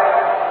حاجة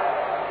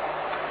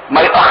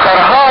ما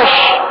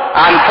يأخرهاش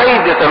عن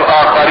فايدة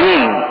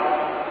الاخرين.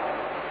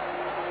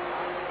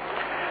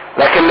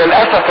 لكن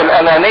للأسف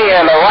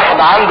الأنانية، لو واحد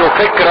عنده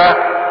فكرة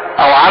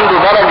او عنده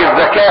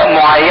درجة ذكاء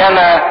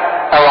معينة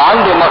او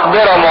عنده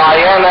مقدرة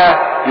معينة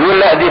يقول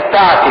لا دي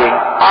بتاعتي،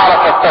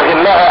 اعرف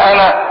استغلها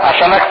انا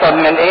عشان اكسب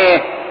من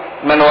ايه؟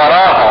 من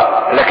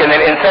وراها. لكن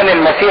الانسان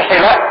المسيحي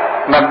لا،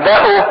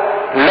 مبدأه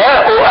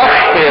لا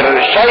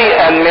اؤخر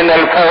شيئا من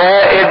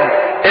الفوائد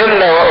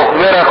الا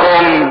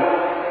واخبركم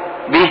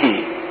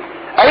به.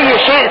 اي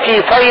شيء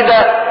فيه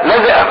فايدة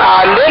لازم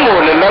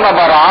اعلمه للي انا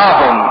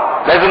برعاهم،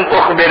 لازم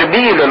اخبر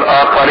بيه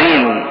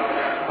للاخرين،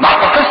 ما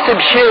احتفظش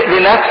بشيء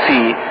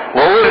لنفسي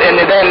واقول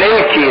ان ده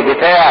ملكي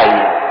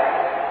بتاعي.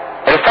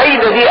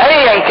 الفايدة دي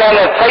ايا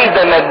كانت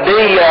فايدة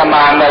مادية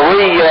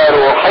معنوية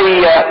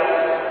روحية،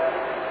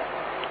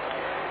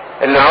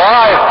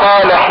 الراعي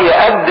الصالح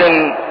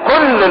يقدم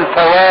كل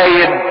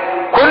الفوائد،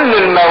 كل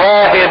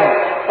المواهب،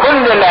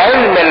 كل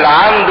العلم اللي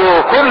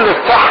عنده، كل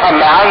الصحة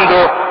اللي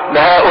عنده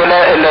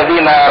لهؤلاء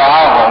الذين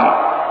يرعاهم.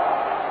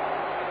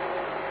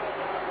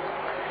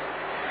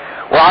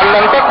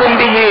 وعلمتكم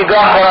به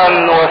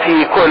جهرا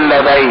وفي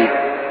كل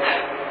بيت.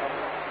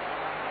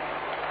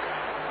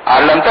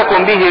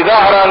 علمتكم به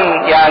جهرا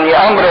يعني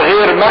امر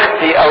غير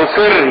مخفي او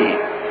سري،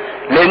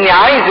 لاني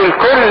عايز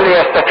الكل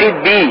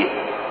يستفيد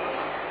بيه.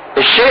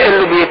 الشيء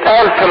اللي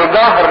بيتقال في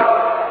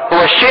الجهر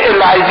هو الشيء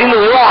اللي عايزينه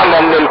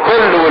يعلن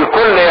للكل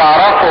والكل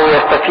يعرفه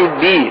ويستفيد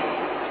بيه.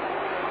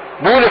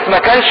 بولس ما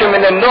كانش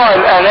من النوع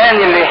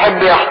الاناني اللي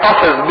يحب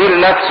يحتفظ بيه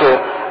لنفسه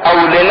او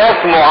لناس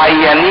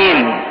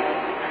معينين،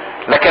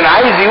 لكن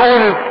عايز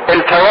يقول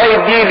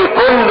الفوائد دي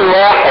لكل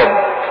واحد،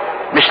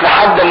 مش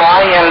لحد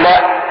معين، لا،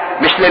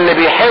 مش للي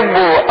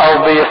بيحبوا او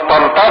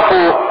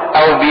بيستلطفوا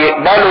او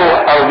بيقبلوا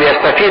او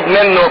بيستفيد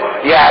منه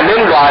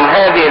يعلن له عن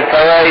هذه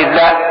الفوائد،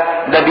 لا،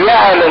 ده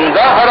بيعلن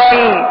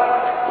ظهرا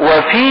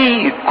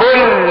وفي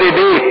كل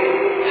بيت.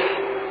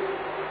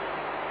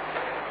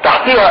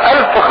 تحتيها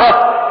 1000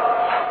 خط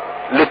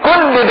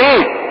لكل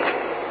بيت.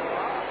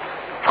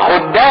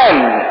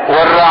 خدام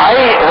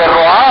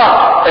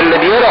والرعاة اللي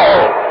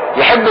بيرعوا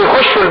يحبوا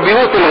يخشوا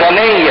البيوت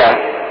الغنية،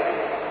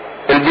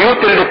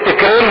 البيوت اللي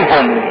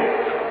بتكرمهم،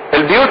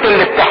 البيوت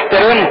اللي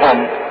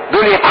بتحترمهم،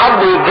 دول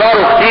يتحبوا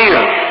يتزاروا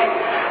كتير.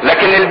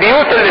 لكن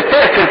البيوت اللي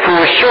بتقفل في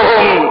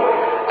وشهم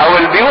او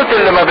البيوت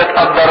اللي ما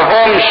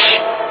بتقدرهمش،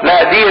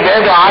 لا، دي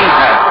يبعدوا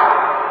عنها،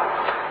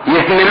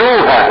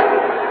 يهملوها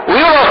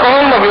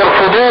ويقولوا هم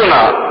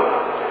بيرفضونا.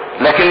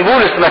 لكن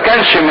بولس ما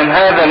كانش من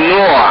هذا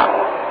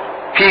النوع.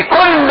 في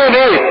كل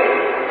بيت،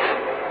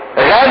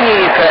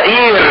 غني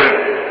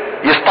فقير،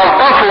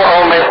 يستلطفوا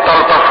او ما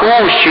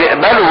يستلطفوش،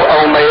 يقبلوا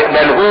او ما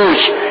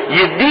يقبلهوش،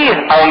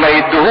 يديه او ما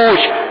يدهوش،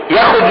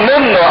 ياخد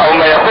منه او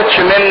ما ياخدش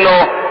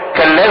منه،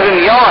 كان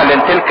لازم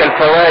يعلن تلك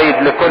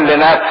الفوائد لكل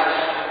نفس.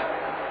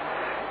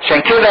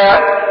 عشان كده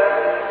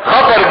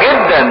خطر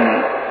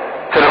جدا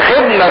في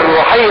الخدمة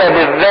الروحية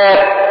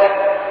بالذات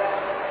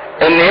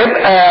ان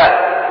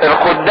يبقى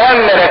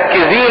الخدام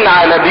مركزين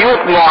على بيوت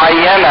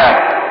معينة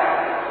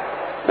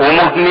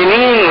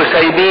ومهملين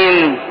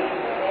وسايبين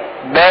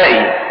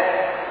باقي.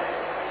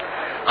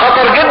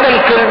 خطر جدا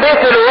في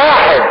البيت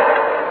الواحد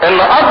ان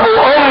اب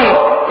وام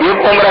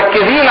يبقوا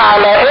مركزين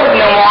على ابن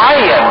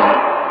معين،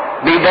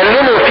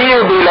 بيدللوا فيه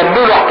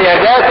وبيلبوا له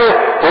احتياجاته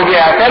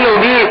وبيعتنوا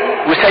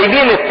بيه،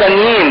 وسايبين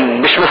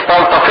التانيين، مش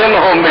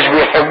مستلطفينهم، مش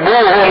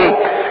بيحبوهم،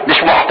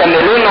 مش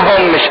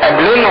محتملينهم، مش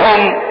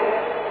قابلينهم.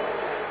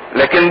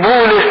 لكن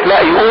بولس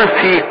لا، يقول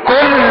في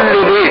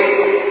كل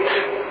بيت،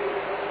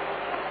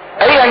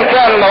 ايا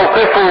كان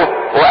موقفه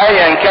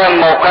وايا كان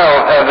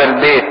موقعه في هذا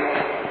البيت.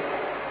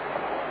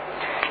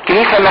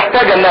 الكنيسة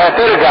محتاجة انها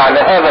ترجع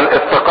لهذا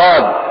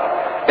الافتقاد،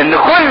 ان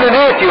كل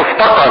بيت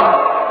يفتقد،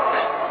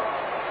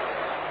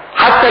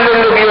 حتى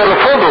للي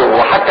بيرفضوا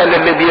وحتى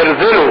للي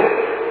بيرذلوا،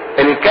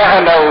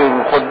 الكهنة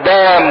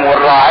والخدام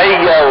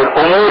والرعية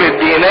والامور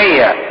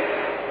الدينية،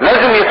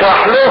 لازم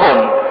يطرح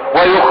لهم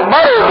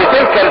ويخبروا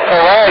بتلك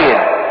الفوائد.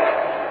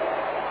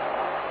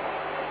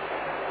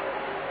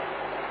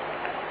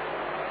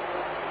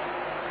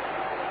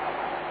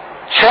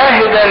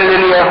 شاهدا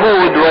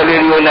لليهود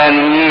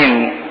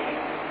ولليونانيين.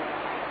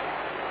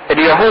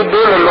 اليهود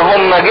دول اللي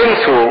هم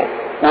جنسه،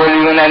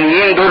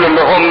 واليونانيين دول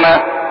اللي هم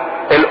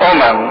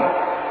الامم.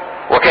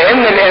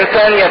 وكأن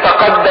الانسان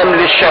يتقدم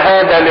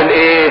للشهادة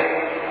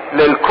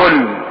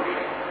للكل،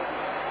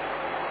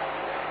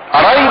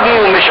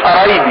 قرايبي ومش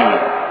قرايبي،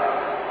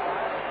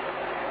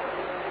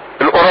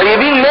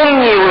 القريبين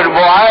مني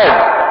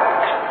والبعاد،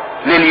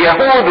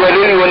 لليهود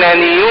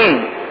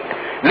ولليونانيين،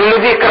 للي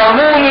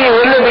بيكرهوني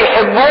واللي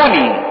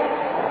بيحبوني،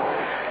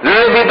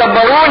 للي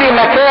بيدبروني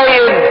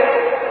مكايد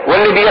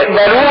واللي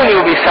بيقبلوني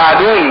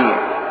وبيساعدوني.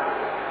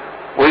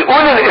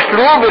 ويقول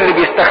الاسلوب اللي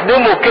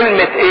بيستخدمه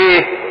كلمة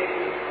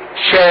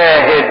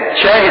شاهد.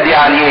 شاهد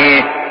يعني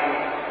ايه؟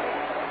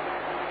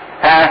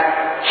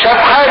 شاف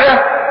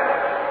حاجة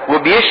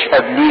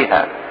وبيشهد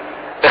ليها،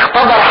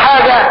 اختبر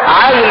حاجة،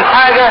 عاين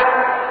حاجة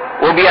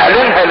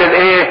وبيعلنها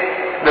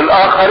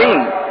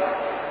للآخرين.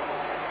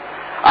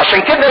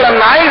 عشان كده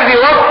لما عايز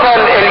يوصل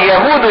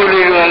اليهود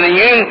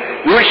واليونانيين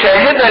يقول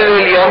شاهدا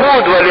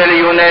لليهود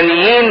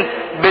ولليونانيين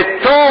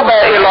بالتوبة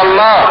الى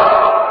الله.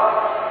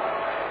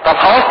 طب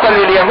هوصل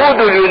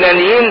اليهود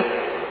واليونانيين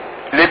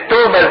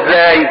للتوبة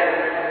ازاي؟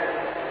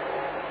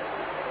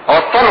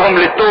 اوصلهم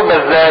للتوبة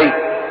ازاي؟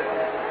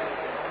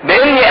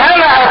 باني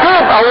انا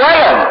اتوب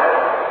اولا.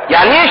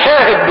 يعني ايه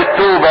شاهد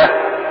بالتوبة؟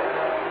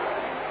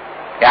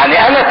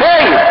 يعني انا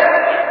تايب،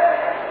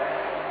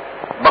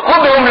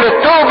 بقودهم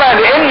للتوبة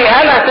لاني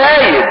انا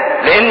تايب،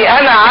 لاني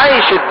انا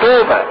عايش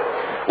التوبة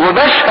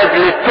وبشهد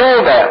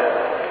للتوبة.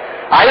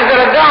 عايز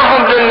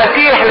ارجعهم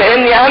للمسيح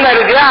لاني انا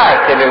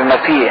رجعت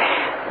للمسيح.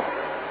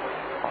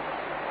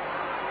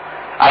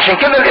 عشان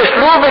كده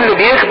الاسلوب اللي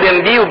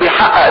بيخدم بيه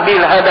وبيحقق بيه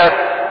الهدف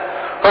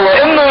هو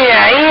انه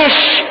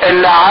يعيش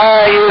اللي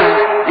عايز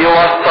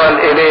يوصل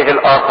اليه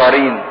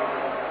الاخرين.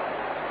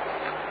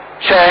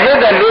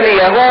 شاهدا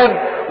لليهود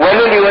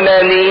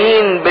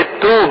ولليونانيين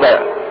بالتوبة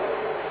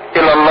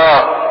الى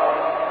الله.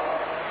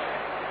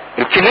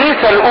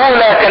 الكنيسة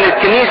الاولى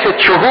كانت كنيسة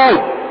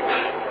شهود.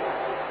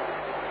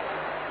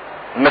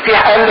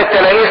 المسيح قال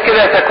للتلاميذ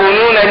كده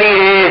تكونون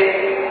لي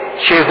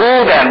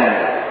شهودا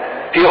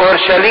في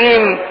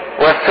اورشليم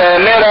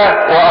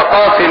والسامرة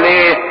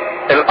واقاصي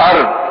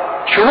الارض.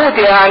 شهود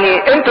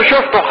يعني انتوا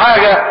شفتوا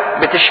حاجة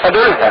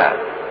بتشهدوا لها.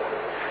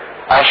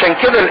 عشان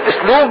كده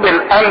الاسلوب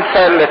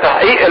الامثل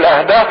لتحقيق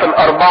الاهداف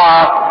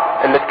الاربعة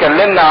اللي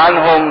اتكلمنا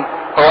عنهم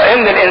هو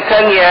ان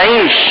الانسان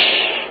يعيش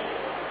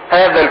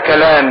هذا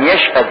الكلام،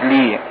 يشهد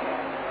ليه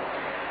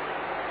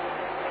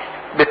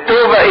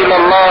بالتوبة الى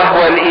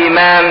الله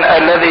والايمان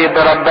الذي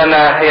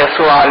بربنا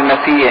يسوع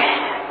المسيح.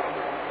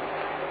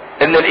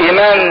 ان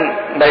الايمان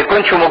ما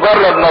يكونش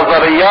مجرد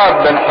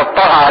نظريات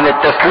بنحطها عن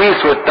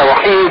التثليث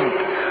والتوحيد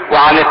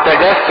وعن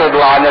التجسد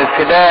وعن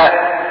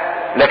الفداء،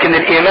 لكن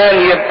الايمان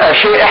يبقى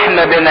شيء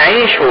احنا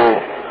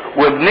بنعيشه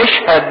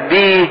وبنشهد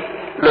بيه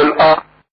للآخر.